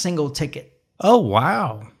single ticket, Oh,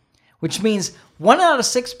 wow. which means 1 out of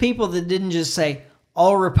 6 people that didn't just say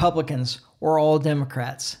all Republicans or all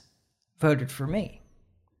Democrats voted for me.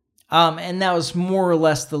 And that was more or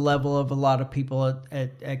less the level of a lot of people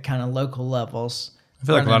at kind of local levels. I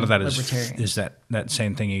feel like a lot of that is that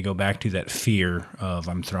same thing you go back to, that fear of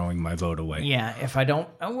I'm throwing my vote away. Yeah, if I don't,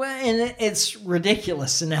 and it's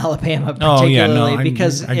ridiculous in Alabama Oh, yeah, particularly no,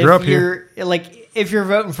 because I grew up if you're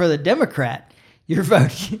voting for the Democrat, you're Yeah.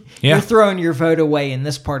 you're throwing your vote away in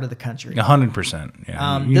this part of the country. 100%.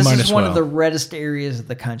 Yeah, you This might is as one well. of the reddest areas of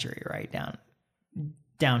the country, right down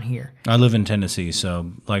here. I live in Tennessee,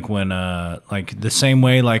 so like when like the same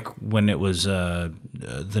way like when it was the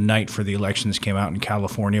night for the elections came out and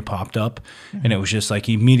California popped up, and it was just like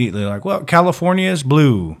immediately like, well, California is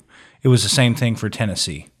blue. It was the same thing for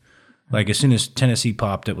Tennessee. Like as soon as Tennessee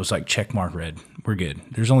popped, it was like check mark red. We're good.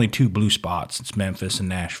 There's only 2 blue spots. It's Memphis and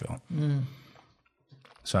Nashville.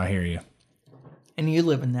 So I hear you. And you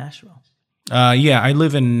live in Nashville. Yeah, I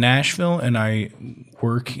live in Nashville and I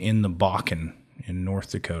work in the Bakken in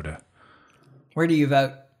North Dakota. Where do you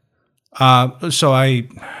vote? So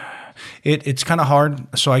it's kind of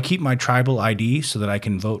hard. So I keep my tribal ID so that I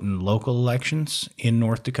can vote in local elections in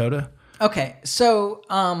North Dakota. Okay, so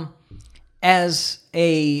as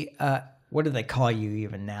a what do they call you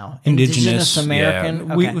even now? Indigenous American.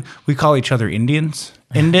 Yeah. Okay. We call each other Indians.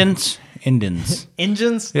 Indians. Indians.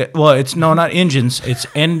 Yeah, well, it's not Indians. It's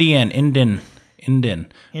Indian.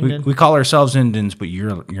 We call ourselves Indians, but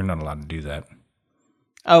you're not allowed to do that.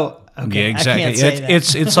 Oh, okay. Yeah, exactly. I can't say that.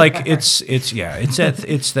 It's like it's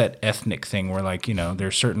that ethnic thing where like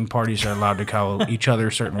there's certain parties are allowed to call each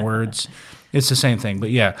other certain words. It's the same thing,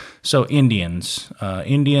 but yeah. So Indians,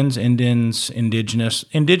 Indians, indigenous.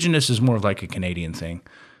 Indigenous is more of like a Canadian thing,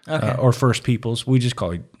 Okay. Or First Peoples. We just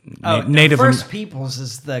call it Oh, Native. First Peoples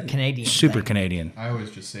is the Canadian. Super thing. Canadian. I always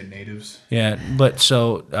just say natives. Yeah, but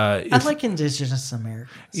so I like Indigenous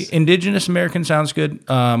Americans. Indigenous American sounds good.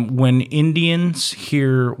 When Indians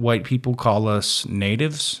hear white people call us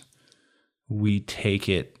natives, we take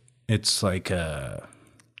it. It's like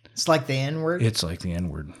It's like the N word. It's like the N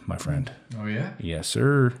word, my friend. Oh yeah. Yes,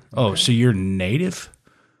 sir. Oh, so you're native?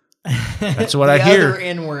 That's what I hear. Other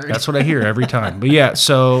N word. That's what I hear every time. But yeah,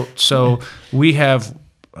 so we have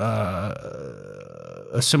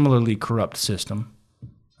a similarly corrupt system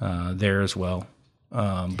there as well.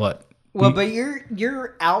 But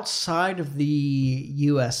you're outside of the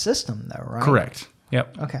U.S. system, though, right? correct.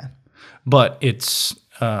 Yep. Okay. But it's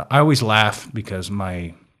I always laugh because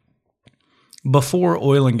before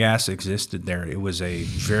oil and gas existed there, it was a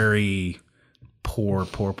very poor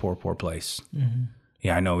place. Mm-hmm.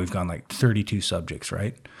 Yeah, I know we've gone like 32 subjects,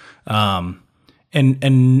 right? And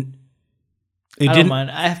it I didn't don't mind.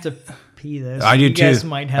 I have to pee this. I do you guys too.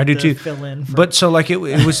 might I have do to too. fill in. But so like it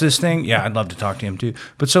was this thing. Yeah, I'd love to talk to him too.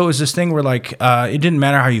 But so it was this thing where like it didn't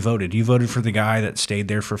matter how you voted. You voted for the guy that stayed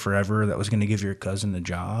there for forever, that was going to give your cousin the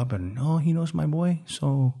job, and he knows my boy,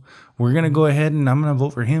 so we're going to go ahead and I'm going to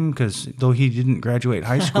vote for him because though he didn't graduate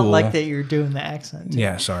high I school. like that you're doing the accent.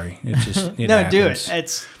 Yeah, sorry. It's just No, happens. do it.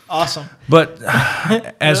 It's awesome. But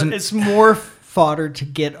It's more fodder to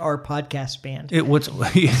get our podcast banned. The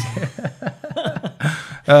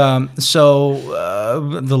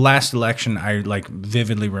last election I like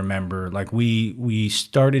vividly remember, like we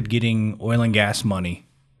started getting oil and gas money,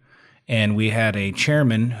 and we had a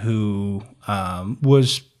chairman who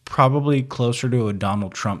was probably closer to a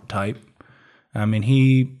Donald Trump type. I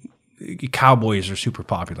mean, cowboys are super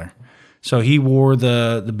popular. So he wore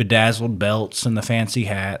the bedazzled belts and the fancy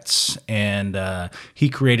hats, and he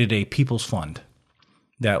created a People's Fund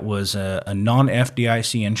that was a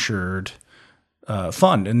non-FDIC insured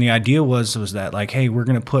fund. And the idea was that like, hey, we're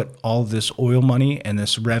going to put all this oil money and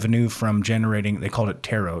this revenue from generating, they called it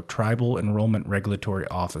TARO, Tribal Enrollment Regulatory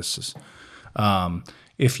Offices.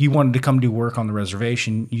 If you wanted to come do work on the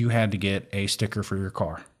reservation, you had to get a sticker for your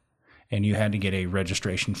car, and you had to get a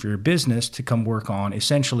registration for your business to come work on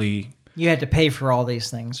essentially. You had to pay for all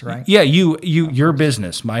these things, right? Yeah, your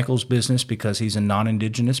business, Michael's business, because he's a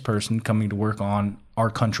non-indigenous person coming to work on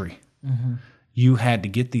our country. Mm-hmm. You had to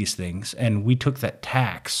get these things, and we took that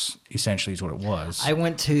tax, essentially is what it was. I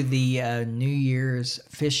went to the New Year's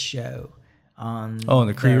fish show on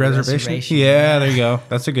the Cree reservation? Yeah, there you go.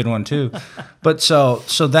 That's a good one, too. But so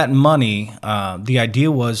that money, the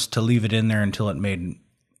idea was to leave it in there until it made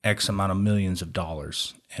X amount of millions of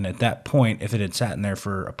dollars. And at that point, if it had sat in there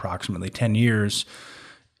for approximately 10 years,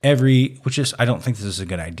 I don't think this is a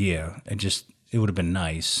good idea. It would have been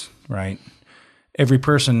nice, right? Every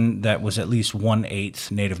person that was at least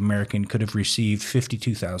 1/8 Native American could have received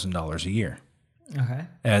 $52,000 a year. Okay.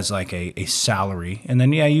 As like a salary. And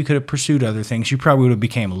then, you could have pursued other things. You probably would have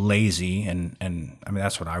became lazy. And I mean,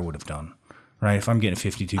 that's what I would have done, right? If I'm getting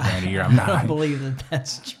 $52,000 a year, I'm not. I don't believe that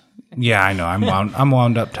that's true. Yeah, I know. I'm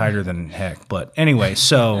wound up tighter than heck. But anyway,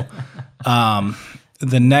 so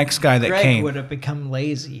the next guy that Greg came would have become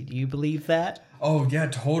lazy. Do you believe that? Oh yeah,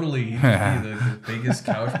 totally. He could be the biggest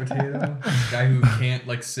couch potato. Guy who can't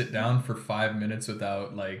like sit down for 5 minutes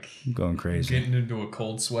without like going crazy, getting into a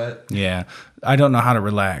cold sweat. Yeah, I don't know how to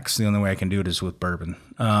relax. The only way I can do it is with bourbon.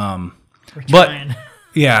 We're trying.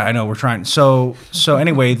 Yeah, I know we're trying. So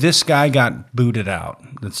anyway, this guy got booted out.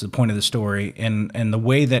 That's the point of the story. And the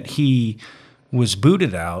way that he was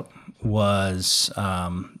booted out was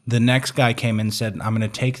the next guy came in and said, I'm going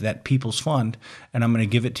to take that people's fund and I'm going to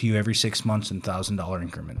give it to you every 6 months in $1,000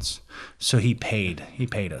 increments. So he paid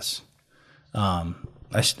us.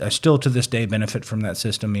 I still to this day benefit from that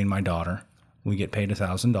system. Me and my daughter, we get paid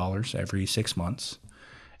 $1,000 every 6 months.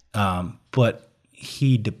 But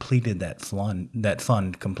he depleted that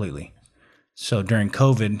fund completely. So during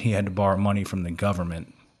COVID, he had to borrow money from the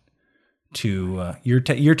government to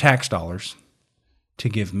your tax dollars to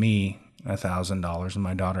give me $1,000 and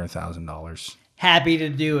my daughter $1,000. Happy to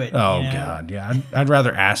do it. Oh God, yeah. I'd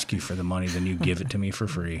rather ask you for the money than you give it to me for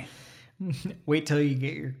free. Wait till you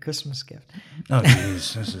get your Christmas gift. Oh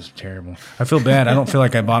jeez, this is terrible. I feel bad. I don't feel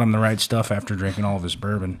like I bought him the right stuff after drinking all of his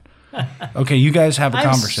bourbon. Okay, you guys have a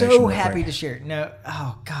conversation. I'm so happy to share it. No,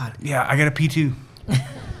 oh God. Yeah, I got a P2.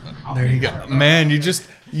 There you go. Man,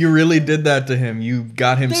 you really did that to him. You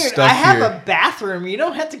got him stuck here. I have a bathroom. You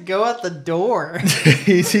don't have to go out the door.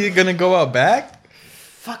 Is he going to go out back?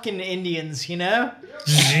 Fucking Indians, you know?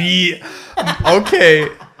 Gee. Okay.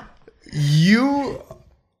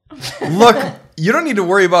 Look, you don't need to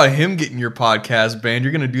worry about him getting your podcast banned.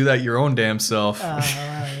 You're going to do that your own damn self.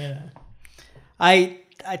 Yeah. I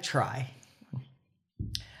try.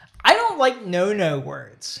 I don't like no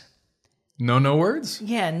words. No words?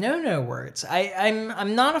 Yeah, no words.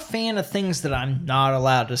 I'm not a fan of things that I'm not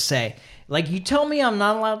allowed to say. Like, you tell me I'm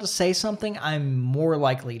not allowed to say something, I'm more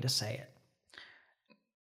likely to say it.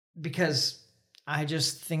 Because I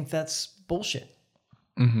just think that's bullshit.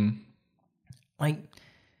 Mm-hmm. Like,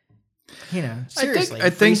 seriously. I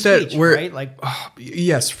think that speech, we're right? Like,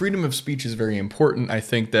 yes, freedom of speech is very important. I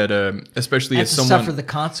think that especially I as have to someone suffer the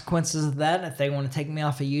consequences of that. If they want to take me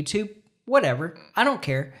off of YouTube, whatever. I don't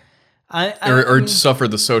care. Or suffer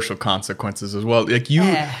the social consequences as well. Like you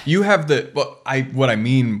have what I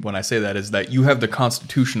mean when I say that is that you have the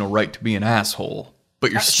constitutional right to be an asshole,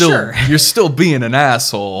 but you're still being an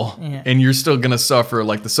asshole, and you're still gonna suffer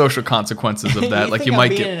like the social consequences of that. You might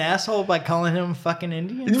get an asshole by calling him a fucking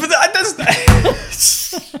Indian.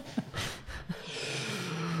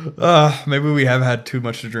 Maybe we have had too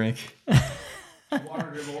much to drink.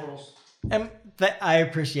 Water your laurels. I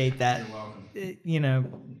appreciate that. You're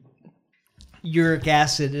welcome. Uric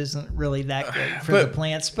acid isn't really that great for the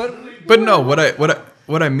plants, but no,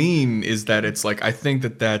 what I mean is that it's like I think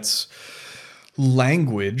that that's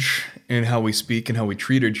language and how we speak and how we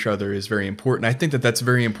treat each other is very important. I think that that's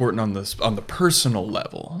very important on the personal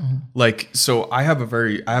level. Mm-hmm. Like, so I have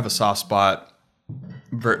a soft spot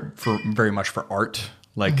very much for art.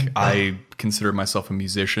 Like, mm-hmm. I consider myself a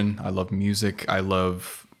musician. I love music. I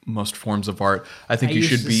love most forms of art. I think you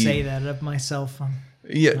should be say that of myself.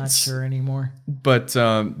 Yeah, not sure anymore. But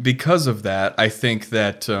because of that, I think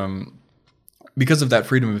that because of that,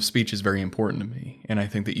 freedom of speech is very important to me. And I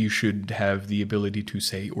think that you should have the ability to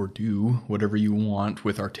say or do whatever you want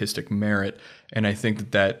with artistic merit. And I think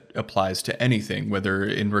that applies to anything, whether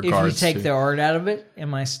in regards to... If you take the art out of it,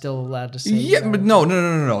 am I still allowed to say Yeah, but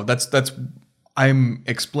no. That's I'm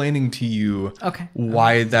explaining to you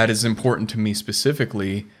why that is important to me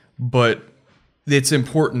specifically, but... It's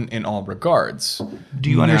important in all regards. Do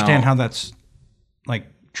you understand how that's like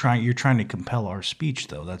you're trying to compel our speech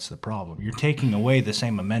though? That's the problem. You're taking away the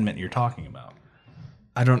same amendment you're talking about.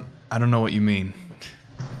 I don't know what you mean.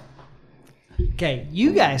 Okay,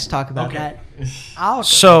 you guys talk about that. I'll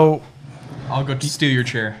go to steal your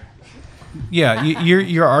chair. Yeah,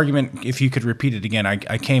 your argument, if you could repeat it again,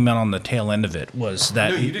 I came in on the tail end of it, was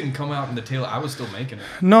that... No, you didn't come out in the tail. I was still making it.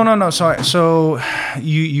 No. So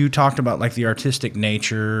you talked about like the artistic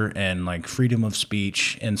nature and like freedom of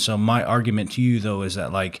speech. And so my argument to you, though, is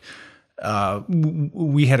that like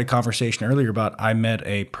we had a conversation earlier about I met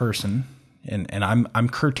a person and I'm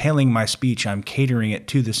curtailing my speech. I'm catering it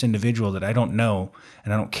to this individual that I don't know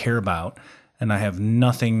and I don't care about. And I have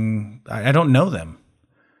nothing... I don't know them.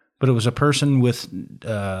 but it was a person with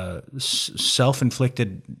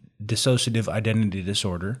self-inflicted dissociative identity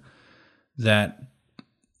disorder that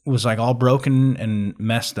was like all broken and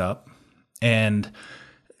messed up, and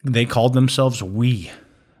they called themselves we.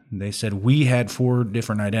 They said we had 4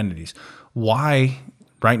 different identities. Why,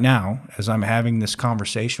 right now, as I'm having this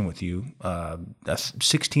conversation with you,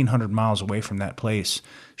 1,600 miles away from that place,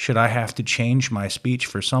 should I have to change my speech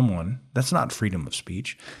for someone? That's not freedom of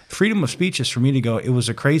speech. Freedom of speech is for me to go, it was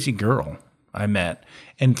a crazy girl I met,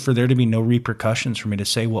 and for there to be no repercussions for me to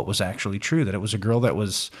say what was actually true, that it was a girl that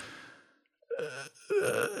was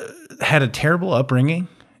had a terrible upbringing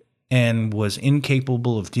and was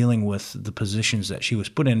incapable of dealing with the positions that she was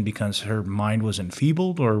put in because her mind was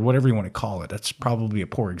enfeebled, or whatever you want to call it. That's probably a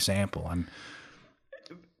poor example.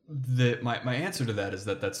 My answer to that is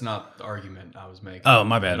that that's not the argument I was making. Oh,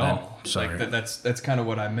 my bad, man. All. Sorry. Like that's kind of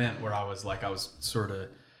what I meant, where I was sort of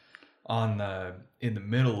in the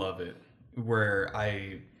middle of it, where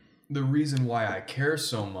the reason why I care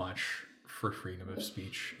so much for freedom of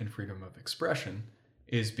speech and freedom of expression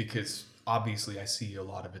is because obviously I see a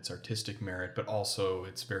lot of its artistic merit, but also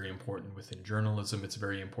it's very important within journalism. It's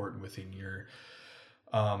very important within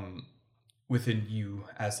within you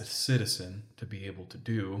as a citizen to be able to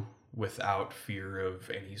do without fear of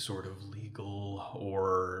any sort of legal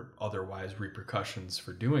or otherwise repercussions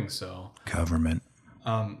for doing so. Government.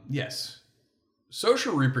 Yes.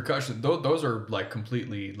 Social repercussions, those are like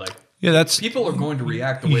completely like, yeah, that's people are going to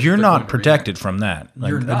react the way you're that they're not going to protected react. from that. Like,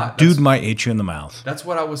 You're not. A dude might hit you in the mouth. That's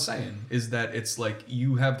what I was saying, is that it's like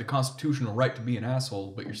you have the constitutional right to be an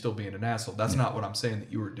asshole, but you're still being an asshole. That's not what I'm saying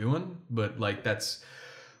that you were doing, but like that's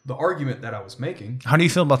the argument that I was making. How do you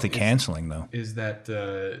feel about the canceling, though? Is that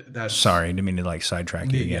that's Sorry, I didn't mean to like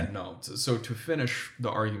sidetrack you again. Yeah, no. So to finish the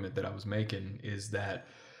argument that I was making is that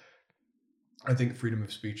I think freedom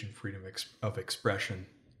of speech and freedom of expression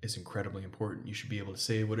is incredibly important. You should be able to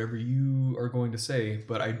say whatever you are going to say,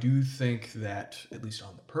 but I do think that, at least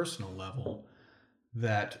on the personal level,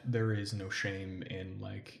 that there is no shame in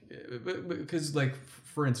like, because like,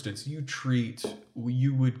 for instance, you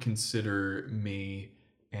would consider me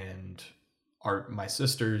and my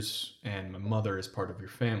sisters and my mother as part of your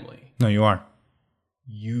family. No, you are.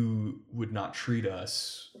 You would not treat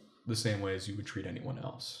us the same way as you would treat anyone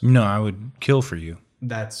else. No, I would kill for you.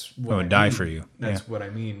 That's what I would die for you. That's what I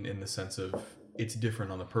mean in the sense of it's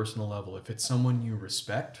different on the personal level. If it's someone you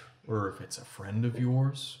respect, or if it's a friend of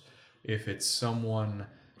yours, if it's someone.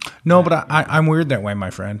 No, but I'm weird that way, my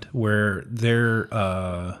friend. Where they're.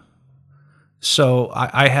 So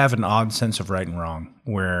I have an odd sense of right and wrong,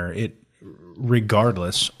 where it,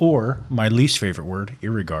 regardless, or my least favorite word,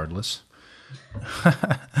 irregardless.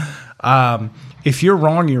 If you're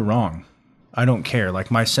wrong, you're wrong. I don't care.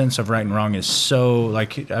 Like, my sense of right and wrong is so,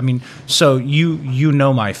 like, I mean, so you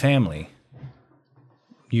know my family.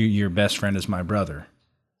 Your best friend is my brother.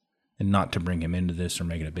 And not to bring him into this or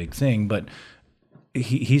make it a big thing, but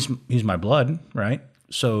he's my blood, right?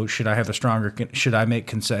 So should I make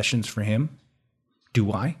concessions for him?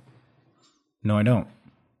 Do I? No, I don't.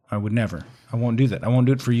 I would never. I won't do that. I won't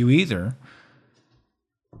do it for you either.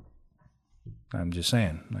 I'm just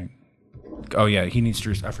saying. Like, oh yeah, he needs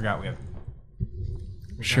to. I forgot we have.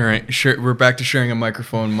 We're back to sharing a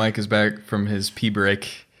microphone. Mike is back from his pee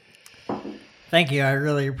break. Thank you. I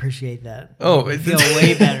really appreciate that. Oh, I feel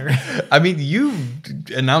way better. I mean, you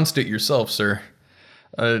announced it yourself, sir.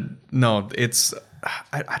 No, it's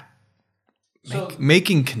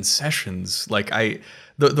making concessions. Like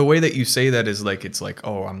the way that you say that is like, it's like,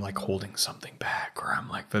 oh, I'm like holding something back, or I'm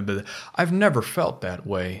like, but I've never felt that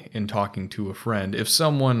way in talking to a friend. If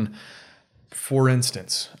someone, for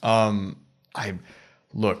instance,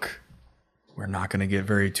 look, we're not going to get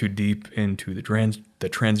very too deep into the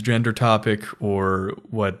transgender topic or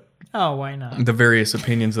what. Oh, why not? The various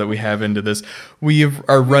opinions that we have into this. We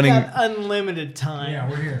are running. We've got unlimited time. Yeah,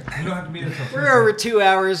 we're here. We don't have to be there till We're over 2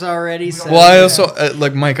 hours already. So Well, I also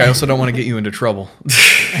like Mike. I also don't want to get you into trouble.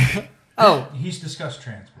 Oh, He's discussed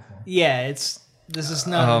trans before. yeah. This is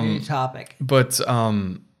not a new topic. But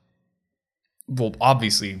well,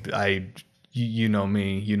 obviously, you know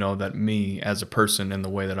me. You know that me as a person and the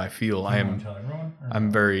way that I feel. I am. Tell everyone.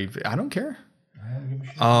 I'm very. I don't care. I don't give a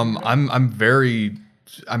shit.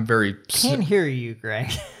 I'm very. Can't hear you,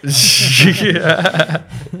 Greg. Yeah.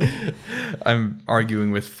 I'm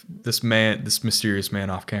arguing with this mysterious man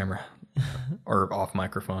off camera or off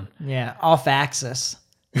microphone. Yeah, off axis.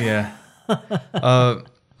 Yeah.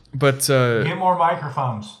 But Get more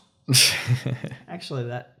microphones. Actually,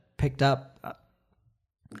 that picked up.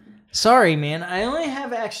 Sorry, man. I only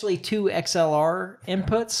have actually 2 XLR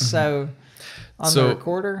inputs, so on the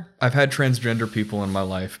recorder? I've had transgender people in my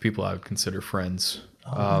life, people I would consider friends.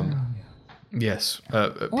 Yes.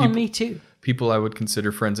 Well, me too. People I would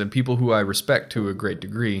consider friends and people who I respect to a great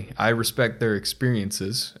degree. I respect their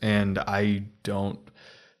experiences, and I don't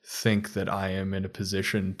think that I am in a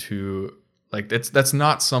position to, like, that's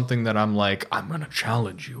not something that I'm like, I'm going to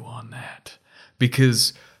challenge you on that,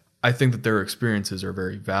 because I think that their experiences are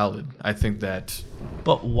very valid. I think that...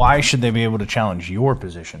 But why should they be able to challenge your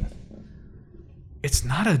position? It's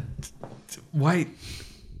not a... Why...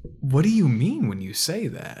 What do you mean when you say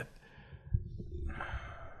that?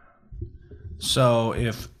 So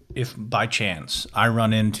if by chance I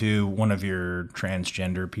run into one of your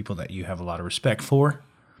transgender people that you have a lot of respect for,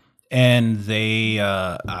 and they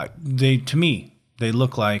to me they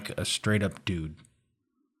look like a straight up dude.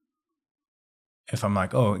 If I'm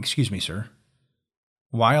like, oh, excuse me, sir,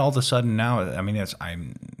 why all of a sudden now? I mean,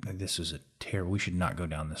 this is a tear. We should not go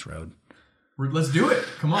down this road. Let's do it.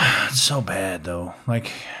 Come on. It's so bad though.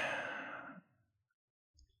 Like.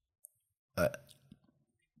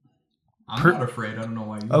 I'm not afraid. I don't know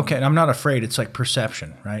why you... Okay, I'm not afraid. It's like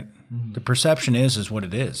perception, right? Mm-hmm. The perception is what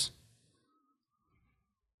it is.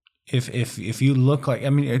 If you look like... I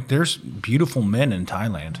mean, there's beautiful men in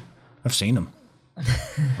Thailand. I've seen them,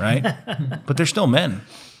 right? But they're still men,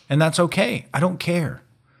 and that's okay. I don't care.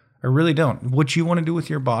 I really don't. What you want to do with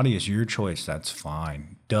your body is your choice. That's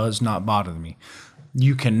fine. Does not bother me.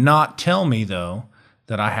 You cannot tell me, though,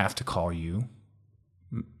 that I have to call you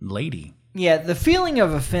lady. Yeah, the feeling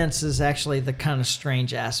of offense is actually the kind of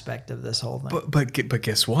strange aspect of this whole thing. But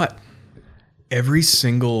guess what? Every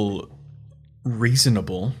single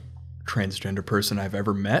reasonable transgender person I've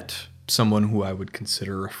ever met, someone who I would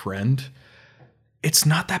consider a friend, it's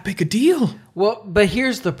not that big a deal. Well, but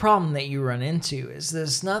here's the problem that you run into is that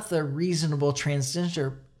it's not the reasonable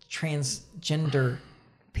transgender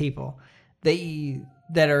people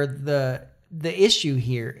that are the issue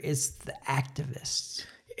here. It's the activists.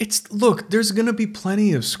 Look, there's going to be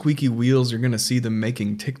plenty of squeaky wheels. You're going to see them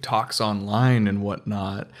making TikToks online and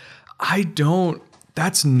whatnot.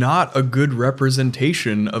 That's not a good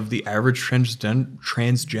representation of the average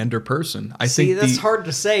transgender person. See, that's hard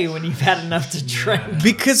to say when you've had enough to drink.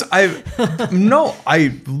 Because look.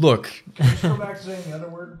 Can you go back to saying the other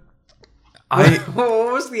word?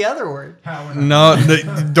 What was the other word? No,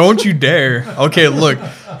 don't you dare. Okay, look,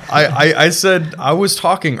 I said, I was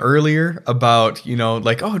talking earlier about,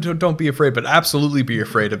 like, oh, don't be afraid, but absolutely be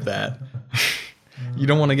afraid of that. You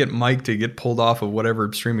don't want to get Mike to get pulled off of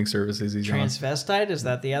whatever streaming services he's on. Transvestite, is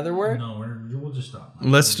that the other word? No, we'll just stop.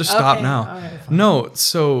 Let's just stop now. Okay, no,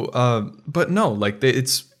 so, but no, like,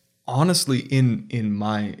 it's honestly, in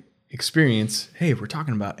my experience, hey, we're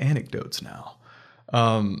talking about anecdotes now.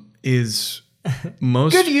 Is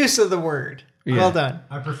most good use of the word. Yeah. Well done.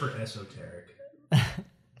 I prefer esoteric.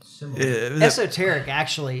 Esoteric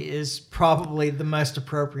actually is probably the most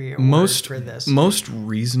appropriate word for this. Most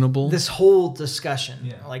reasonable. This whole discussion,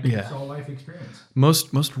 It's all life experience.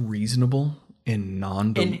 Most reasonable and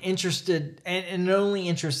and interested, and it only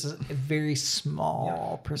interests a very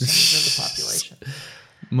small percentage of the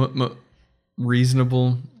population.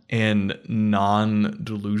 Reasonable and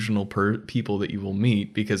non-delusional people that you will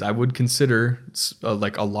meet, because I would consider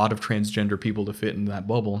like a lot of transgender people to fit in that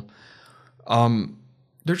bubble.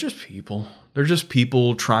 They're just people. They're just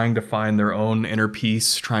people trying to find their own inner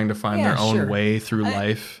peace, trying to find their own way through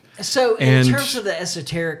life. So in terms of the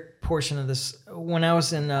esoteric portion of this, when I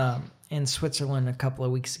was in Switzerland a couple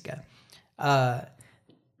of weeks ago,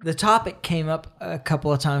 the topic came up a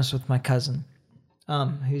couple of times with my cousin,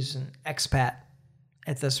 who's an expat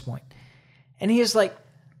at this point. And he was like,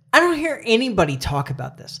 I don't hear anybody talk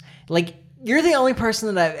about this. Like, you're the only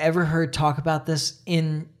person that I've ever heard talk about this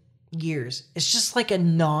in years. It's just like a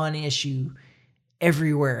non-issue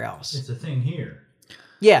everywhere else. It's a thing here.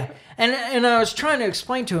 Yeah. And I was trying to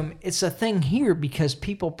explain to him, it's a thing here because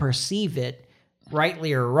people perceive it,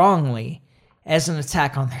 rightly or wrongly, as an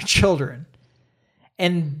attack on their children.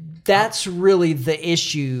 And that's really the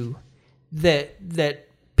issue that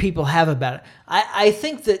people have about it. I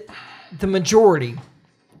think that the majority,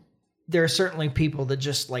 there are certainly people that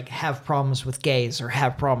just like have problems with gays or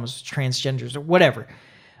have problems with transgenders or whatever.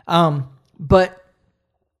 But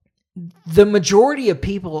the majority of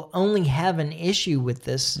people only have an issue with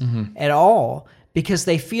this at all because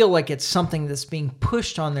they feel like it's something that's being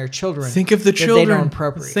pushed on their children. Think of the children. They don't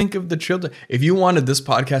appropriate. Think of the children. If you wanted this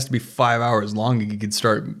podcast to be 5 hours long, you could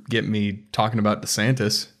start getting me talking about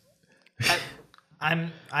DeSantis. I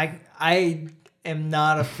am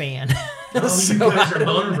not a fan. Oh, you guys are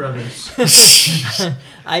boner brothers.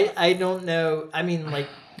 I don't know. I mean,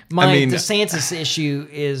 DeSantis issue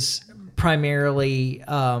is primarily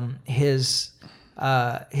his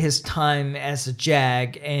time as a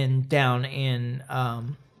JAG and down in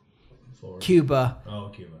Cuba.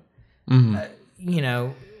 Oh, Cuba. You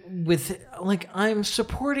know, with like I'm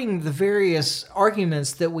supporting the various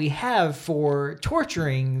arguments that we have for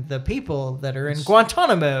torturing the people that are in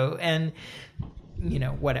Guantanamo and you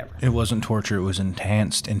know whatever. It wasn't torture, it was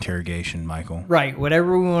enhanced interrogation, Michael. Right,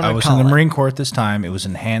 whatever we want to call it. I was in the Marine Corps at this time. It was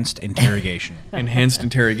enhanced interrogation. Enhanced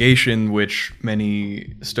interrogation, which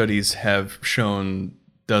many studies have shown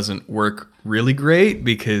doesn't work really great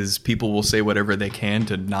because people will say whatever they can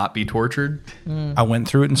to not be tortured. I went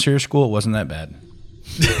through it in SEER school. It wasn't that bad.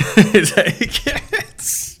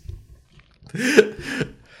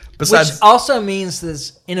 Which also means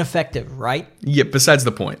this ineffective, right? Yeah, besides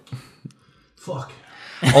the point. Fuck.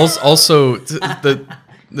 Also,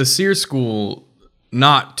 the SEER school,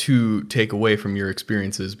 not to take away from your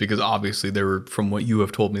experiences, because obviously they were, from what you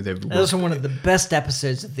have told me, Those are one of the best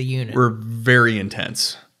episodes of the unit. were very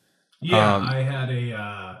intense. Yeah, I had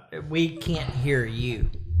a. We can't hear you.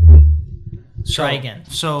 Try again.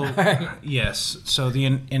 So, yes. So the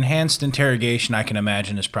enhanced interrogation, I can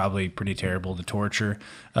imagine, is probably pretty terrible to torture.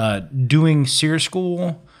 Doing SEER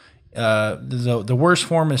school, the worst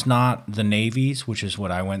form is not the Navy's, which is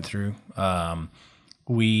what I went through.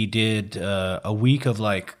 We did a week of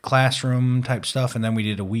like classroom type stuff, and then we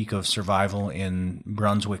did a week of survival in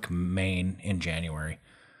Brunswick, Maine in January.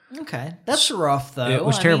 Okay, that's rough though. It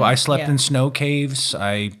was terrible. mean, I slept yeah. in snow caves.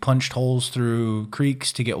 I punched holes through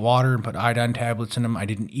creeks to get water and put iodine tablets in them. I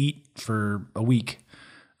didn't eat for a week,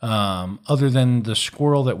 other than the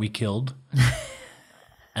squirrel that we killed.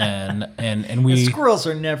 and we The squirrels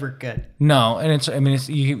are never good. no, and it's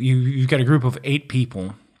you've got a group of 8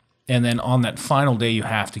 people, and then on that final day you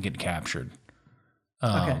have to get captured.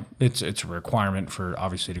 Okay. It's a requirement for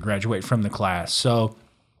obviously to graduate from the class. So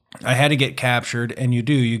I had to get captured, and you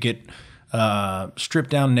get stripped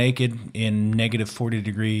down naked in negative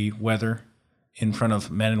 40-degree weather in front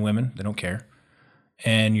of men and women. They don't care.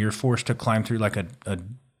 And you're forced to climb through like a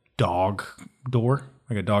dog door,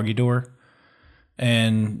 like a doggy door.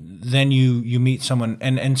 And then you meet someone.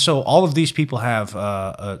 And so all of these people have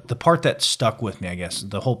the part that stuck with me, I guess.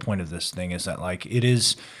 The whole point of this thing is that like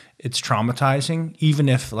it's traumatizing, even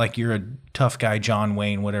if like you're a tough guy, John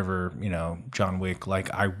Wayne, whatever, John Wick,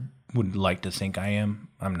 like I would like to think I am.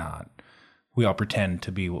 I'm not. We all pretend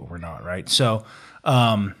to be what we're not, right? So,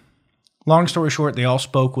 long story short, they all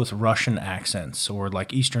spoke with Russian accents or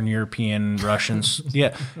like Eastern European Russians.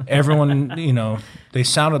 Yeah, everyone, they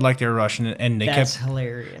sounded like they were Russian, and That's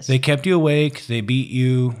hilarious. They kept you awake. They beat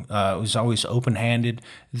you. It was always open-handed.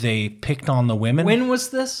 They picked on the women. When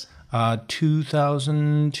was this?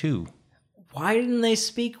 2002. Why didn't they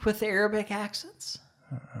speak with Arabic accents?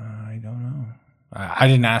 I don't know. I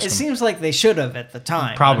didn't ask It them. seems like they should have at the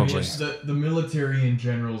time. Probably. The military in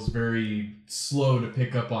general is very slow to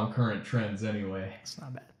pick up on current trends anyway. It's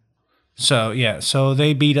not bad. So, yeah. So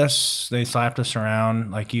they beat us. They slapped us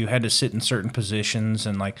around. Like, you had to sit in certain positions.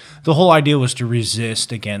 And, like, the whole idea was to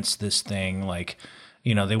resist against this thing. Like,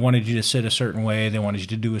 they wanted you to sit a certain way. They wanted you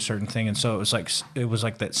to do a certain thing. And so it was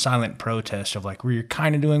like that silent protest of, like, where you're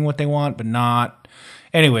kind of doing what they want, but not.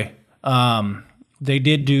 Anyway, they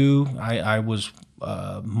did do, I was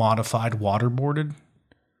modified waterboarded.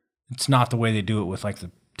 It's not the way they do it with like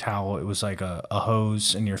the towel. It was like a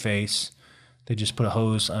hose in your face. They just put a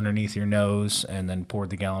hose underneath your nose and then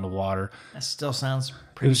poured the gallon of water. That still sounds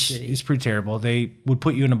pretty shitty. It's pretty terrible. They would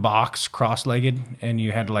put you in a box cross-legged and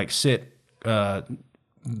you had to like sit.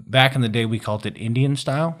 Back in the day, we called it Indian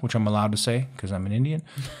style, which I'm allowed to say because I'm an Indian.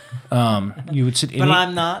 You would sit. But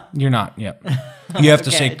I'm not. You're not. Yep. You have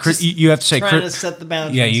to say. You have to say. Trying to set the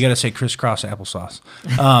boundaries. Yeah, you got to say crisscross applesauce.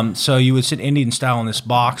 So you would sit Indian style in this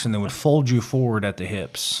box, and they would fold you forward at the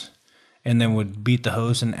hips, and then would beat the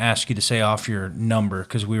hose and ask you to say off your number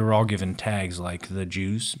because we were all given tags like the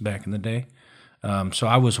Jews back in the day. So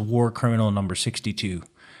I was war criminal number 62.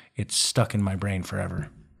 It's stuck in my brain forever.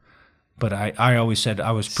 But I always said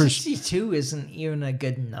I was... 62 isn't even a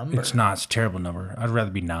good number. It's not. It's a terrible number. I'd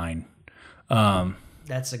rather be 9.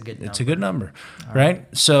 That's a good number. It's a good number, right?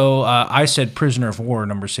 So I said prisoner of war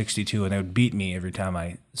number 62, and they would beat me every time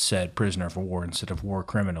I said prisoner of war instead of war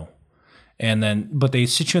criminal. But they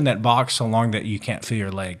sit you in that box so long that you can't feel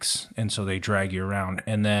your legs, and so they drag you around.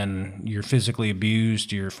 And then you're physically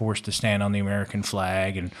abused. You're forced to stand on the American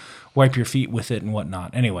flag and wipe your feet with it and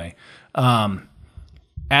whatnot. Anyway,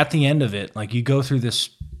 at the end of it, like you go through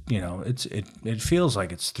this, it feels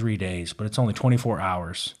like it's 3 days, but it's only 24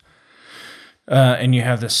 hours. And you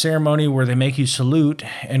have this ceremony where they make you salute.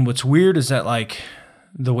 And what's weird is that like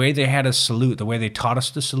the way they had us salute, the way they taught us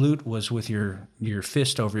to salute was with your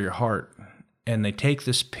fist over your heart. And they take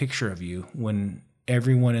this picture of you when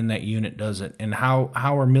everyone in that unit does it. And how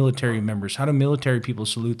are military members, how do military people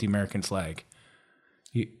salute the American flag?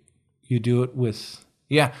 You do it with,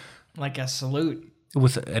 like a salute.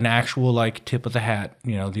 With an actual like tip of the hat,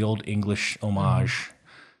 the old English homage.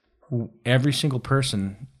 Every single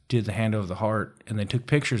person did the hand over the heart, and they took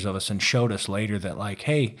pictures of us and showed us later that like,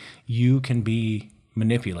 hey, you can be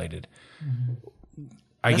manipulated.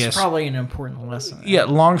 I guess That's probably an important lesson. Yeah,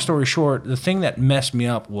 long story short, the thing that messed me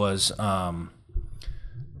up was, and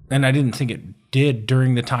I didn't think it did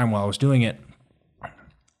during the time while I was doing it,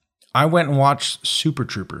 I went and watched Super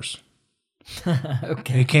Troopers.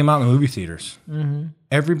 Okay. It came out in the movie theaters. Mm-hmm.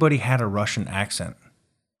 Everybody had a Russian accent.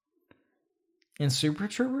 In Super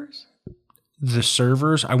Troopers? The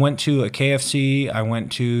servers, I went to a KFC, I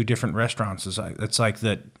went to different restaurants. It's like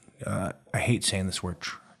that, I hate saying this word,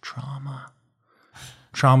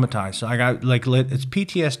 traumatized. So I got like, it's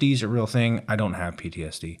PTSD is a real thing. I don't have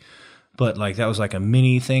PTSD, but like that was like a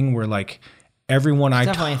mini thing where like everyone it's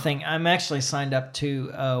definitely a thing. I'm actually signed up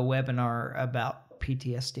to a webinar about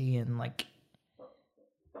PTSD in like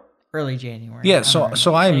early January. Yeah,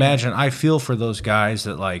 so I imagine I feel for those guys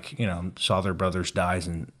that like saw their brothers dies,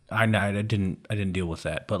 and I didn't deal with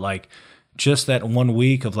that, but like just that 1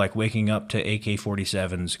 week of like waking up to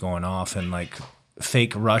AK-47s going off and like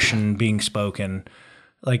fake Russian being spoken,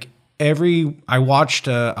 like I watched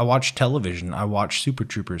television, I watched Super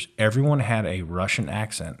Troopers. Everyone had a Russian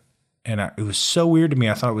accent, and it was so weird to me.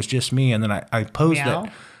 I thought it was just me, and then I posed Meow?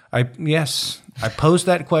 that. I posed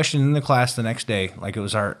that question in the class the next day, like it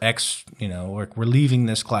was our like we're leaving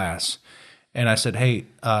this class. And I said, hey,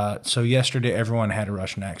 so yesterday everyone had a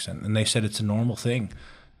Russian accent. And they said it's a normal thing.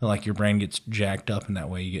 Like your brain gets jacked up in that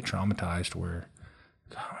way. You get traumatized where,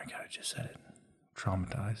 oh my God, I just said it.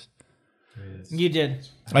 Traumatized. You did.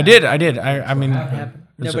 I did. I mean,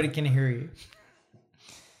 Nobody can hear you.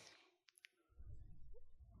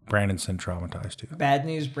 Brandon said traumatized too. Bad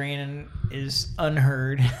news, Brandon is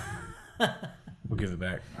unheard. We'll give it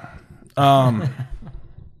back.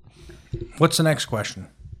 What's the next question?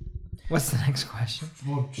 What's the next question?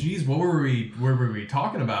 Well, geez, what were we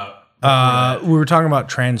talking about? We were talking about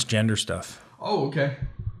transgender stuff. Oh, okay.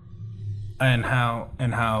 And how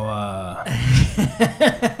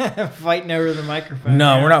Fighting over the microphone.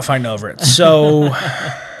 No, we're not fighting over it. So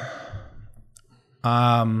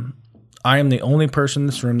I am the only person in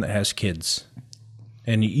this room that has kids.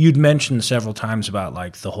 And you'd mentioned several times about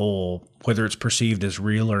like the whole whether it's perceived as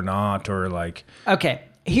real or not, or like Okay,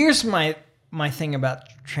 here's my thing about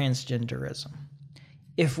transgenderism.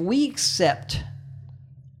 If we accept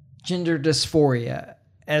gender dysphoria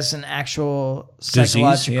as an actual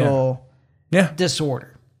psychological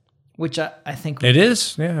disorder, which I think it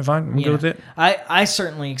is. Yeah, fine. I'm good with it. I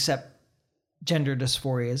certainly accept gender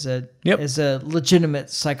dysphoria as a legitimate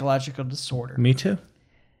psychological disorder. Me too.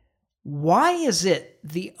 Why is it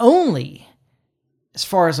the only, as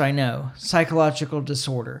far as I know, psychological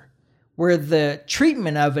disorder where the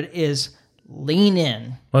treatment of it is lean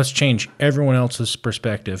in? Let's change everyone else's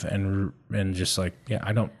perspective and just like,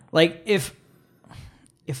 I don't like if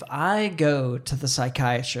I go to the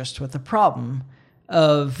psychiatrist with a problem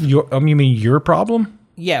of you mean your problem?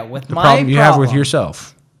 Yeah, with the my problem you have with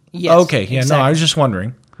yourself. Yes. Okay. Yeah. Exactly. No, I was just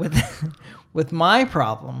wondering. With my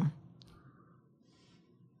problem,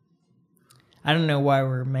 I don't know why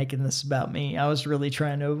we're making this about me. I was really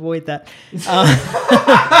trying to avoid that.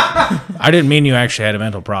 I didn't mean you actually had a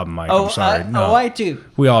mental problem, Mike. I'm sorry. No. I do.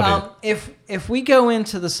 We all do. If we go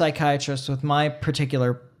into the psychiatrist with my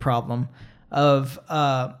particular problem of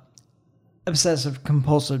obsessive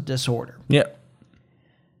compulsive disorder,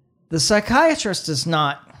 the psychiatrist is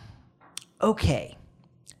not okay.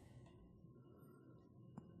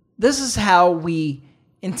 This is how we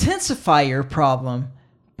intensify your problem,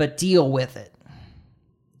 but deal with it.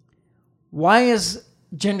 Why is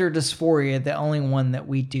gender dysphoria the only one that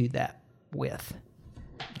we do that with?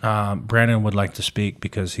 Brandon would like to speak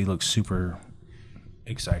because he looks super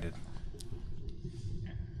excited.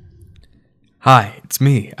 Hi, it's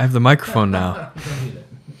me. I have the microphone now.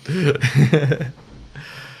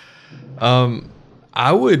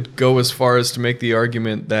 I would go as far as to make the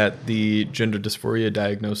argument that the gender dysphoria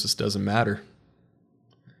diagnosis doesn't matter.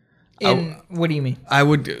 What do you mean? I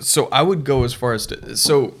would go as far as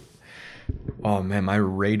to oh man, my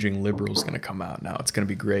raging liberal is going to come out now. It's going to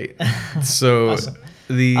be great. So awesome.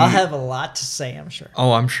 I'll have a lot to say, I'm sure.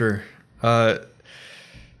 Oh, I'm sure.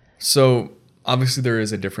 So obviously there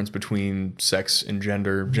is a difference between sex and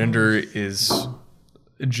gender. Gender is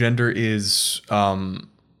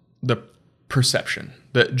the perception.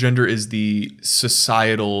 That gender is the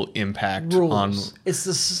societal impact Rules. on It's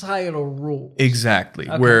the societal rules. exactly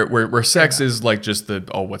Okay. where sex is like just the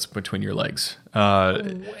what's between your legs.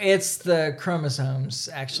 It's the chromosomes,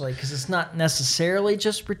 actually, because it's not necessarily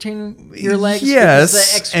just between your legs.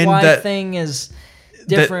 Yes, because the and XY that- thing is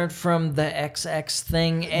different from the XX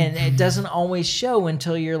thing, and it doesn't always show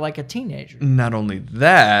until you're like a teenager. Not only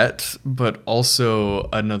that, but also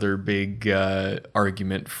another big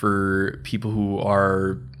argument for people who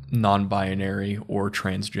are non-binary or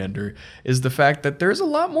transgender is the fact that there's a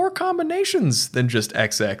lot more combinations than just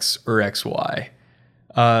XX or XY.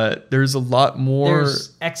 There's a lot more. There's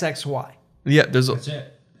XXY. Yeah, there's That's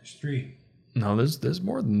it. There's 3. no, there's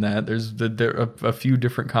more than that. There are a few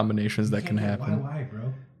different combinations that can happen. Why,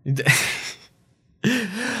 bro?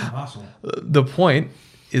 Impossible. The point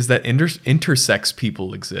is that intersex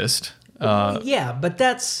people exist. Yeah, but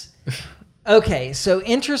that's okay. So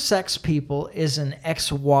intersex people is an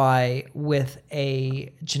XY with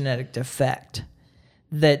a genetic defect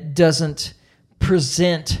that doesn't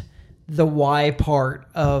present the Y part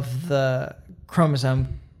of the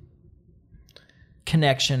chromosome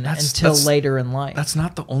connection until later in life. That's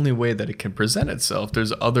not the only way that it can present itself.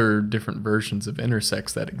 There's other different versions of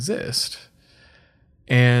intersex that exist.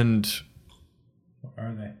 And What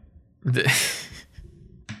are they?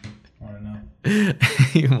 Want to know?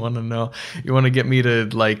 you want to know? You want to get me to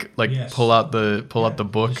like Yes. pull out the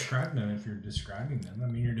book? Describe them if you're describing them. I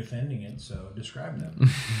mean, you're defending it, so describe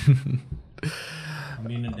them. I'm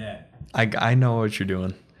being a dad. I know what you're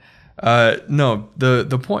doing. No,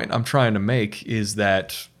 the point I'm trying to make is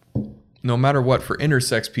that no matter what, for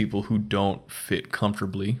intersex people who don't fit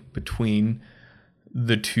comfortably between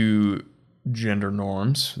the two gender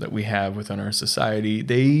norms that we have within our society,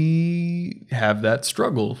 they have that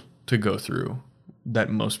struggle to go through that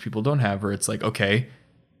most people don't have, where it's like, okay,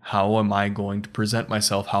 how am I going to present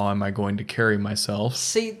myself? How am I going to carry myself?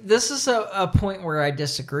 See, this is a point where I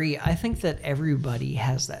disagree. I think that everybody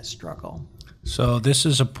has that struggle. So this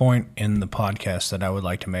is a point in the podcast that I would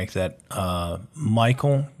like to make that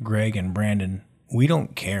Michael, Greg, and Brandon, we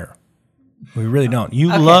don't care. We really don't.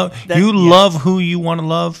 You love who you want to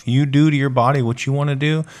love. You do to your body what you want to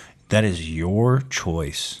do. That is your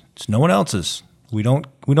choice. It's no one else's. We don't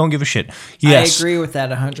give a shit. Yes, I agree with that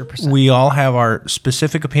 100%. we all have our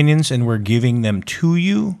specific opinions, and we're giving them to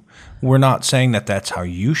you. We're not saying that that's how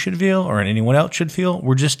you should feel or anyone else should feel.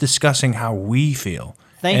 We're just discussing how we feel.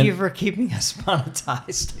 Thank you for keeping us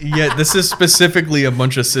monetized. Yeah, this is specifically a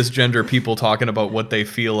bunch of cisgender people talking about what they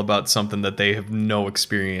feel about something that they have no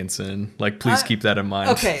experience in. Like, please keep that in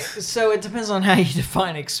mind. Okay, so it depends on how you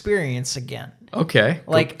define experience again. Okay.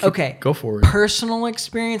 Go for it. Personal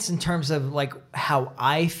experience in terms of like how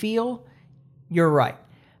I feel, you're right.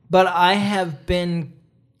 But I have been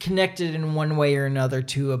connected in one way or another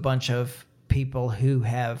to a bunch of people who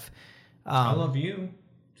have... I love you.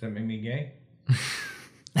 Does that make me gay?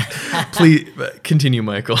 Please continue,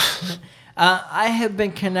 Michael. I have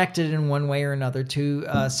been connected in one way or another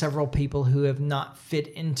to several people who have not fit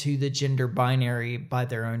into the gender binary by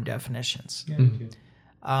their own definitions.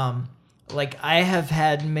 Yeah, Like I have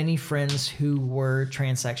had many friends who were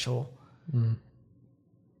transsexual,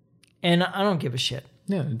 and I don't give a shit.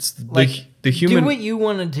 Yeah, it's Like the human. do what you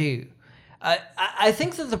want to do. I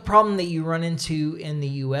think that the problem that you run into in the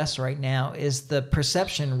U.S. right now is the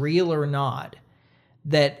perception, real or not,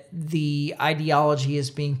 that the ideology is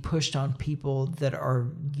being pushed on people that are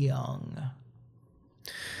young,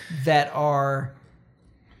 that are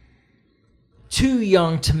too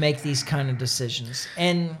young to make these kind of decisions.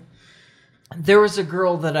 And there was a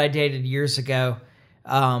girl that I dated years ago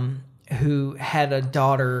who had a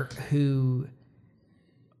daughter who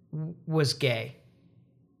was gay.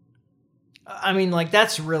 I mean, like,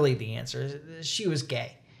 that's really the answer. She was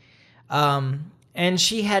gay. And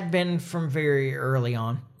she had been from very early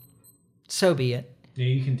on. So be it. Yeah,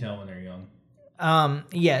 you can tell when they're young.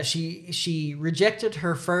 Yeah, she rejected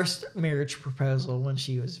her first marriage proposal when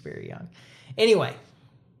she was very young. Anyway,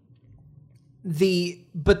 the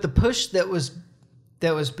push that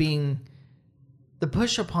was being the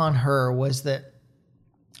push upon her was that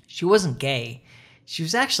she wasn't gay. She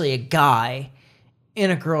was actually a guy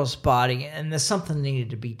in a girl's body, and there's something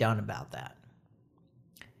needed to be done about that.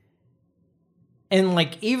 And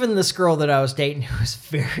like even this girl that I was dating who was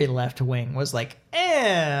very left wing was like,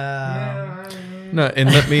 No,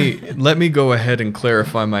 and let me go ahead and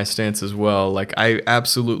clarify my stance as well. Like, I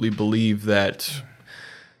absolutely believe that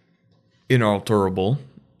inalterable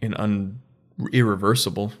and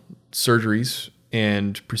irreversible surgeries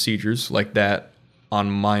and procedures like that on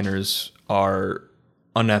minors are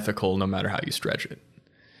unethical no matter how you stretch it.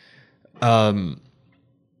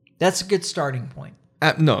 That's a good starting point.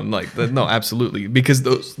 No, absolutely, because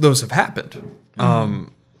those have happened.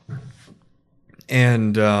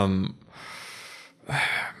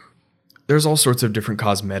 There's all sorts of different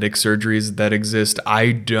cosmetic surgeries that exist.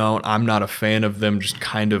 I'm not a fan of them just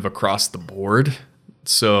kind of across the board.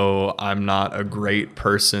 So I'm not a great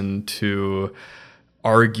person to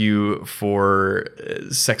argue for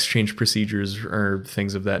sex change procedures or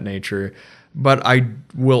things of that nature. But I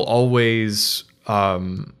will always...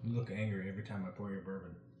 You look angry every time I pour your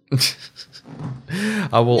bourbon.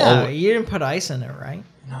 I will. No, you didn't put ice in it, right?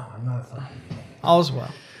 No, I'm not a fucking... All's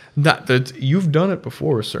well. That you've done it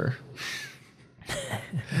before, sir.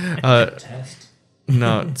 Test.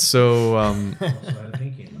 No, so Also had a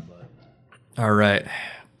pinky in my butt. all right,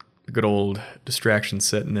 good old distraction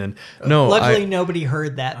setting in. No, Luckily, nobody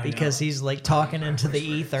heard that because he's like talking into the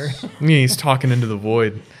ether. he's talking into the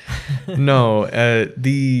void. No,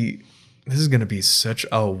 this is going to be such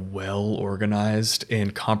a well-organized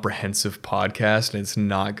and comprehensive podcast, and it's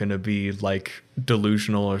not going to be like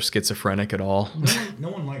delusional or schizophrenic at all. No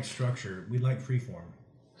one likes structure. We like freeform.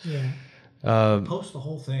 Yeah. Post the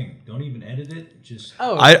whole thing. Don't even edit it. Just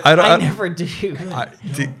I never do. You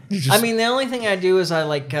I mean, the only thing I do is I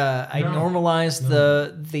normalize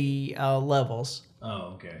the levels.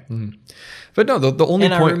 Oh, okay. But no, the only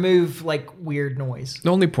And I point. remove like weird noise.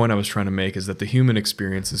 The only point I was trying to make is that the human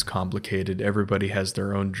experience is complicated. Everybody has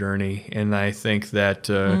their own journey. And I think that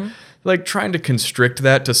like trying to constrict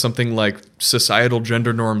that to something like societal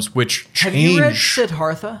gender norms, which Have you read change,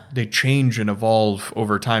 Siddhartha? they change and evolve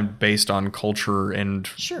over time based on culture and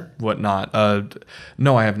Sure. whatnot.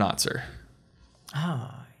 No, I have not, sir.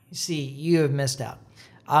 See, you have missed out.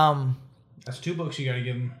 That's 2 books you got to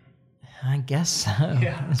give them. I guess so.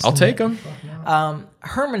 Yeah. I'll take them.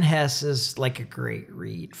 Herman Hesse is like a great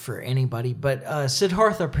read for anybody, but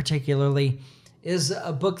Siddhartha particularly is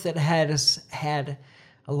a book that has had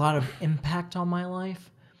a lot of impact on my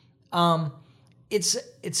life.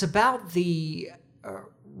 It's about the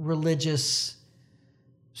religious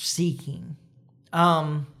seeking.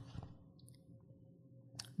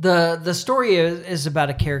 The story is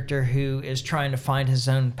about a character who is trying to find his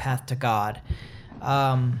own path to God.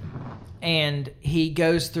 And he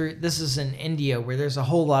goes through, this is in India where there's a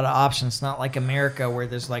whole lot of options, not like America where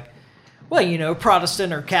there's like, well, you know,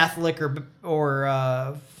 Protestant or Catholic or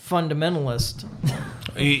fundamentalist.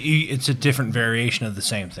 It's a different variation of the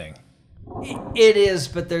same thing. It is,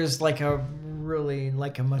 but there's like a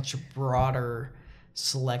much broader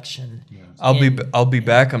selection. Yeah. I'll be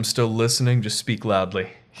back. I'm still listening. Just speak loudly.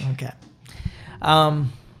 Okay.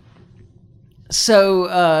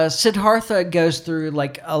 So Siddhartha goes through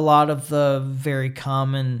like a lot of the very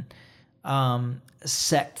common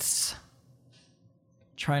sects.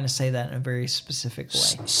 Trying to say that in a very specific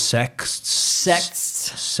way. Sects.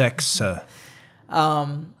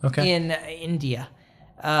 Okay. In India.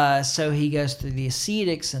 So he goes through the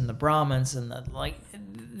ascetics and the Brahmins and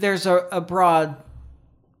there's a broad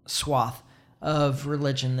swath of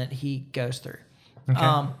religion that he goes through.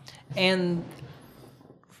 Okay. And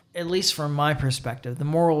at least from my perspective, the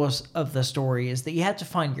moral of the story is that you have to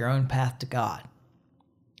find your own path to God.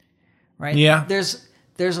 Right? Yeah. There's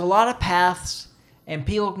a lot of paths, and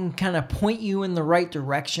people can kind of point you in the right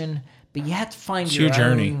direction, but you have to find your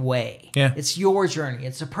own way. Yeah. It's your journey.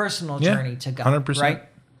 It's a personal journey to God. 100%. Right?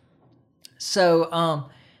 So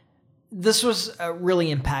this was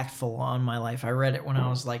really impactful on my life. I read it when I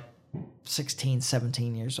was like 16,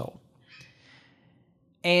 17 years old.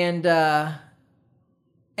 And I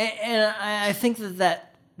think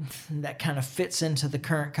that kind of fits into the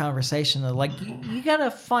current conversation of like you got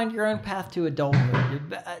to find your own path to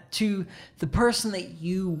adulthood, to the person that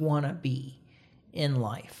you want to be in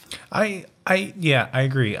life. I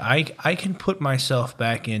agree. I can put myself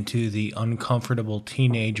back into the uncomfortable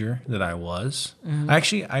teenager that I was. Mm-hmm. I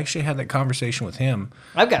actually had that conversation with him.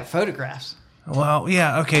 I've got photographs. Well,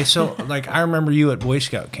 yeah, okay. So, like, I remember you at Boy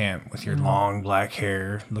Scout camp with your long black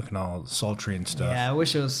hair, looking all sultry and stuff. Yeah, I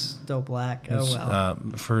wish it was still black.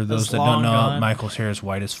 For those that don't know, gone. Michael's hair is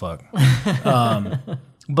white as fuck.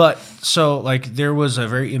 But so, like, there was a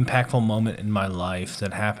very impactful moment in my life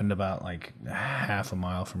that happened about like half a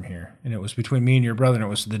mile from here, and it was between me and your brother. And it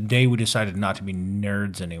was the day we decided not to be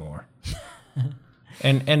nerds anymore.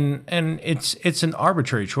 and it's an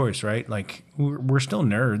arbitrary choice, right? Like, we're still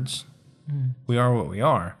nerds. We are what we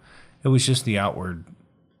are. It was just the outward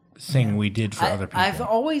thing we did for other people. I've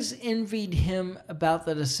always envied him about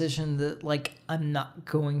the decision that, like, I'm not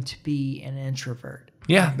going to be an introvert.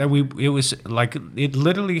 Yeah, it was like it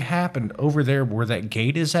literally happened over there where that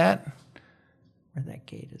gate is at. where that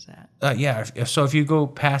gate is at. Yeah. So if you go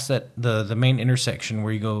past that the main intersection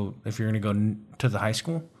where you go, if you're going to go to the high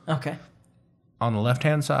school, Okay. on the left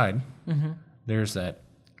hand side, there's that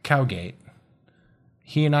cow gate.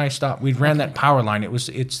 He and I stopped. We ran that power line.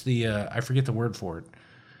 It's the I forget the word for it.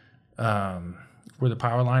 Where the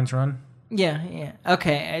power lines run. Yeah.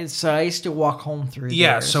 Okay. So I used to walk home through there.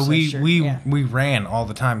 Yeah, so we yeah. ran all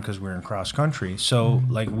the time because we were in cross country. So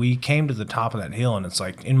like we came to the top of that hill, and it's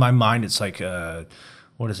like in my mind, it's like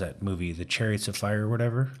what is that movie, The Chariots of Fire or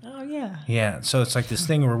whatever? Oh yeah. Yeah, so it's like this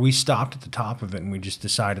thing where we stopped at the top of it, and we just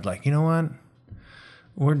decided, like, you know what?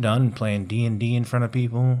 We're done playing D&D in front of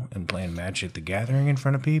people and playing Magic the Gathering in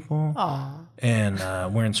front of people. Aw. And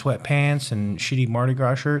wearing sweatpants and shitty Mardi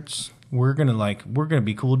Gras shirts. We're gonna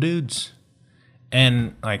be cool dudes.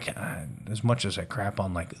 And like, as much as I crap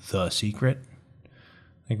on like The Secret,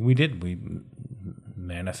 like we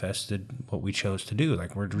manifested what we chose to do.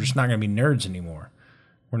 Like we're just not gonna be nerds anymore.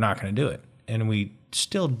 We're not gonna do it, and we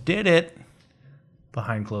still did it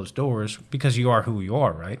behind closed doors because you are who you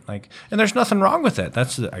are, right? Like, and there's nothing wrong with that.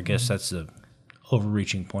 I guess that's the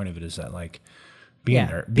overreaching point of it, is that like be a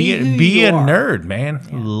nerd, be a nerd, man.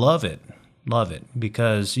 Yeah. Love it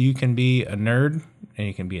because you can be a nerd. And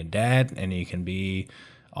you can be a dad, and you can be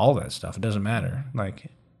all that stuff. It doesn't matter. Like,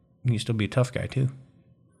 you can still be a tough guy, too.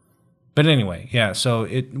 But anyway, yeah, so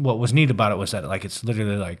what was neat about it was that, like, it's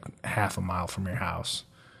literally, like, half a mile from your house.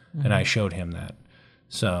 Mm-hmm. And I showed him that.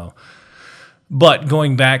 So, but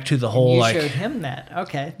going back to the whole, you showed him that.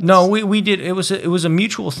 Okay. No, we did. It was a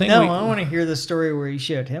mutual thing. No, I want to hear the story where you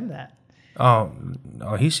showed him that. Oh,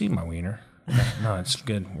 he's seen my wiener. No, it's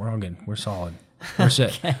good. We're all good. We're solid.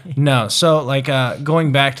 Okay. No, so like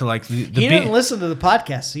going back to like the he didn't listen to the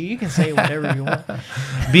podcast, so you can say whatever you want.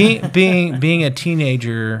 being a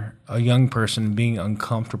teenager, a young person, being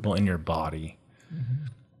uncomfortable in your body,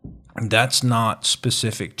 that's not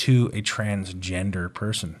specific to a transgender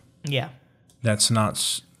person. Yeah, that's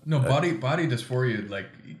not. No, body dysphoria like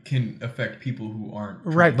can affect people who aren't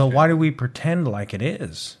right. But why do we pretend like it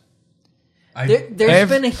is? There's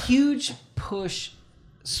been a huge push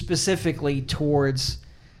specifically towards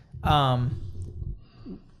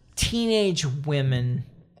teenage women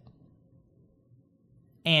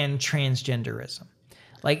and transgenderism.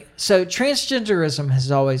 Like, so transgenderism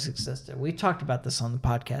has always existed. We've talked about this on the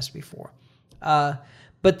podcast before.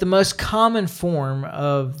 But the most common form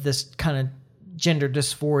of this kind of gender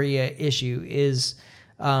dysphoria issue is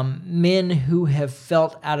men who have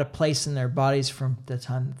felt out of place in their bodies from the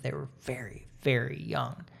time that they were very, very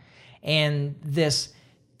young. And this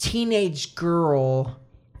teenage girl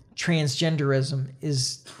transgenderism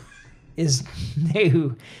is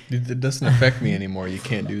new. It doesn't affect me anymore. You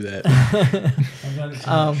can't do that.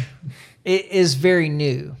 It is very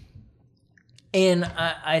new. And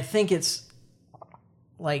I think it's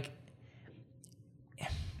like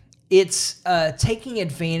it's taking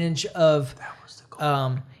advantage of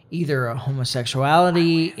either a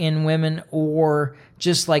homosexuality in women or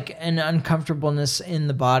just like an uncomfortableness in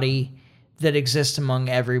the body that exists among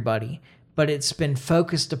everybody. But it's been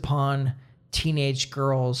focused upon teenage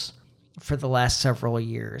girls for the last several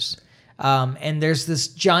years. And there's this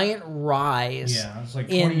giant rise. Yeah, it's like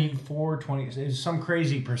 24, 20, it's some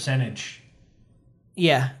crazy percentage.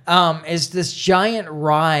 Yeah, is this giant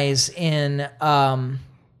rise in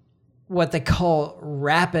what they call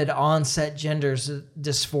rapid onset gender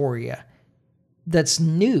dysphoria that's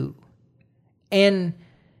new. And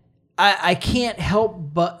I can't help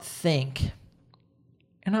but think,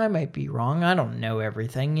 and I might be wrong, I don't know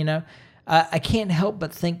everything, you know, I can't help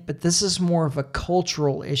but think, but this is more of a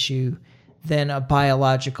cultural issue than a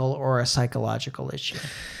biological or a psychological issue.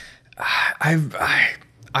 I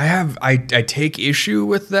take issue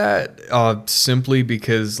with that simply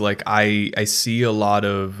because like I see a lot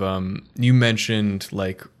of you mentioned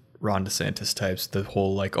like Ron DeSantis types, the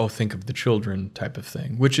whole like, oh, think of the children type of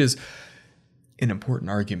thing, which is an important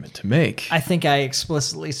argument to make. I think I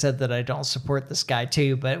explicitly said that I don't support this guy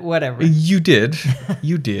too, but whatever. You did.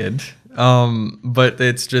 But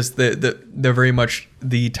it's just the very much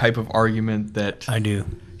the type of argument that I do.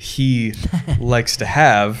 He likes to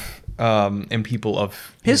have, and people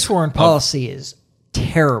of his foreign policy is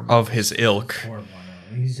terrible. Of his ilk.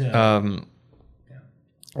 He's, it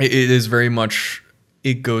is very much,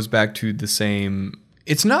 it goes back to the same.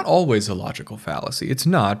 It's not always a logical fallacy. It's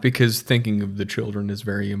not, because thinking of the children is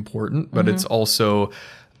very important, but it's also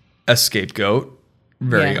a scapegoat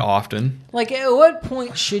very often. Like, at what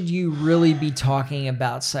point should you really be talking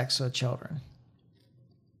about sex with children?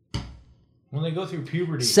 When they go through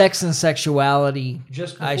puberty. Sex and sexuality.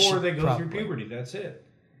 Just before they go through puberty, that's it.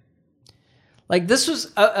 Like this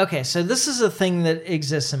was okay. So this is a thing that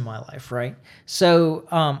exists in my life, right? So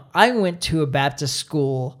I went to a Baptist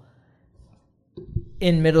school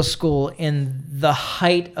in middle school in the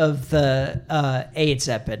height of the AIDS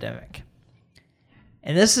epidemic,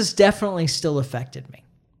 and this has definitely still affected me,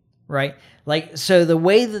 right? Like, so the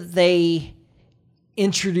way that they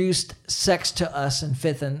introduced sex to us in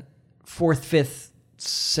fourth, fifth,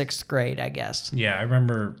 sixth grade, I guess. Yeah, I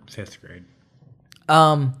remember 5th grade.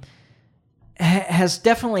 Has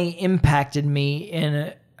definitely impacted me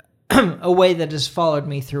in a way that has followed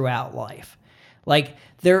me throughout life. Like,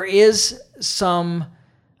 there is some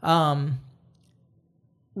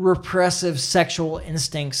repressive sexual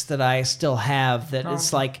instincts that I still have that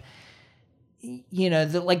it's like, you know,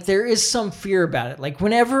 that like there is some fear about it. Like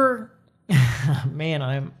whenever, man,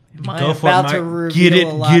 I'm about to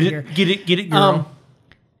reveal a lot here. Get it, girl.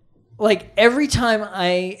 Like every time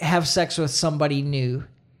I have sex with somebody new,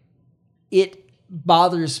 it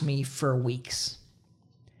bothers me for weeks.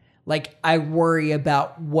 Like I worry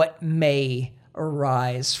about what may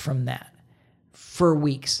arise from that for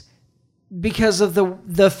weeks because of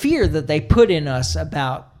the fear that they put in us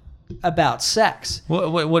about sex.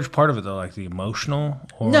 Which part of it though? Like the emotional?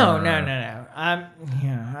 Or... No.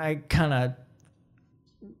 I kind of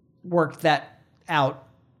worked that out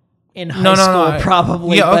in high school,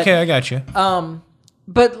 probably. Yeah, but, okay, I got you.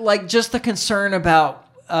 But like just the concern about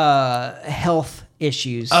health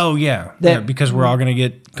issues. Oh yeah, because we're all gonna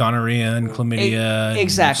get gonorrhea and chlamydia,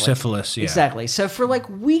 and syphilis. Yeah, exactly. So for like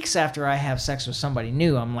weeks after I have sex with somebody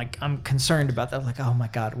new, I'm concerned about that. Like, oh my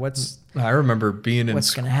god, I remember being in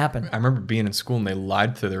what's going to happen? I remember being in school and they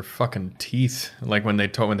lied through their fucking teeth. Like when they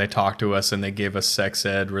talked to us and they gave us sex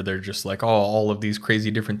ed, where they're just like, "Oh, all of these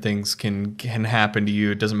crazy different things can happen to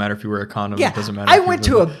you. It doesn't matter if you wear a condom. Yeah, it doesn't matter." I went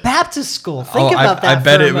to a Baptist school. Think about that. I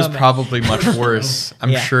bet for a it was moment. probably much worse. I'm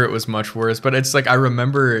Yeah. sure it was much worse. But it's like I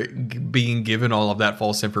remember being given all of that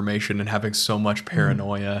false information and having so much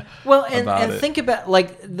paranoia. Well, about and it. think about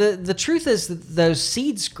like the truth is that those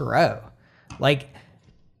seeds grow, like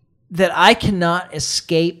that I cannot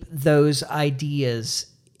escape those ideas,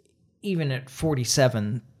 even at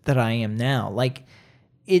 47 that I am now. Like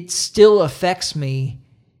it still affects me.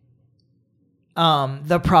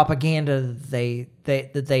 The propaganda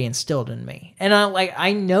that they instilled in me, and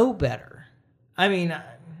I know better. I mean,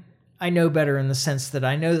 I know better in the sense that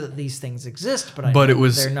I know that these things exist, but know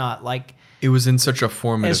they're not like. It was in such a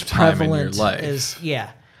formative time in your life.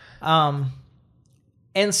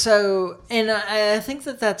 And so, and I think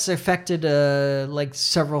that that's affected like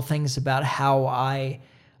several things about how I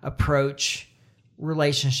approach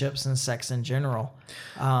relationships and sex in general,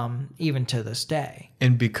 even to this day.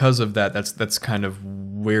 And because of that, that's kind of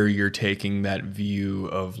where you're taking that view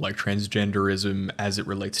of like transgenderism as it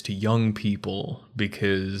relates to young people,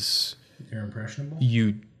 because you're impressionable.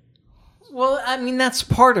 Well, I mean, that's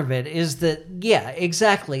part of it. Is that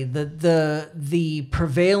exactly the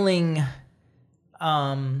prevailing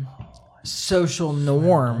social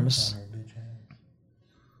norms.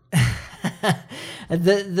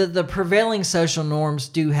 The prevailing social norms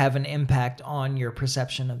do have an impact on your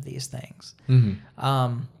perception of these things,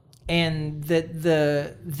 and that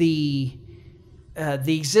the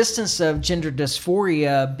existence of gender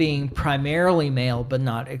dysphoria being primarily male but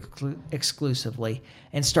not exclusively,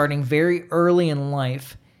 and starting very early in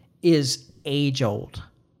life, is age old.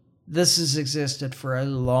 This has existed for a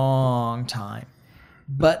long time,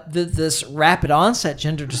 but this rapid onset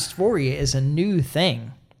gender dysphoria is a new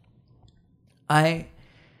thing.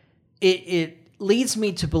 It leads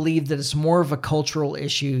me to believe that it's more of a cultural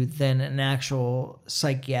issue than an actual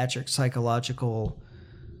psychiatric, psychological,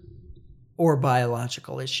 or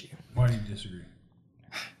biological issue. Why do you disagree?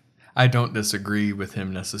 I don't disagree with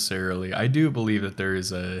him necessarily. I do believe that there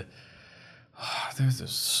is there's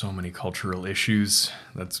so many cultural issues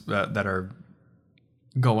that are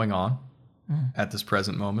going on at this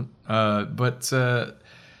present moment. But the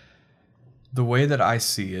way that I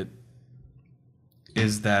see it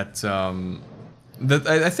is that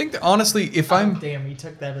I think that honestly, if I'm damn, you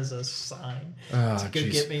took that as a sign to go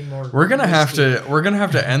get me more. We're gonna have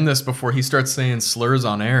to end this before he starts saying slurs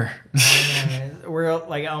on air. We're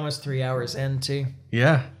like almost 3 hours in too.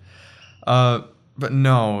 Yeah, but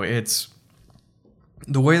no, it's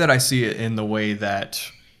the way that I see it in the way that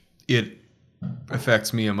it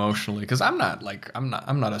affects me emotionally, because I'm not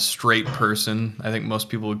a straight person. I think most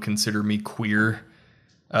people would consider me queer.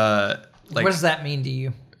 What does that mean to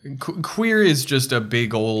you? Queer is just a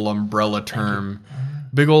big old umbrella term.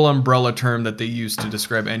 Big old umbrella term that they use to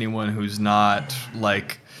describe anyone who's not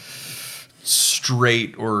like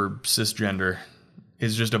straight or cisgender.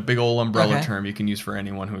 is just a big old umbrella Okay. term you can use for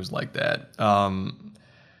anyone who's like that.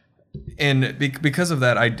 And because of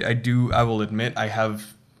that, I will admit I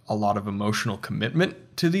have a lot of emotional commitment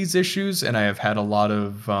to these issues, and I have had a lot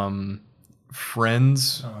of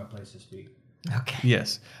friends. Not my place to speak. Okay.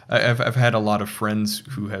 Yes, I've had a lot of friends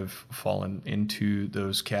who have fallen into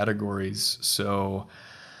those categories. So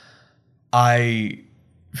I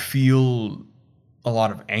feel a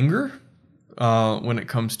lot of anger when it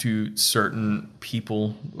comes to certain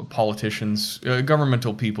people, politicians,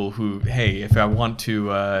 governmental people who, hey, if I want to...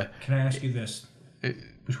 Can I ask you this?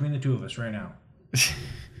 Between the two of us right now.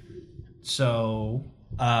 So...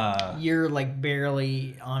 You're like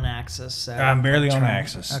barely on axis. So I'm barely on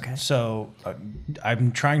axis. Okay. So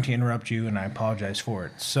I'm trying to interrupt you, and I apologize for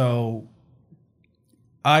it. So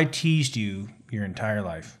I teased you your entire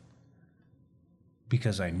life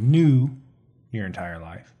because I knew your entire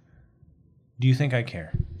life. Do you think I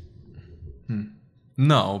care?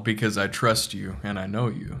 No, because I trust you and I know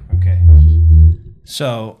you. Okay.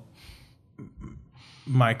 So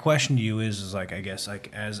my question to you is like, I guess,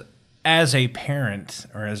 like as a parent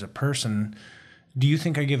or as a person, do you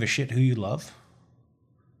think I give a shit who you love?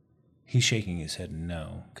 He's shaking his head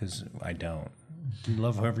no, because I don't. You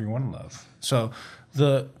love whoever you want to love. So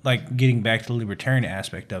getting back to the libertarian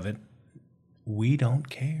aspect of it, we don't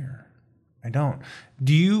care. I don't.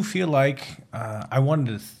 Do you feel like I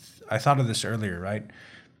thought of this earlier, right?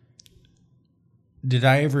 Did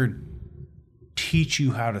I ever teach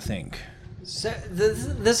you how to think? So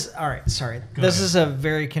this all right. Sorry, this is a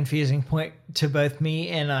very confusing point to both me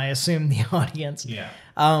and I assume the audience. Yeah.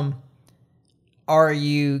 Are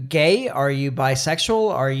you gay? Are you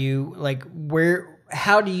bisexual? Are you like where?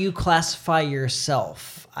 How do you classify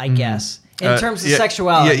yourself? I guess in terms of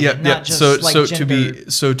sexuality, not just like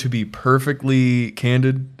gender. To be perfectly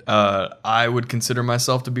candid, I would consider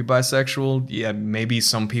myself to be bisexual. Yeah, maybe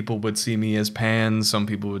some people would see me as pan, some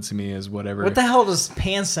people would see me as whatever. What the hell does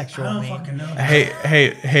pansexual mean? Fucking know.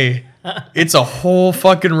 Hey, it's a whole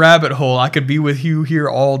fucking rabbit hole. I could be with you here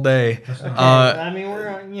all day. Okay. I mean,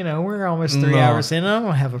 we're almost 3 hours in. I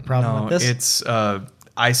don't have a problem with this. It's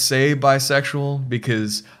I say bisexual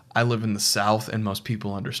because I live in the South and most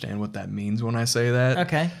people understand what that means when I say that.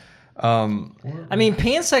 Okay. I mean,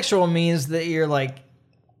 pansexual means that you're like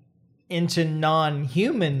into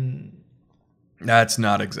non-human. That's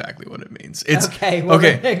not exactly what it means. It's okay. Well,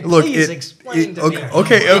 okay. Please explain to me.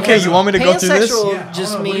 Okay. You want me to go through this? Pansexual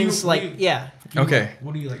just means yeah. Okay.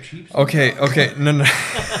 What do you like, sheep? Okay. No.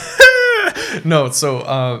 No.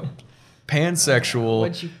 So,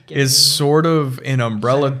 pansexual is sort of an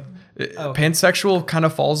umbrella. Pansexual kind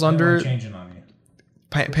of falls under. Changing on you.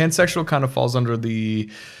 Pansexual kind of falls under the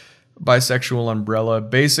bisexual umbrella.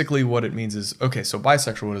 Basically, what it means is okay. So,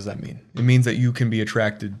 bisexual. What does that mean? It means that you can be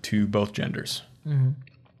attracted to both genders. Mm-hmm.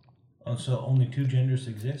 Oh, so only two genders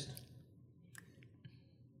exist?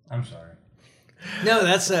 I'm sorry. No,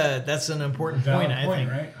 that's an important point. I think.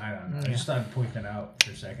 Right? I don't know. I just thought I'd point that out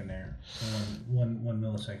for a second there. One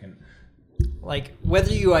millisecond. Like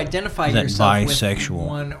whether you identify yourself bisexual with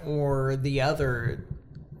one or the other,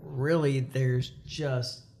 really, there's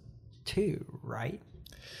just two, right?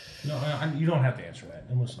 No, you don't have to answer that.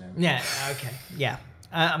 Don't listen to me. Yeah. Okay. Yeah.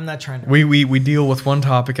 I'm not trying to. We deal with one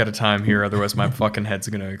topic at a time here, otherwise my fucking head's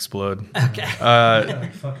gonna explode. Okay.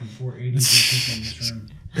 Like fucking 480 people in this room.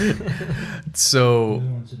 So,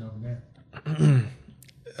 over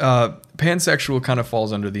pansexual kind of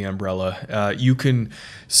falls under the umbrella.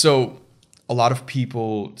 A lot of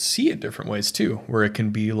people see it different ways too, where it can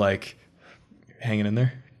be like hanging in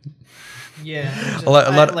there. Yeah.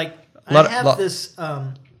 I have this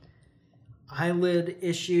eyelid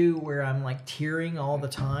issue where I'm like tearing all the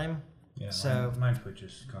time. Yeah. So mine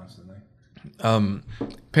twitches constantly.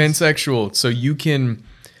 Pansexual. So you can.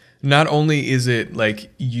 Not only is it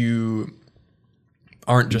like you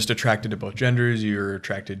aren't just attracted to both genders, you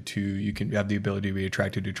can have the ability to be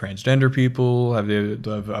attracted to transgender people, have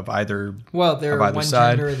either they're one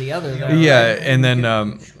side. Gender or the other. Though, Yeah, right?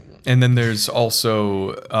 and then there's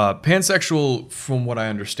also pansexual. From what I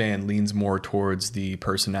understand, leans more towards the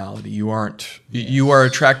personality. You are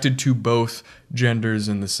attracted to both genders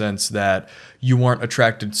in the sense that you aren't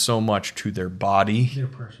attracted so much to their body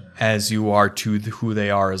as you are to who they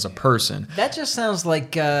are as a person. That just sounds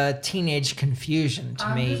like teenage confusion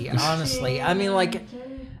to me, honestly. I mean, like,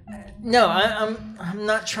 no, I'm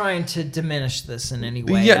not trying to diminish this in any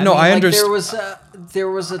way. Yeah, I understand. There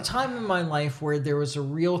was a time in my life where there was a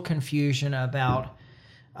real confusion about,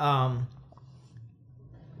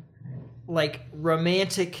 like,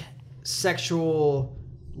 romantic sexual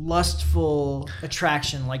lustful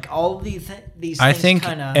attraction, like all these these I things think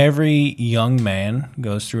kind of every young man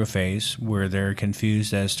goes through a phase where they're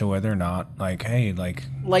confused as to whether or not, like, hey, like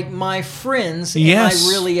my friends, yes, am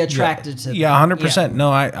I really attracted to them? Yeah, 100%.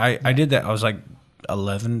 No, I did that. I was like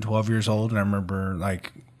 11, 12 years old, and I remember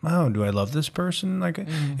like, oh, do I love this person? Like,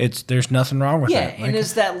 there's nothing wrong with that. And Like,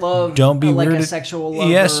 is that love don't be like weirded. a sexual love?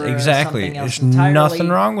 Yes, or exactly. something else There's entirely? nothing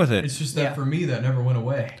wrong with it. It's just that Yeah. for me, that never went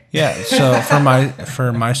away. Yeah. So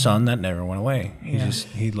for my son, that never went away.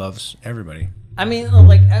 He loves everybody. I mean,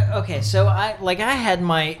 like, okay, so I had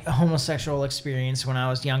my homosexual experience when I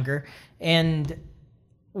was younger, and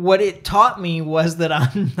what it taught me was that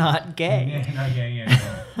I'm not gay.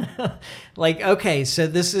 Like, okay, so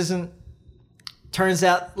this isn't. Turns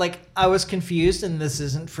out, like, I was confused, and this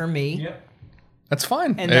isn't for me. Yep. That's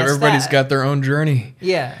fine. And that's Everybody's that. got their own journey.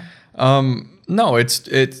 Yeah. No, it's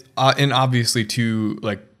and obviously too,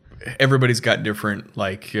 like, everybody's got different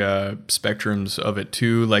like spectrums of it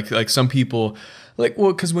too. Like some people, like,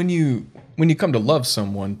 well, because when you come to love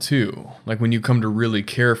someone too, like when you come to really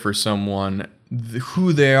care for someone,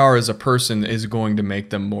 who they are as a person is going to make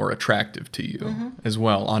them more attractive to you as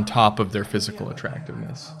well, on top of their physical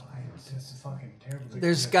attractiveness.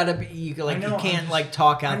 There's got to be you can't like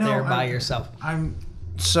talk out there by yourself. I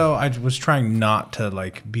was trying not to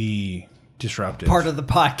like be disruptive. Part of the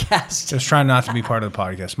podcast. Just trying not to be part of the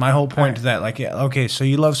podcast. My whole point to that, like, yeah, okay, so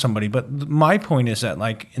you love somebody, but my point is that,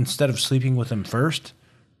 like, instead of sleeping with them first,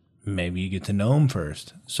 maybe you get to know them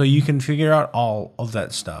first, so you can figure out all of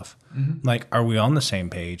that stuff. Like, are we on the same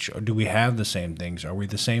page, or do we have the same things? Are we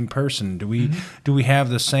the same person? Do we have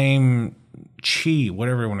the same chi,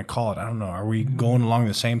 whatever you want to call it? I don't know. Are we going along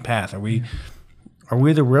the same path? Are we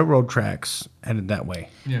the railroad tracks headed that way?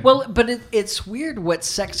 Yeah. Well, but it's weird what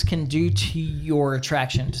sex can do to your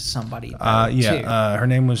attraction to somebody. Her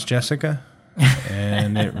name was Jessica,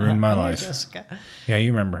 and it ruined my life. Jessica. Yeah,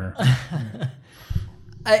 you remember her.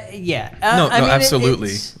 Yeah. No, I mean, absolutely.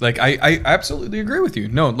 it's- Like, I absolutely agree with you.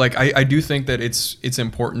 No, like, I do think that it's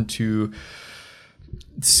important to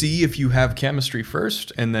see if you have chemistry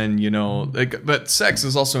first, and then, you know, like, but sex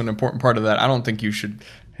is also an important part of that. I don't think you should,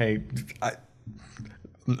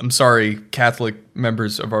 I'm sorry, Catholic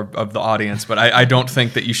members of the audience, but I don't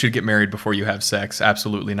think that you should get married before you have sex.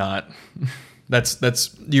 Absolutely not.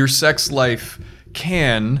 That's your sex life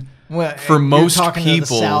can, for most you're talking people.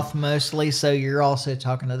 to the South mostly, so you're also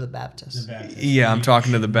talking to the Baptists. Yeah, I'm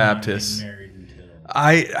talking to the Baptists.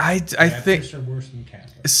 I think.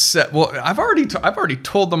 Well, I've already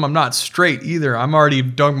told them I'm not straight either. I'm already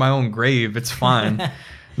dug my own grave. It's fine.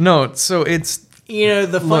 No, so it's. You know,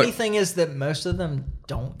 the funny Look. thing is that most of them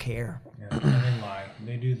don't care. Yeah, they lie.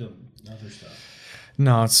 They do the other stuff.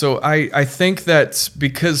 No, so I think that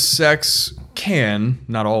because sex can,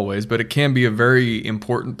 not always, but it can be a very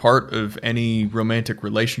important part of any romantic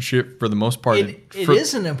relationship for the most part. It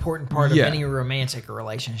is an important part Yeah. of any romantic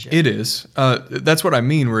relationship. It is. That's what I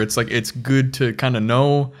mean, where it's like it's good to kind of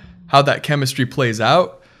know how that chemistry plays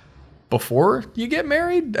out before you get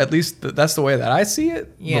married. At least that's the way that I see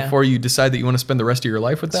it. Yeah. Before you decide that you want to spend the rest of your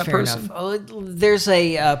life with that Fair person. enough. Oh, there's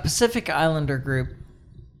a Pacific Islander group.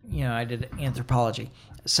 You know, I did anthropology.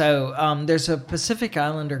 So there's a Pacific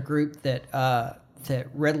Islander group that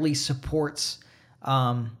readily supports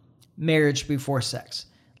marriage before sex.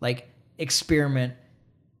 Like, experiment,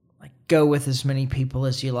 like, go with as many people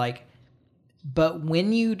as you like. But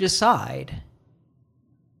when you decide,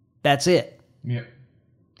 that's it. Yep.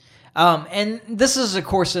 And this is, of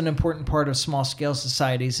course, an important part of small-scale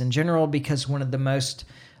societies in general, because one of the most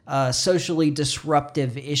socially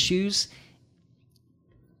disruptive issues.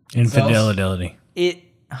 Infidelity.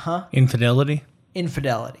 Infidelity.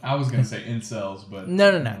 Infidelity. I was gonna say incels, but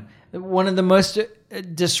No. One of the most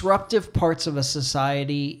disruptive parts of a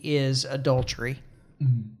society is adultery.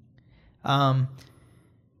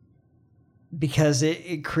 Because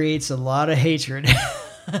it creates a lot of hatred.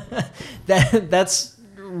 That's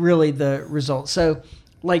really the result. So,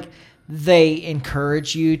 like, they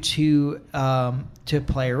encourage you to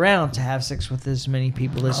play around, to have sex with as many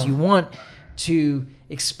people as you want, to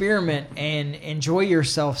experiment and enjoy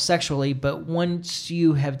yourself sexually. But once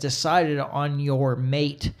you have decided on your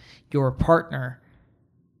mate, your partner,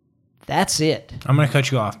 that's it. I'm going to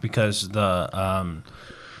cut you off because the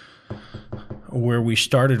where we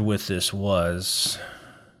started with this was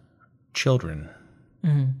children,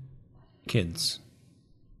 kids,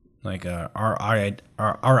 like our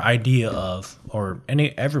idea of, or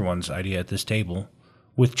everyone's idea at this table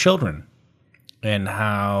with children, and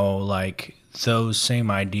how, like, those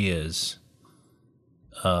same ideas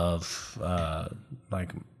of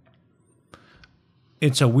like,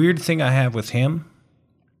 it's a weird thing I have with him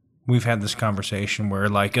we've had this conversation where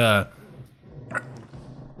like I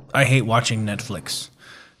hate watching Netflix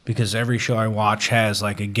because every show I watch has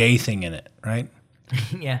like a gay thing in it, right?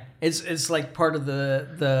 Yeah, it's like part of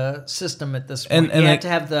the system at this point. And you like,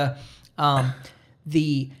 have to have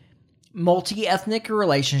the multi-ethnic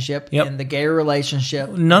relationship Yep. and the gay relationship.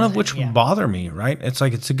 none of which Yeah. would bother me, right? It's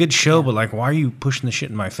like it's a good show, but like, why are you pushing the shit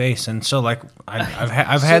in my face? And so like I've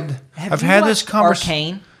had Have you this watched conversation.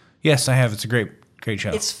 Arcane? Yes, I have. It's a great show.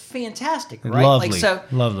 It's fantastic, right? Lovely,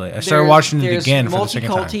 lovely. I started watching it again for the second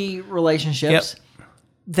time. Multi-culti relationships. Yep.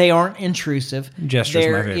 They aren't intrusive. Gesture's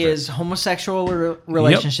my There favorite. is homosexual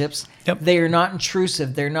relationships. Yep. They are not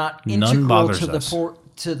intrusive. They're not None integral bothers to us.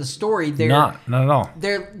 to the story. They're not at all.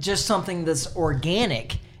 they're just something that's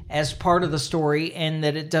organic as part of the story, and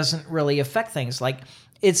that it doesn't really affect things. Like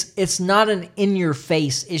it's not an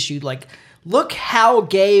in-your-face issue. Like, look how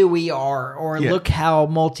gay we are, or look how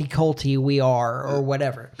multi-culti we are, or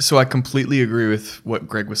whatever. So I completely agree with what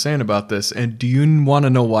Greg was saying about this. And do you want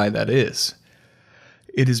to know why that is?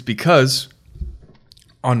 It is because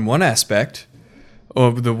on one aspect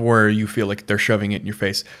of the where you feel like they're shoving it in your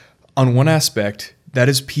face, on one aspect, that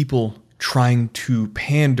is people trying to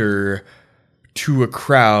pander to a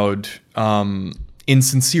crowd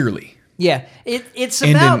insincerely. Yeah, it's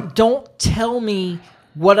And about don't tell me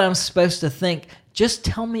what I'm supposed to think. Just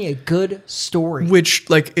tell me a good story. Which,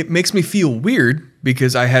 like, it makes me feel weird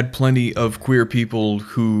because I had plenty of queer people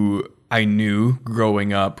who I knew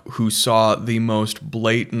growing up who saw the most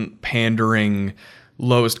blatant, pandering,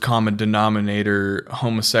 lowest common denominator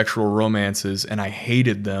homosexual romances, and I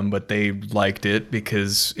hated them, but they liked it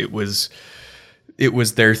because it was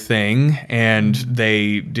their thing, and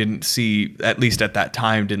they didn't see, at least at that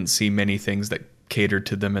time, didn't see many things that catered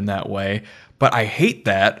to them in that way. But I hate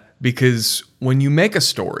that because when you make a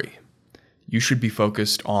story, you should be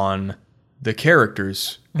focused on the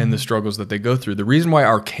characters and the struggles that they go through. The reason why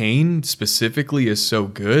Arcane specifically is so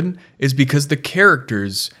good is because the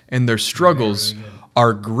characters and their struggles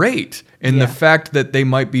are great. And the fact that they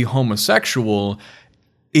might be homosexual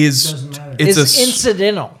is it's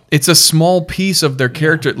incidental. It's a small piece of their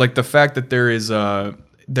character. Like the fact that there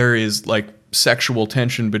is like sexual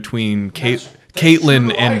tension between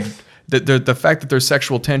Caitlyn and the fact that there's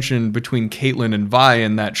sexual tension between Caitlyn and Vi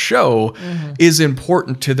in that show is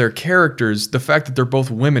important to their characters. The fact that they're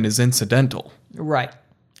both women is incidental. Right.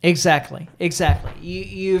 Exactly.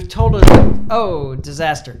 You've told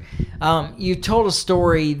disaster. You've told a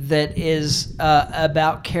story that is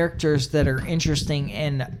about characters that are interesting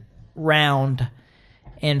and round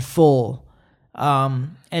and full,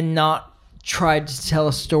 and not tried to tell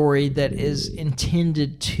a story that is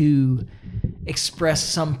intended to express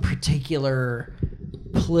some particular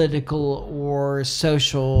political or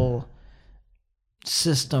social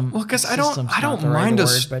system. Well, because I don't mind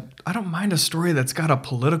a story that's got a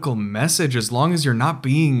political message as long as you're not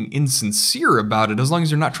being insincere about it, as long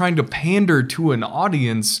as you're not trying to pander to an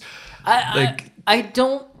audience. I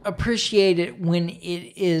don't appreciate it when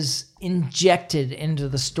it is injected into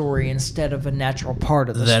the story instead of a natural part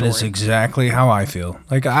of the story. That is exactly how I feel.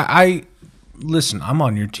 Like I listen, I'm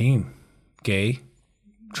on your team. Gay,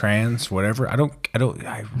 trans, whatever. I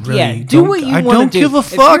really do what you want to do. I don't give a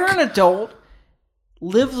fuck. If you're an adult,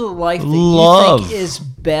 live the life that you think is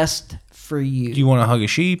best for you. Do you want to hug a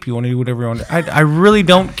sheep? You want to do whatever you want to. I really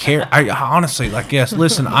don't care. I honestly, like, yes,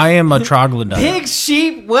 listen, I am a troglodyte. Pig,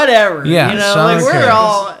 sheep, whatever. Yeah, you know, so like I we're care.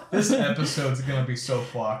 all. This episode's gonna be so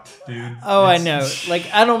fucked, dude. Oh, I know.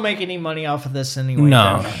 Like, I don't make any money off of this anyway.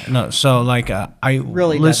 No. So, like, I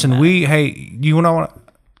really listen. doesn't matter. Hey, you know what?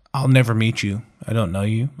 I'll never meet you. I don't know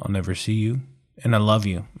you. I'll never see you, and I love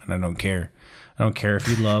you, and I don't care. I don't care if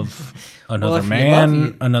you love another if you man, love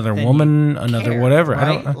you, another then woman, you another care, whatever.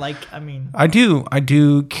 right? I don't. Like, I mean, I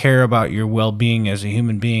do care about your well-being as a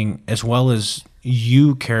human being, as well as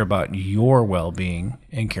you care about your well-being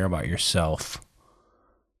and care about yourself.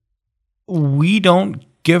 We don't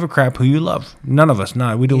give a crap who you love. None of us.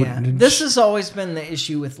 No, we don't. yeah. This has always been the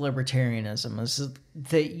issue with libertarianism: is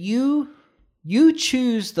that you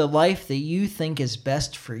choose the life that you think is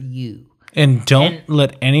best for you. And don't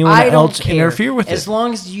let anyone I don't else care, interfere with as it.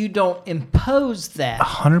 long as you don't impose that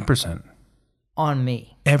 100%. on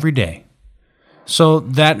me. Every day. So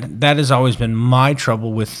that has always been my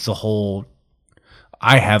trouble with the whole.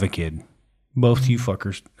 I have a kid. Both you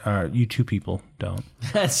fuckers, you two people don't.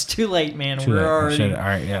 That's too late, man. Too We're late. already. All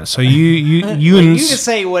right, yeah. So you Like, you can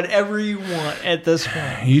say whatever you want at this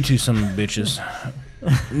point. You two some bitches.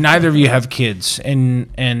 Neither of you have kids,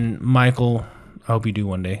 and Michael, I hope you do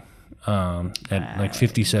one day. At like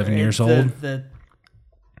 57 years old. The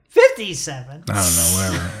 57. I don't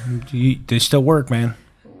know, whatever. They still work, man.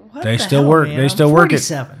 What? What They the still hell, work. man? They I'm still work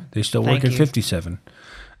 47. They still Thank work at you. 57.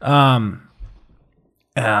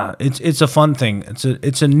 It's a fun thing.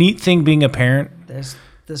 It's a neat thing being a parent. There's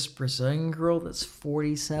this Brazilian girl that's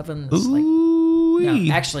 47. That's Ooh,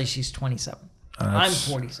 no, actually, she's 27. I'm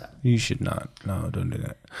 47. you should not. No, don't do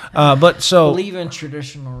that. But so Believe in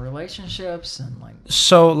traditional relationships and like.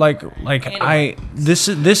 I this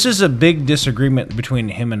is a big disagreement between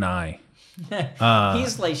him and I.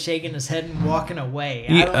 He's like shaking his head and walking away.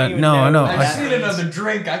 Yeah, I don't even no, know. I know. what I that I need means. another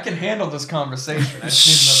drink. I can handle this conversation. I just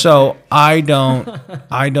need So I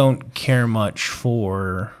don't care much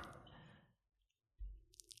for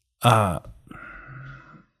how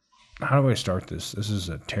do I start this? This is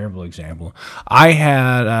a terrible example. I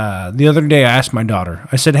had the other day I asked my daughter.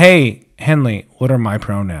 I said, "Hey, Henley, what are my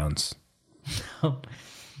pronouns?"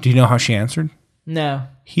 Do you know how she answered? No.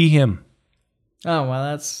 He, him. Oh well,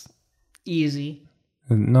 that's easy.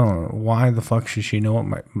 No, why the fuck should she know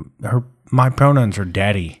what my pronouns are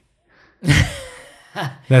daddy.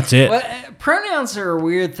 That's it. Well, pronouns are a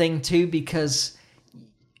weird thing too because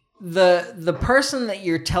the person that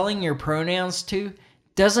you're telling your pronouns to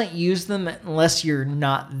doesn't use them unless you're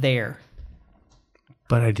not there.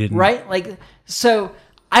 But I didn't. Right? Like, so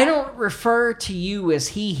I don't refer to you as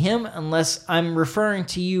he, him, unless I'm referring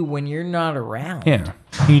to you when you're not around. Yeah.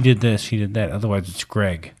 He did this, he did that. Otherwise it's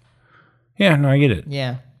Greg. Yeah, no, I get it.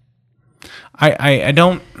 Yeah. I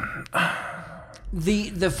don't.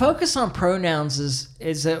 The focus on pronouns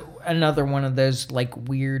is another one of those like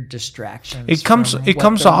weird distractions. It comes from it what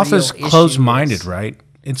comes the off real as issue closed-minded, is. right?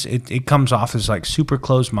 It comes off as like super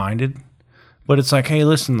closed-minded, but it's like, hey,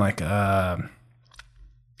 listen, like I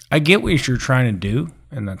get what you're trying to do,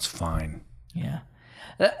 and that's fine. Yeah.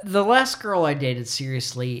 The last girl I dated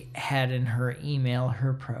seriously had in her email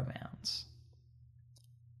her pronouns,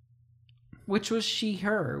 which was she,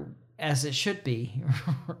 her, as it should be,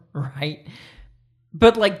 right?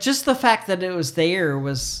 But like just the fact that it was there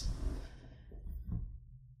was.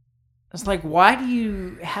 It's like, why do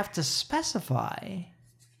you have to specify?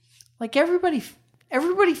 Like everybody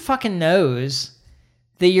fucking knows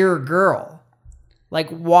that you're a girl. Like,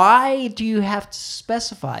 why do you have to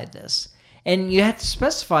specify this? And you have to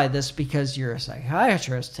specify this because you're a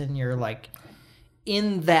psychiatrist and you're like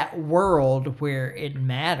in that world where it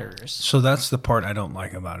matters. So that's the part I don't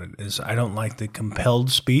like about it is I don't like the compelled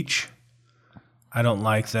speech. I don't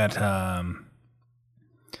like that.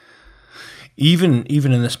 Even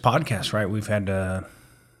in this podcast, right? We've had to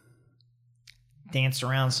Dance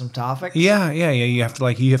around some topics. Yeah. You have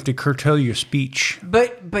to curtail your speech.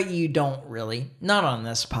 But you don't really. Not on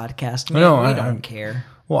this podcast, man. No, we don't care.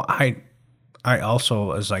 Well, I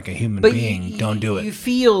also, as like a human But being, don't do it. You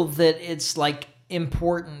feel that it's like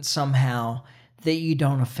important somehow that you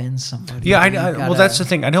don't offend somebody. Yeah, You that's the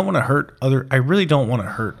thing. I don't want to hurt I really don't want to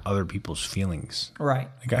hurt other people's feelings. right.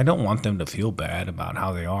 Like, I don't want them to feel bad about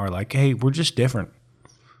how they are. Like, hey, we're just different.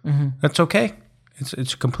 Mm-hmm. That's okay.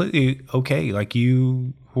 It's completely okay. Like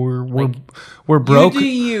we're broke. You do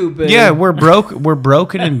you, but Yeah, we're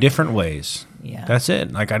broken in different ways. Yeah. That's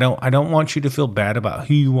it. Like I don't want you to feel bad about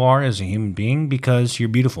who you are as a human being because you're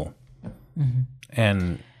beautiful. Mm-hmm.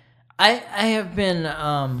 And I have been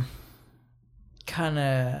kind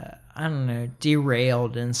of, I don't know,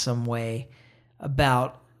 derailed in some way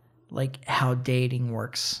about like how dating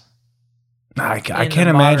works. I in can't the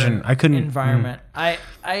imagine. modern I couldn't environment. I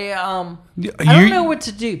don't know what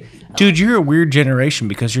to do. Dude, you're a weird generation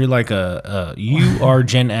because you're like you are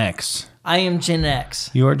Gen X. I am Gen X.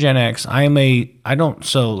 You are Gen X. I don't,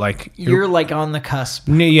 so like You're like on the cusp.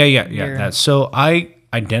 yeah. You're- That's so I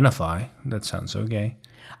identify. That sounds so gay.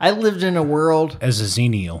 I lived in a world As a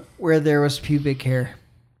xenial. where there was pubic hair.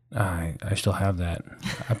 I still have that.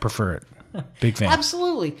 I prefer it. Big fan.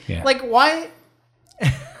 Absolutely. Yeah. Like, why?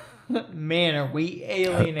 Man, are we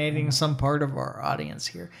alienating some part of our audience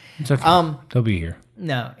here? It's okay. They'll be here.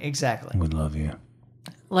 No, exactly. We love you.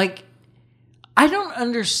 Like, I don't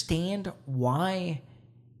understand why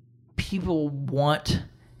people want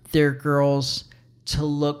their girls to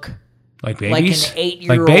look Like like babies? an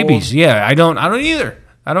 8-year-old Like babies. Yeah, I don't either.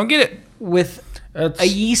 I don't get it. with a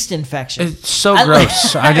yeast infection. It's so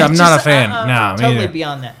gross. I'm not a fan. No, me totally neither.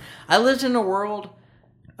 beyond that. I lived in a world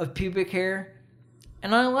of pubic hair,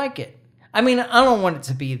 and I like it. I mean, I don't want it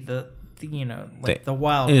to be the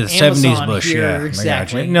wild Yeah, Amazon 70s bush. here, Yeah,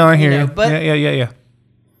 exactly. I got you. No, I hear you. But Yeah.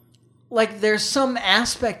 like, there's some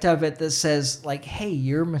aspect of it that says, like, hey,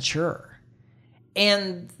 you're mature,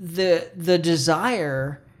 and the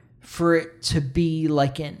desire for it to be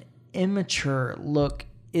like an immature look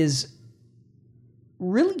is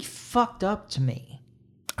really fucked up to me.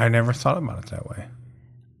 I never thought about it that way.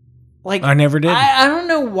 Like I never did. I don't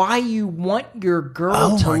know why you want your girl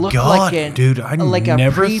Oh to my look God, like dude! I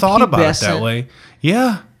never thought about it that way.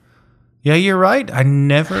 Yeah, you're right. I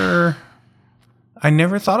never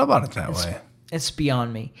thought about it that way. It's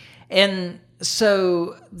beyond me. And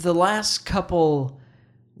so the last couple,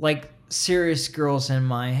 like, serious girls in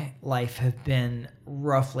my life have been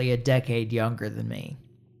roughly a decade younger than me.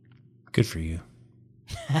 Good for you.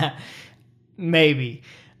 Maybe.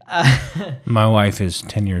 My wife is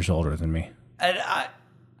 10 years older than me.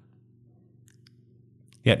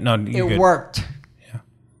 Yeah, no, you're it good. worked. Yeah.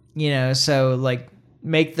 You know, so like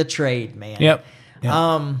make the trade, man. Yep.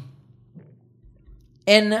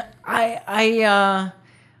 And I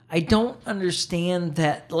don't understand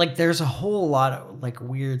that. Like, there's a whole lot of like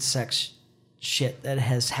weird sex shit that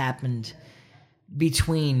has happened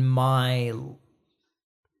between my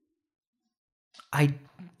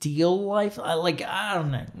ideal life. I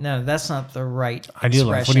don't know. No, that's not the right Ideal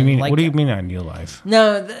life. What do you mean? What do you mean ideal life?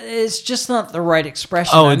 No, it's just not the right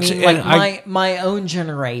expression. Oh, I it's- mean, like I- my own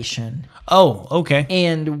generation Oh, okay.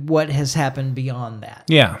 and what has happened beyond that.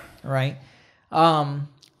 Yeah. Right.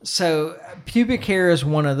 So pubic hair is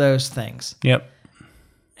one of those things. Yep.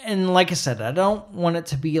 And like I said, I don't want it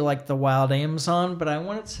to be like the wild Amazon, but I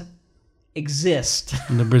want it to exist.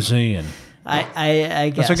 The Brazilian.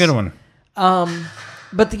 I guess That's a good one.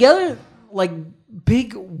 But the other like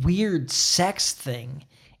big weird sex thing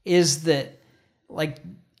is that like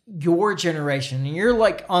your generation, and you're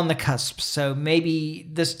like on the cusp, so maybe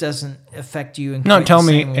this doesn't affect you. In No, quite tell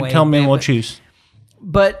the me same and way, tell me and we'll but- choose.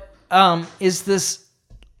 But is this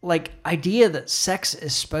like idea that sex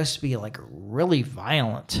is supposed to be like really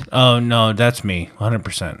violent? Oh no, that's me,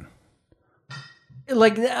 100%.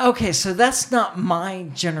 Like, okay, so that's not my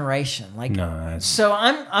generation. Like, No, that's, so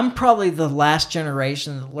I'm probably the last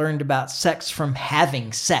generation that learned about sex from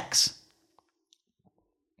having sex.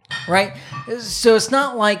 Right? So it's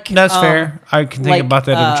not like that's fair. I can think like, about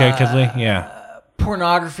that objectively. Yeah.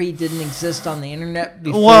 pornography didn't exist on the internet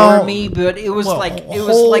before Well, me, but it was well, like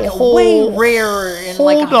way rarer and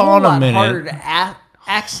like a hold whole on a lot minute. harder to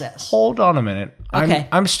access. Hold on a minute. Okay.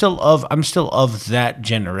 I'm still of that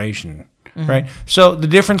generation, Mm-hmm. right? So the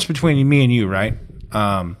difference between me and you, right?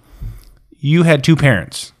 You had two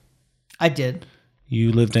parents. I did.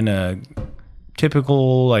 You lived in a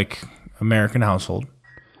typical like American household.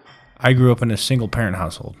 I grew up in a single parent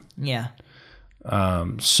household. Yeah.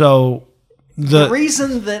 So The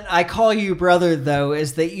reason that I call you brother, though,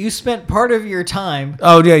 is that you spent part of your time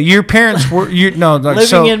oh yeah, your parents were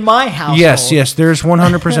living in my household. Yes, there's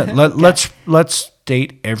 100%. Let's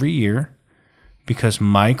state every year, because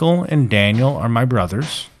Michael and Daniel are my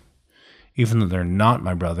brothers, even though they're not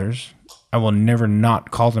my brothers. I will never not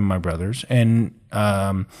call them my brothers, and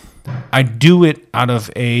I do it out of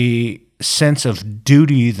a sense of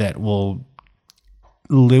duty that will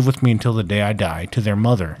live with me until the day I die, to their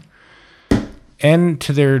mother and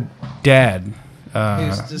to their dad.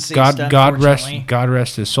 Who's deceased, God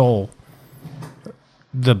rest his soul.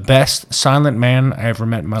 The best silent man I ever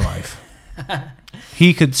met in my life.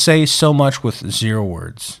 He could say so much with 0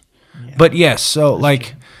 words. Yeah. But yes, so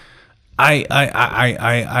like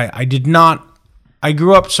I did not. I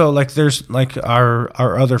grew up so like there's like our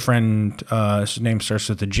other friend. His name starts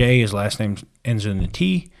with a J. His last name ends in a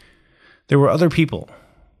T. There were other people.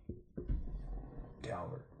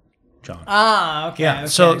 John. Ah, okay. Yeah.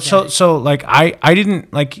 Okay, So like I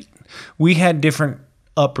didn't like. We had different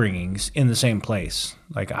upbringings in the same place.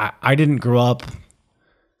 Like I didn't grow up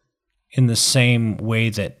in the same way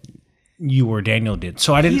that you or Daniel did.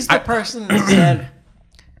 So I didn't. He's the person that said,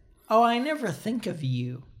 "Oh, I never think of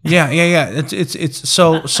you." Yeah. It's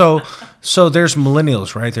so there's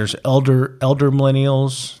millennials, right? There's elder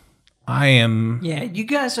millennials. I am. Yeah, you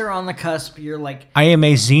guys are on the cusp. You're like, I am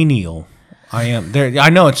a xennial. I am there. I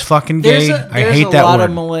know it's fucking gay. I hate that There's a lot word.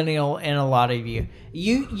 of millennial in a lot of you.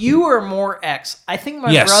 You are more X. I think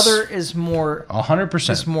my Yes. brother is more 100%.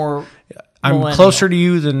 is more. I'm millennial. closer to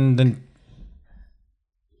you than.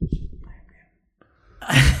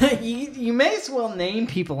 you may as well name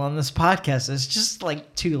people on this podcast. It's just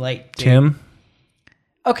like too late. Dude. Tim.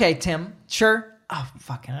 Okay, Tim. Sure. Oh,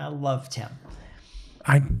 fucking! I love Tim.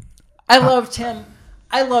 I love Tim.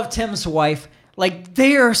 I love Tim's wife. Like,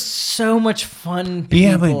 they are so much fun people.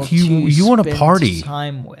 Yeah, but you want to spend party.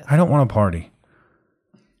 time with. I don't want to party.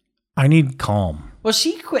 I need calm. Well,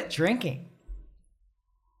 she quit drinking,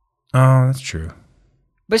 Oh, that's true.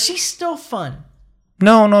 but she's still fun.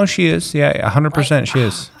 No, she is. Yeah, 100% she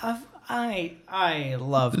is. I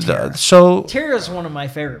love Tara. So Tara's one of my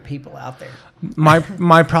favorite people out there.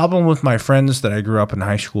 my problem with my friends that I grew up in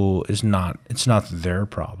high school is not their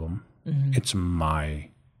problem. Mm-hmm.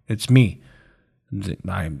 It's me.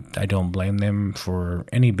 I don't blame them for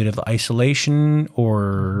any bit of isolation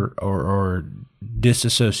or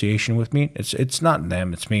disassociation with me. It's not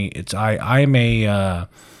them. It's me. I'm a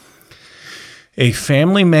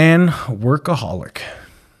family man, workaholic,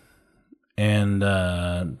 and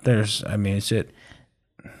it's it.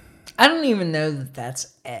 I don't even know that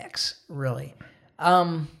that's X, really.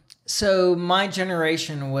 So my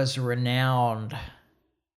generation was renowned.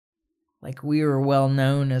 Like, we were well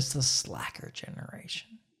known as the slacker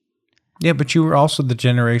generation. Yeah, but you were also the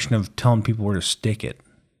generation of telling people where to stick it.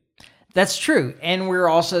 That's true. And we're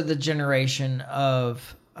also the generation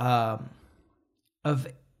of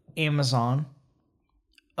Amazon,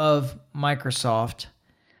 of Microsoft.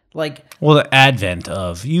 Well, the advent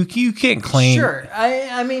of you can't claim. Sure,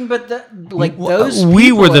 I mean, but those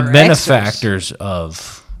we were the people are benefactors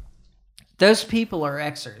of. Those people are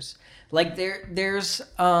Xers. Like there's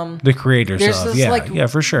The creators there's of, this, yeah,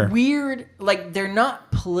 for sure. Weird, like, they're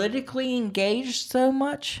not politically engaged so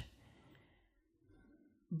much,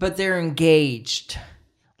 but they're engaged.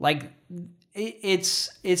 Like, it's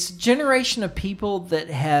a generation of people that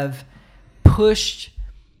have pushed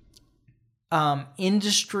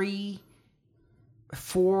industry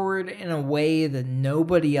forward in a way that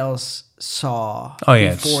nobody else saw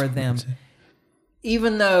before them.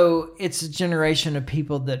 Even though it's a generation of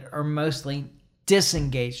people that are mostly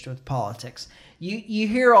disengaged with politics. You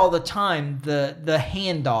hear all the time the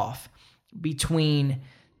handoff between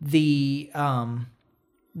the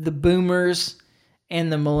boomers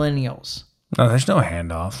and the millennials. No, there's no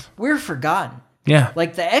handoff. We're forgotten. Yeah.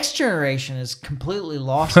 Like, the X generation is completely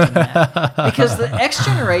lost in that. Because the X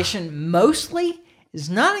generation mostly is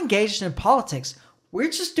not engaged in politics. We're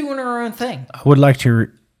just doing our own thing. I would like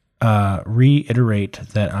to reiterate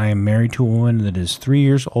that I am married to a woman that is 3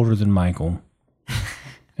 years older than Michael.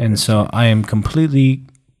 And so I am completely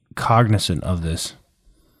cognizant of this.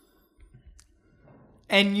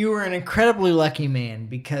 And you are an incredibly lucky man,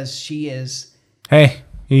 because she is... Hey,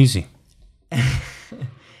 easy.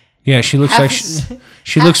 Yeah, she looks like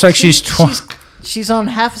she looks like she's 12. She's on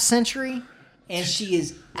half a century, and she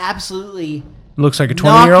is absolutely looks like a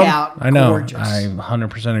 20-year-old. knockout I know. gorgeous. I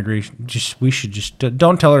 100% agree. We should just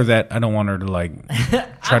don't tell her that. I don't want her to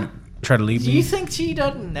try to leave Do me. you think she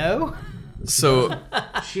doesn't know? So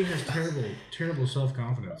She has terrible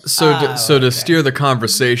self-confidence. So to steer the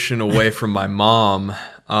conversation away from my mom,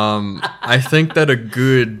 I think that a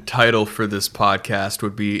good title for this podcast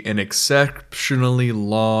would be An Exceptionally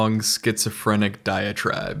Long Schizophrenic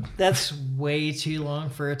Diatribe. That's way too long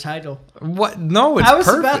for a title. What? No, it's I was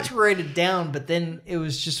perfect. about to write it down, but then it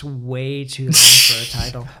was just way too long for a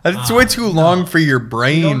title. It's way too long for your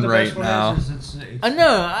brain right now.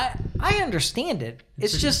 No, I understand it.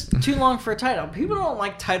 It's just too long for a title. People don't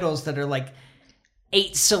like titles that are like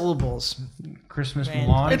 8 syllables. Christmas Man.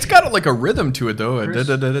 Melange. It's got like a rhythm to it though. It's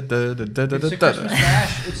the Christmas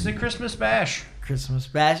Bash. It's the Christmas Bash. Christmas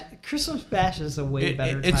Bash. Christmas Bash is a way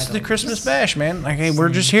better It's title. the Christmas Bash, man. Like, hey, we're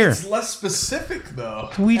just here. It's less specific though.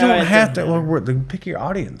 We don't it have to. doesn't Well, pick your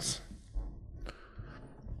audience.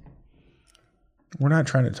 We're not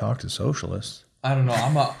trying to talk to socialists. I don't know.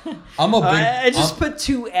 I'm a big. I just put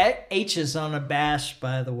 2 H's on a bash,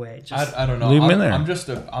 by the way. Just, I don't know. Leave 'em in there.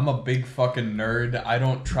 I'm a big fucking nerd. I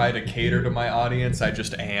don't try to cater to my audience. I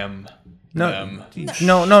just am them.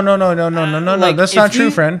 No. like, That's if not true,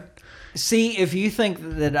 you- friend. see, if you think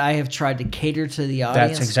that I have tried to cater to the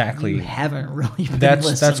audience, exactly- you haven't really been That's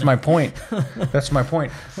listening. my point. That's my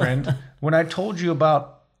point, friend. When I told you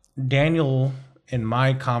about Daniel and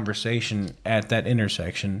my conversation at that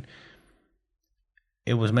intersection,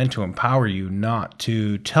 it was meant to empower you, not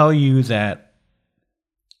to tell you that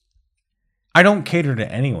I don't cater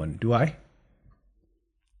to anyone, do I?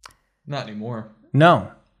 Not anymore.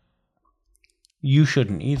 No. You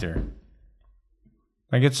shouldn't either.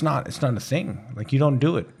 Like, it's not a thing. Like, you don't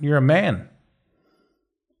do it. You're a man.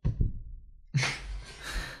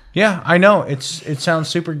 Yeah, I know. It sounds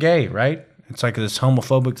super gay, right? It's like this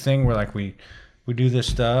homophobic thing where like we do this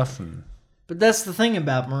stuff and But that's the thing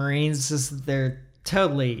about Marines, is that they're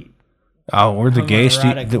totally... we're the gayest.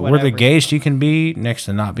 Homoerotic, We're the whatever. gayest you can be next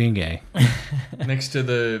to not being gay. Next to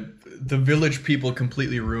the village people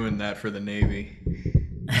completely ruined that for the Navy.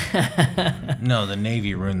 No, the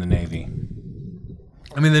Navy ruined the Navy.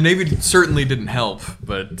 I mean, the Navy certainly didn't help,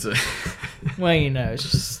 but Well,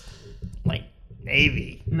 it's just like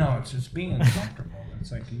Navy. No, it's just being uncomfortable.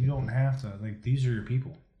 It's like you don't have to. Like, these are your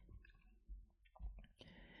people.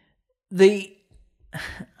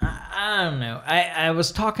 I don't know. I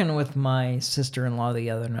was talking with my sister-in-law the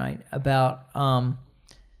other night about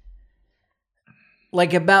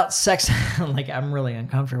like about sex. Like I'm really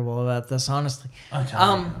uncomfortable about this, honestly. I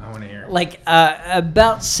want to hear. Like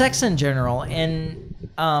about sex in general, and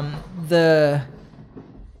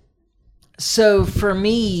so for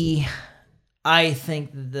me, I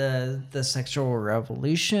think the sexual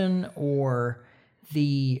revolution or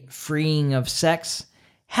the freeing of sex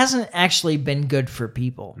hasn't actually been good for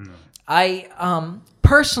people. No. I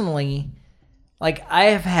personally, like, I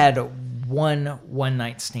have had one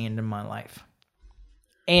night stand in my life,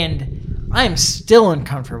 and I'm still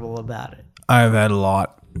uncomfortable about it. I've had a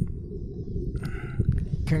lot.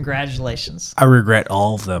 Congratulations. I regret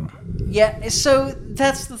all of them. Yeah, so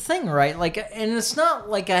that's the thing, right? Like, and it's not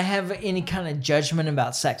like I have any kind of judgment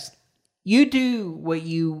about sex. You do what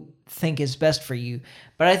you think is best for you.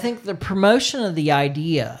 But I think the promotion of the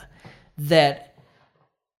idea that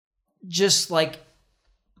just like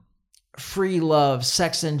free love,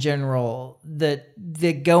 sex in general, that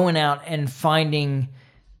going out and finding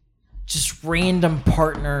just random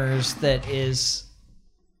partners that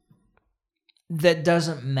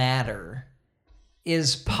doesn't matter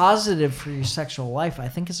is positive for your sexual life, I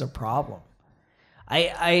think is a problem.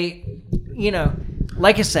 I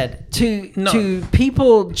like I said, to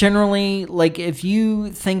people generally, like, if you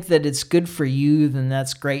think that it's good for you, then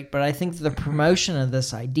that's great. But I think the promotion of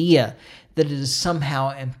this idea that it is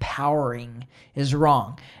somehow empowering is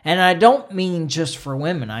wrong. And I don't mean just for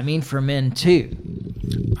women. I mean for men too.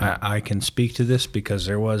 I can speak to this because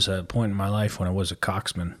there was a point in my life when I was a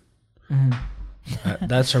coxman. Mm-hmm.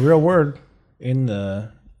 That's a real word in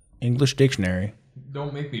the English dictionary.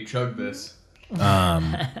 Don't make me chug this.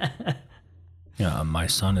 Yeah, my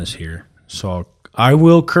son is here, so I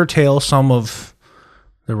will curtail some of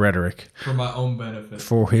the rhetoric for my own benefit.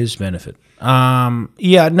 For his benefit.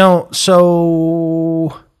 Yeah, no.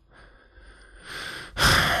 So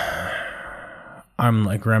I'm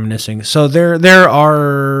like reminiscing. So there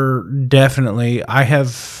are definitely.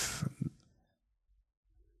 I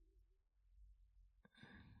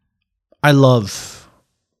love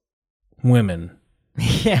women.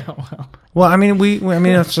 Yeah, well, I mean,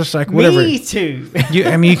 it's just like whatever. Me too.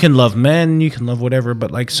 You can love men, you can love whatever,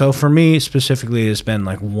 but like, so for me specifically, it's been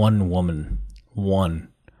like one woman,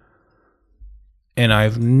 and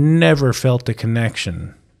I've never felt the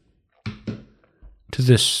connection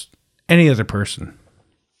to any other person.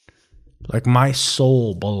 Like, my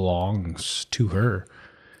soul belongs to her,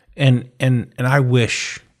 and I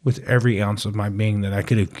wish with every ounce of my being that I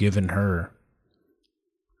could have given her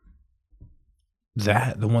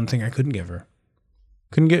the one thing I couldn't give her.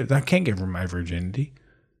 I can't give her my virginity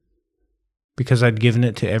because I'd given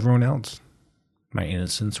it to everyone else. My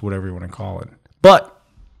innocence, whatever you want to call it. But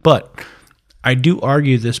I do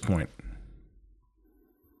argue this point.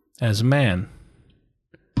 As a man,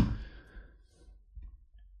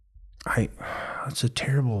 it's a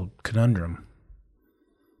terrible conundrum.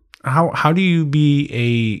 How do you be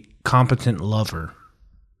a competent lover?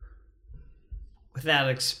 Without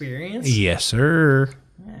experience? Yes, sir.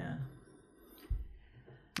 Yeah.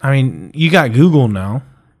 I mean, you got Google now.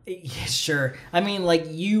 Yeah, sure. I mean, like,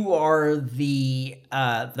 you are the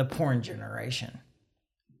porn generation.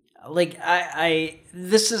 Like,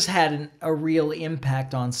 this has had a real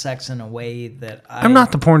impact on sex in a way that I'm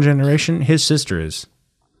not the porn generation. His sister is.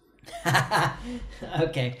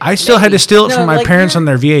 Okay. I still had to steal it from my parents on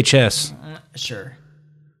their VHS. Sure.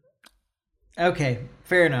 Okay,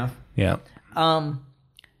 fair enough. Yeah.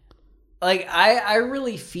 Like, I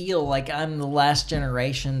really feel like I'm the last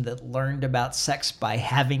generation that learned about sex by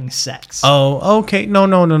having sex. Oh, okay. No.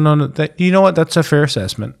 You know what? That's a fair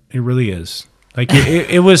assessment. It really is. Like,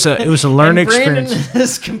 it was a learning experience. Brandon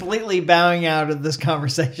is completely bowing out of this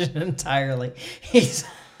conversation entirely. He's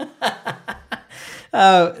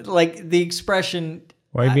like the expression.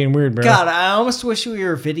 Why are you being weird, bro? God, I almost wish we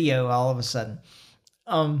were video all of a sudden.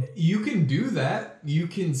 You can do that. You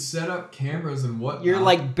can set up cameras and whatnot. You're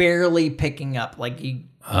like barely picking up. Like you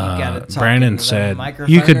got to talk. Brandon said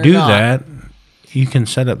you could do that. You can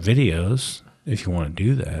set up videos if you want to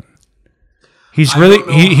do that. He's really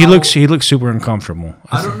he looks super uncomfortable.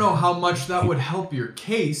 I don't know how much that would help your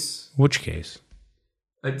case. Which case?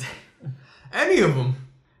 Any of them.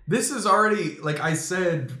 This is already, like I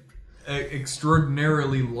said,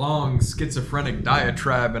 extraordinarily long schizophrenic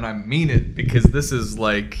diatribe, and I mean it, because this is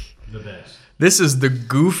like the best. This is the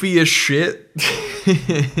goofiest shit.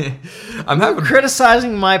 I'm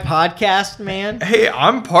criticizing my podcast, man. Hey,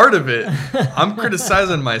 I'm part of it. I'm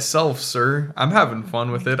criticizing myself, sir. I'm having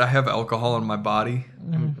fun with it. I have alcohol in my body.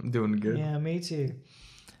 I'm doing good. Yeah, me too.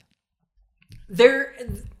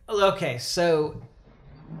 Okay, so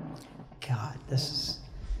God, this is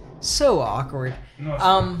so awkward.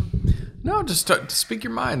 No, just speak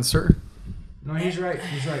your mind, sir. No, he's right.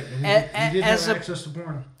 He's right. He did As have a- access to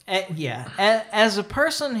porn. As a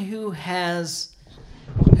person who's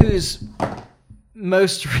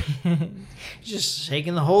most just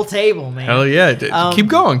shaking the whole table, man. Hell yeah. Keep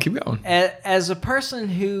going. As a person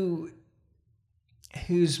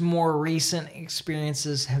whose more recent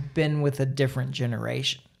experiences have been with a different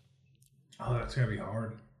generation. Oh, that's gonna be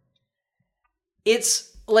hard.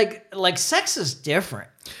 It's like sex is different.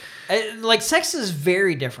 Like sex is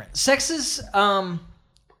very different. Sex is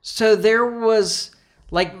so there was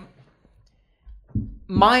like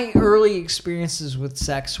my early experiences with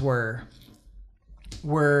sex were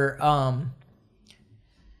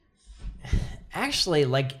actually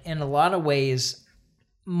like in a lot of ways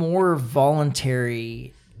more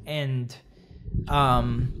voluntary and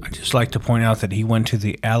I'd just like to point out that he went to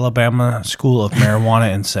the Alabama School of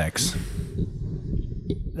Marijuana and Sex.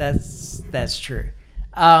 that's true.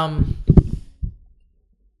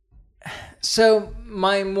 So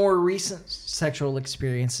my more recent sexual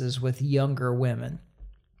experiences with younger women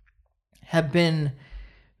have been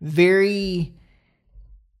very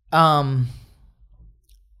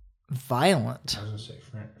violent. I was gonna say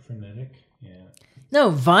frenetic. Yeah. No,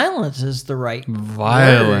 violent is the right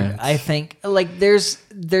Violent. word, I think. Like there's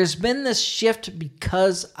been this shift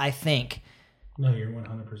because I think No, you're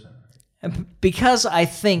 100% right. because I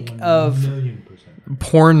think of 1,000,000%.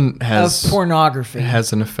 Porn has pornography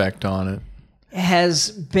has an effect on it. has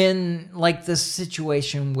been like this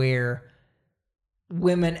situation where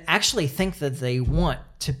women actually think that they want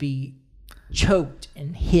to be choked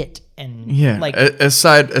and hit and Yeah. like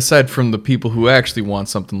Aside from the people who actually want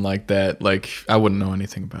something like that, like I wouldn't know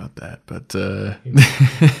anything about that, but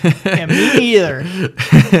yeah, me either.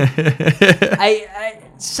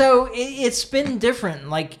 So it's been different.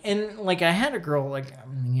 Like and like I had a girl like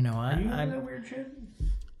I'm Weird shit.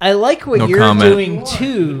 I like what No you're comment. doing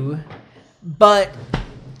too, but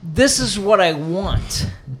this is what I want.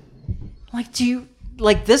 Like, do you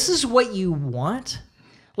like this is what you want?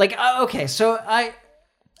 Like, okay, so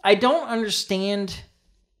I don't understand.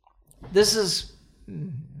 This is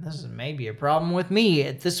maybe a problem with me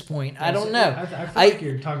at this point. I don't know. I feel like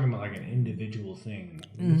you're talking about like an individual thing.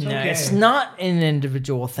 It's No, okay. it's not an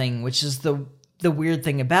individual thing, which is the weird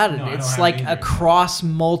thing about it. No, I don't It's have like it either. across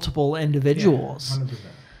multiple individuals.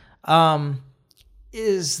 100%.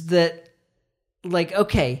 Is that like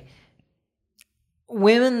okay,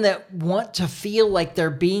 women that want to feel like they're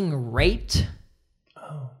being raped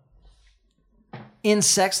in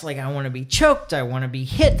sex, like I want to be choked, I want to be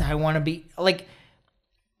hit, I want to be like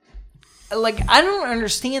I don't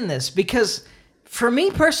understand this because for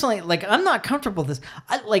me personally, like I'm not comfortable with this.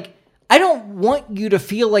 I don't want you to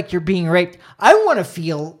feel like you're being raped. I want to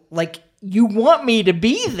feel like you want me to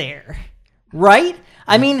be there, right?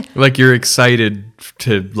 I mean, like you're excited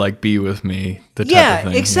to like be with me. The type yeah, of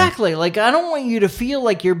thing. exactly. Like I don't want you to feel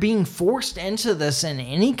like you're being forced into this in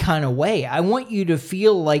any kind of way. I want you to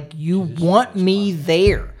feel like you want me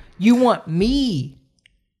there. You want me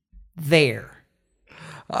there.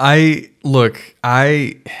 I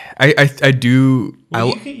do.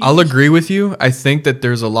 I'll agree with you. I think that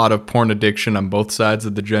there's a lot of porn addiction on both sides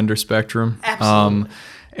of the gender spectrum. Absolutely.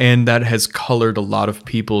 And that has colored a lot of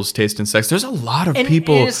people's taste in sex. There's a lot of And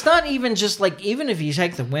people. it's not even just like, even if you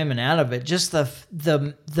take the women out of it, just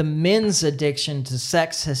the men's addiction to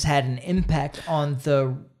sex has had an impact on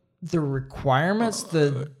the requirements,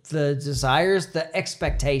 the desires, the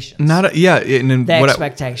expectations.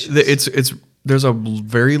 Expectations. It's there's a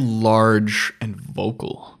very large and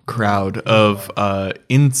vocal crowd of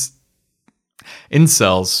incels.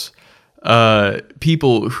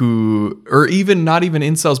 People who, or even not even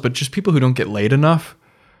incels, but just people who don't get laid enough.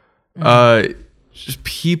 Just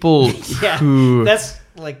people who. That's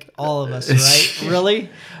like all of us, right? Really?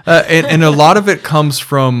 And a lot of it comes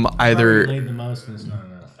from either Laid the most and it's not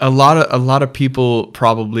enough. a lot of people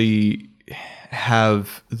probably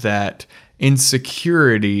have that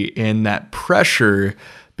insecurity and that pressure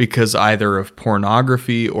because either of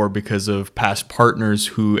pornography or because of past partners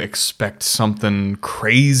who expect something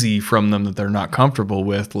crazy from them that they're not comfortable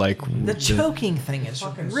with. Like The choking thing is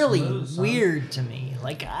really weird to me.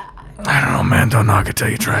 Like, I don't know, man. Don't knock it till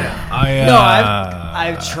you try it.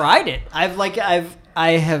 I've tried it.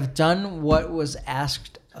 I have done what was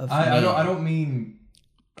asked of me. I don't mean.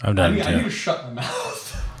 I've done it I need too. to shut my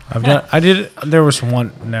mouth. I've done. I did. There was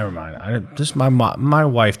one. Never mind. My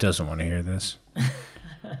wife doesn't want to hear this.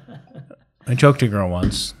 I choked a girl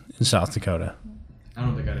once in South Dakota. I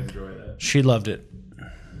don't think I'd enjoy that. She loved it.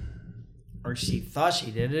 Or she thought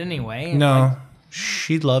she did anyway. No, Like,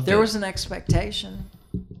 she loved it. there was an expectation.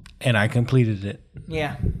 and I completed it.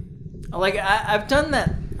 Yeah. Like I've done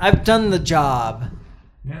that. I've done the job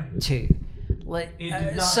Yeah. too. Like It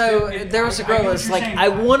did not so, fit- there was I a get girl what that's you're like, saying. I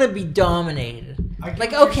want to be dominated. I get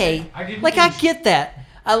Like what you're okay, saying. I get like what I you're get that.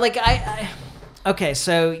 I okay.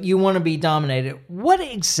 So you want to be dominated? What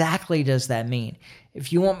exactly does that mean?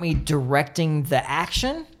 If you want me directing the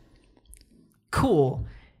action, cool.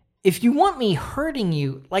 If you want me hurting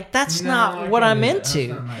you, like that's not what I'm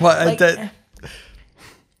into. Well, Like, that.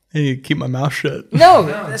 Hey, keep my mouth shut.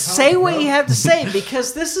 No, say what you have to say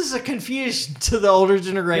because this is a confusion to the older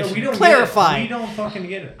generation. Yeah, we don't Clarify. Get it. We don't fucking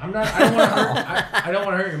get it. I'm not. I don't want to hurt. I don't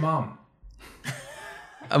want to hurt your mom.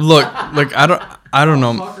 Look, I don't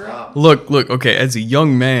know. Fuck her up. Look. Okay, as a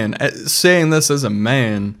young man, saying this as a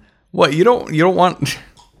man, what you don't want.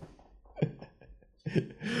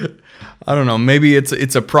 I don't know. Maybe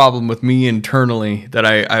it's a problem with me internally that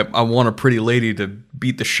I want a pretty lady to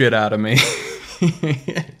beat the shit out of me.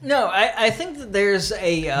 No, I think that there's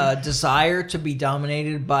a desire to be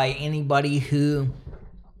dominated by anybody who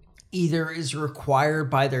either is required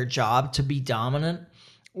by their job to be dominant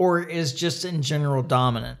or is just in general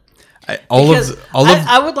dominant.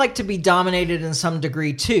 I would like to be dominated in some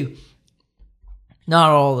degree too.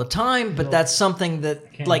 Not all the time, but that's something that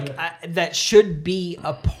that should be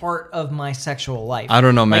a part of my sexual life. I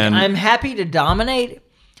don't know, man. Like, I'm happy to dominate,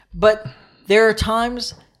 but there are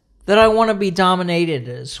times that I want to be dominated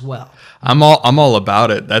as well. I'm all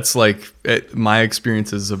about it. That's like my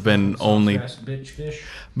experiences have been only. Bitch fish.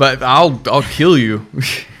 But I'll kill you.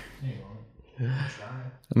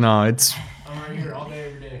 No, it's. I'm right here all day,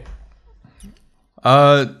 every day.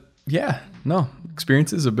 Yeah, no.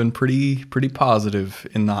 Experiences have been pretty positive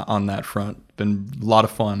on that front. Been a lot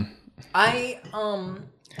of fun.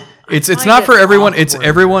 It's find not for it everyone. It's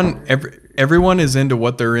awkward. everyone is into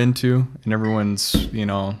what they're into, and everyone's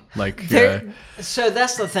like. So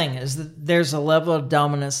that's the thing is that there's a level of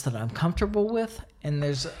dominance that I'm comfortable with, and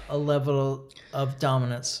there's a level of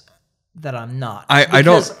dominance that I'm not. I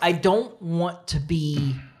don't want to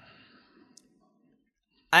be.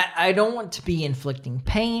 I don't want to be inflicting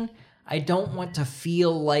pain. I don't want to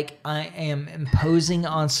feel like I am imposing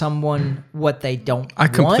on someone what they don't I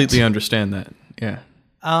completely want. understand that. Yeah.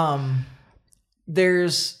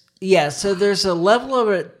 So there's a level of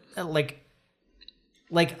it I'm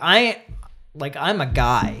a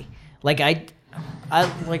guy.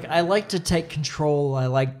 I like to take control. I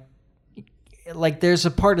like there's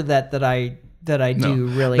a part of that I do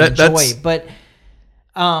really enjoy.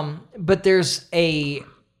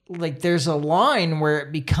 But there's a line where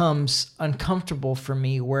it becomes uncomfortable for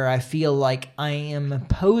me where I feel like I am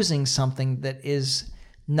imposing something that is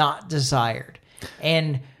not desired.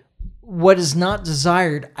 And what is not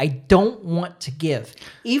desired, I don't want to give.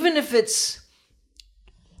 Even if it's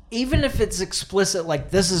explicit,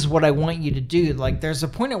 like this is what I want you to do, like there's a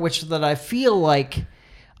point at which that I feel like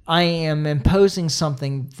I am imposing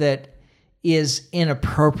something that is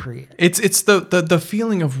inappropriate. It's the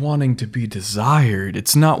feeling of wanting to be desired.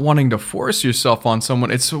 It's not wanting to force yourself on someone.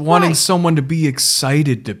 It's wanting someone to be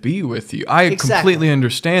excited to be with you. I completely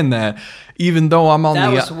understand that. Even though I'm on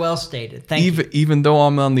that was well stated. Thank you. Even though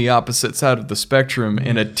I'm on the opposite side of the spectrum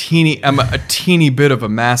and I'm a teeny bit of a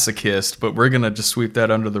masochist, but we're gonna just sweep that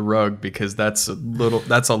under the rug because that's a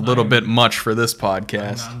little bit much for this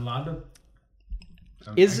podcast. I'm not allowed to.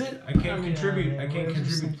 Is it? I can't contribute. I can't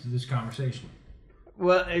contribute to this conversation.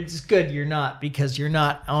 Well, it's good you're not because you're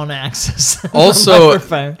not on access. Also,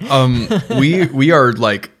 microphone. we are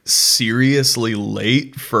like seriously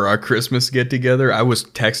late for our Christmas get together. I was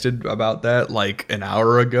texted about that like an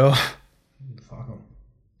hour ago. Fuck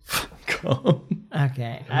 'em.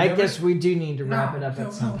 Okay, I guess we do need to wrap it up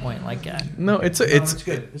at some point. Like, No, it's good. It's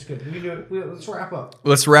good. We can do it. Let's wrap up.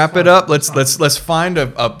 Let's wrap it up. Let's find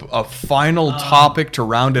a final topic to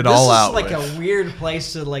round it all out. This is like a weird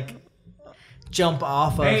place to like jump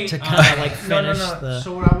off of to kind of like finish the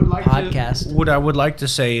So what I would like podcast. What I would like to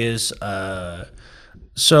say is,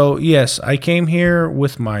 so yes, I came here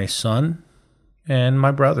with my son and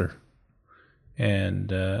my brother, and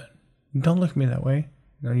don't look at me that way.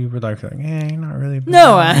 No, you were like, not really.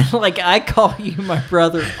 No, I call you my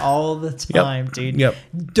brother all the time, dude. Yep.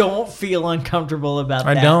 Don't feel uncomfortable about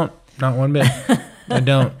that. I don't. Not one bit. I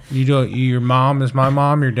don't. You do. Your mom is my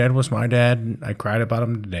mom. Your dad was my dad. I cried about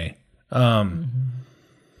him today.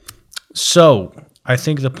 So I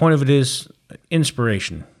think the point of it is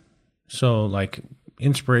inspiration. So like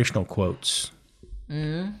inspirational quotes.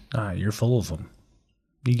 You're full of them.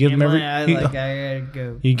 You give them every. I gotta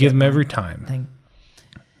go. You give them every time. Thing.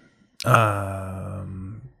 Go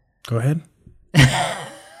ahead.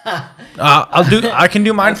 I can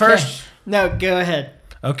do mine first. No, go ahead.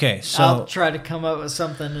 Okay, so I'll try to come up with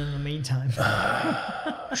something in the meantime.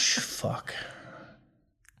 fuck.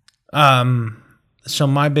 So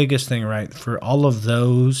my biggest thing, right, for all of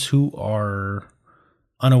those who are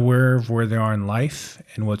unaware of where they are in life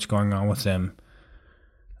and what's going on with them,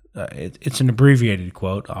 it's an abbreviated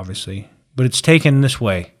quote, obviously, but it's taken this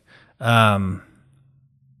way. Even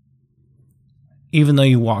though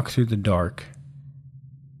you walk through the dark,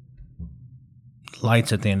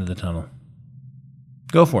 lights at the end of the tunnel.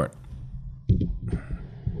 Go for it.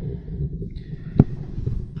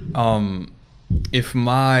 If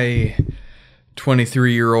my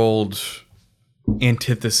 23-year-old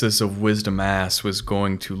antithesis of wisdom ass was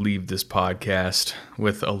going to leave this podcast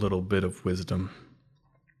with a little bit of wisdom,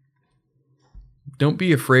 don't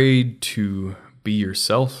be afraid to be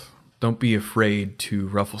yourself. Don't be afraid to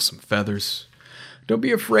ruffle some feathers. Don't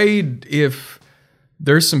be afraid if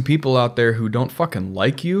there's some people out there who don't fucking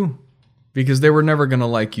like you, because they were never going to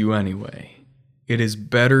like you anyway. It is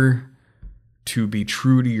better to be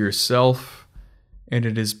true to yourself, and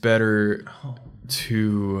it is better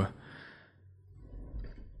to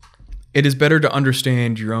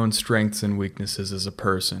understand your own strengths and weaknesses as a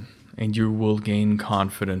person, and you will gain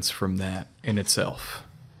confidence from that in itself.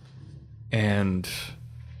 And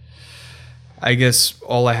I guess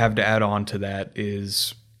all I have to add on to that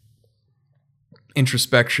is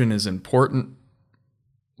introspection is important,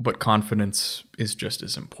 but confidence is just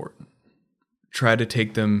as important. Try to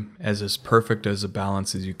take them as perfect as a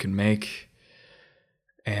balance as you can make.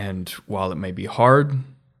 And while it may be hard,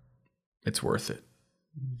 it's worth it.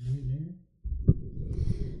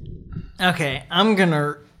 Okay, I'm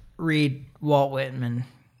gonna read Walt Whitman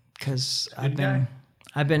because I've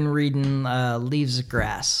been reading Leaves of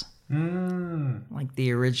Grass, like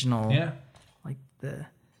the original,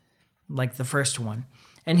 like the first one,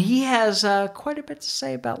 and he has quite a bit to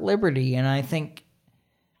say about liberty, and I think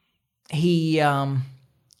he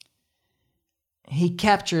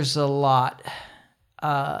captures a lot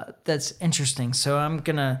that's interesting. So I'm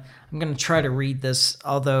gonna try to read this,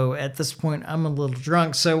 although at this point I'm a little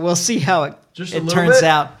drunk, so we'll see how it turns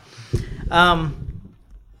out.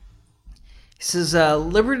 He says,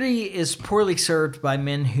 liberty is poorly served by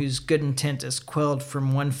men whose good intent is quelled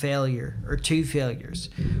from one failure or two failures,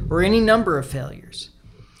 or any number of failures,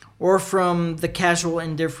 or from the casual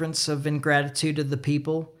indifference of ingratitude of the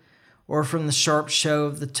people, or from the sharp show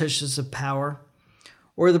of the tushes of power,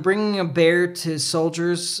 or the bringing of bear to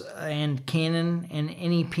soldiers and cannon and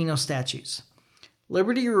any penal statutes.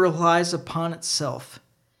 Liberty relies upon itself,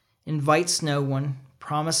 invites no one,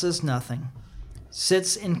 promises nothing,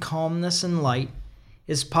 sits in calmness and light,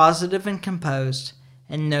 is positive and composed,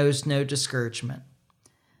 and knows no discouragement.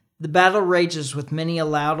 The battle rages with many a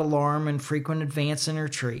loud alarm and frequent advance and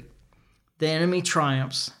retreat. The enemy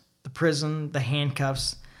triumphs, the prison, the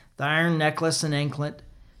handcuffs, the iron necklace and anklet,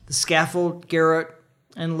 the scaffold, garrote,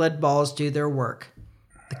 and lead balls do their work.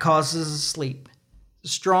 The cause is asleep. The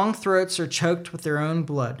strong throats are choked with their own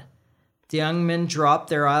blood. The young men drop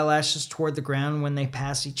their eyelashes toward the ground when they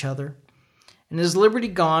pass each other. And is liberty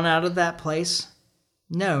gone out of that place?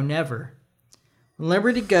 No, never. When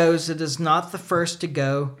liberty goes, it is not the first to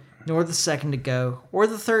go, nor the second to go, or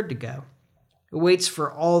the third to go. It waits for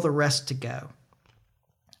all the rest to go.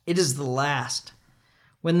 It is the last.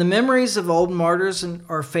 When the memories of old martyrs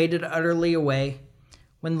are faded utterly away,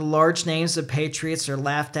 when the large names of patriots are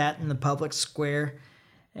laughed at in the public square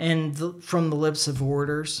and from the lips of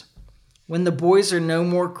orators, when the boys are no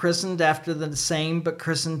more christened after the same, but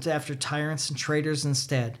christened after tyrants and traitors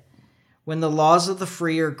instead, when the laws of the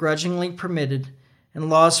free are grudgingly permitted, and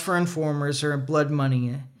laws for informers or blood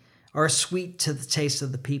money are sweet to the taste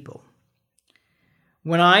of the people.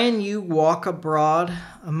 When I and you walk abroad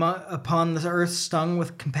upon the earth stung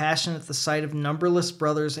with compassion at the sight of numberless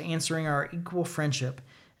brothers answering our equal friendship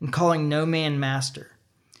and calling no man master,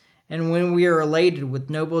 and when we are elated with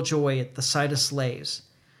noble joy at the sight of slaves,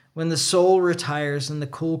 when the soul retires in the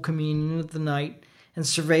cool communion of the night and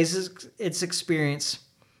surveys its experience,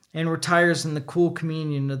 and retires in the cool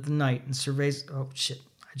communion of the night and surveys... Oh, shit.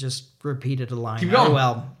 I just repeated a line. Keep going. Oh,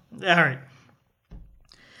 well. All right.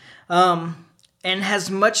 And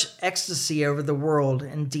has much ecstasy over the world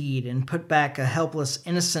and deed, and put back a helpless,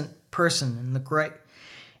 innocent person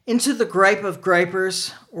into the gripe of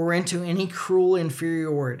gripers, or into any cruel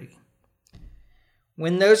inferiority.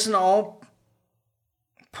 When those in all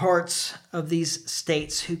parts of these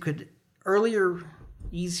states who could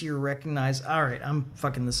easier recognize... All right, I'm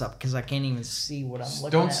fucking this up because I can't even see what I'm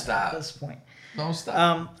looking at at this point. Don't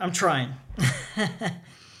stop. I'm trying.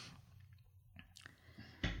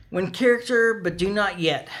 When character, but do not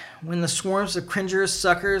yet. When the swarms of cringers,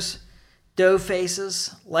 suckers, dough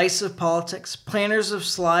faces, lice of politics, planners of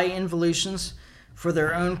sly involutions for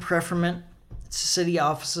their own preferment, city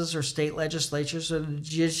offices or state legislatures or the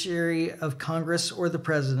judiciary of Congress or the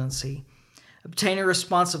presidency. Obtain a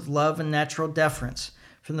response of love and natural deference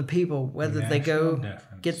from the people, whether they go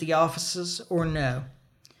get the offices or no.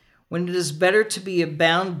 When it is better to be a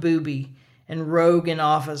bound booby and rogue in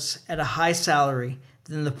office at a high salary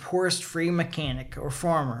than the poorest free mechanic or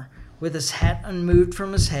farmer with his hat unmoved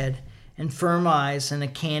from his head and firm eyes and a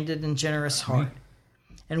candid and generous heart.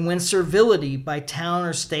 And when servility by town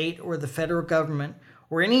or state or the federal government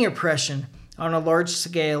or any oppression on a large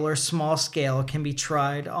scale or small scale can be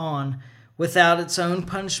tried on without its own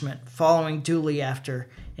punishment following duly after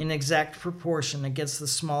in exact proportion against the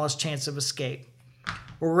smallest chance of escape.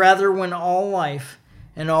 Or rather when all life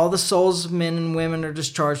and all the souls of men and women are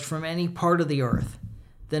discharged from any part of the earth,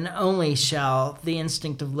 then only shall the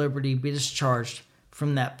instinct of liberty be discharged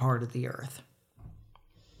from that part of the earth.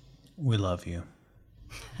 We love you.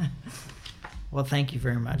 Well, thank you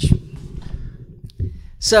very much.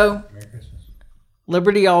 So,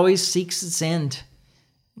 liberty always seeks its end.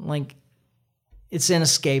 Like, it's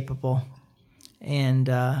inescapable. And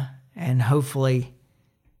hopefully,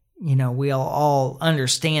 we'll all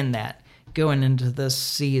understand that going into this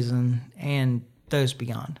season and those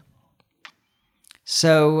beyond.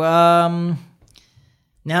 So,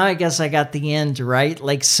 now I guess I got the end, right?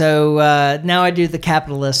 Now I do the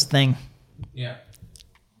capitalist thing. Yeah.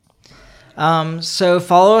 So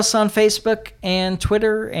follow us on Facebook and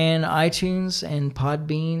Twitter and iTunes and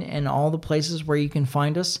Podbean and all the places where you can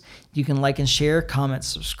find us. You can like and share, comment,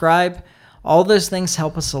 subscribe. All those things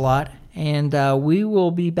help us a lot. And we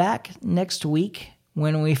will be back next week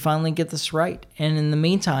when we finally get this right. And in the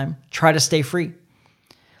meantime, try to stay free.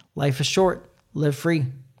 Life is short. Live free.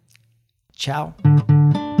 Ciao.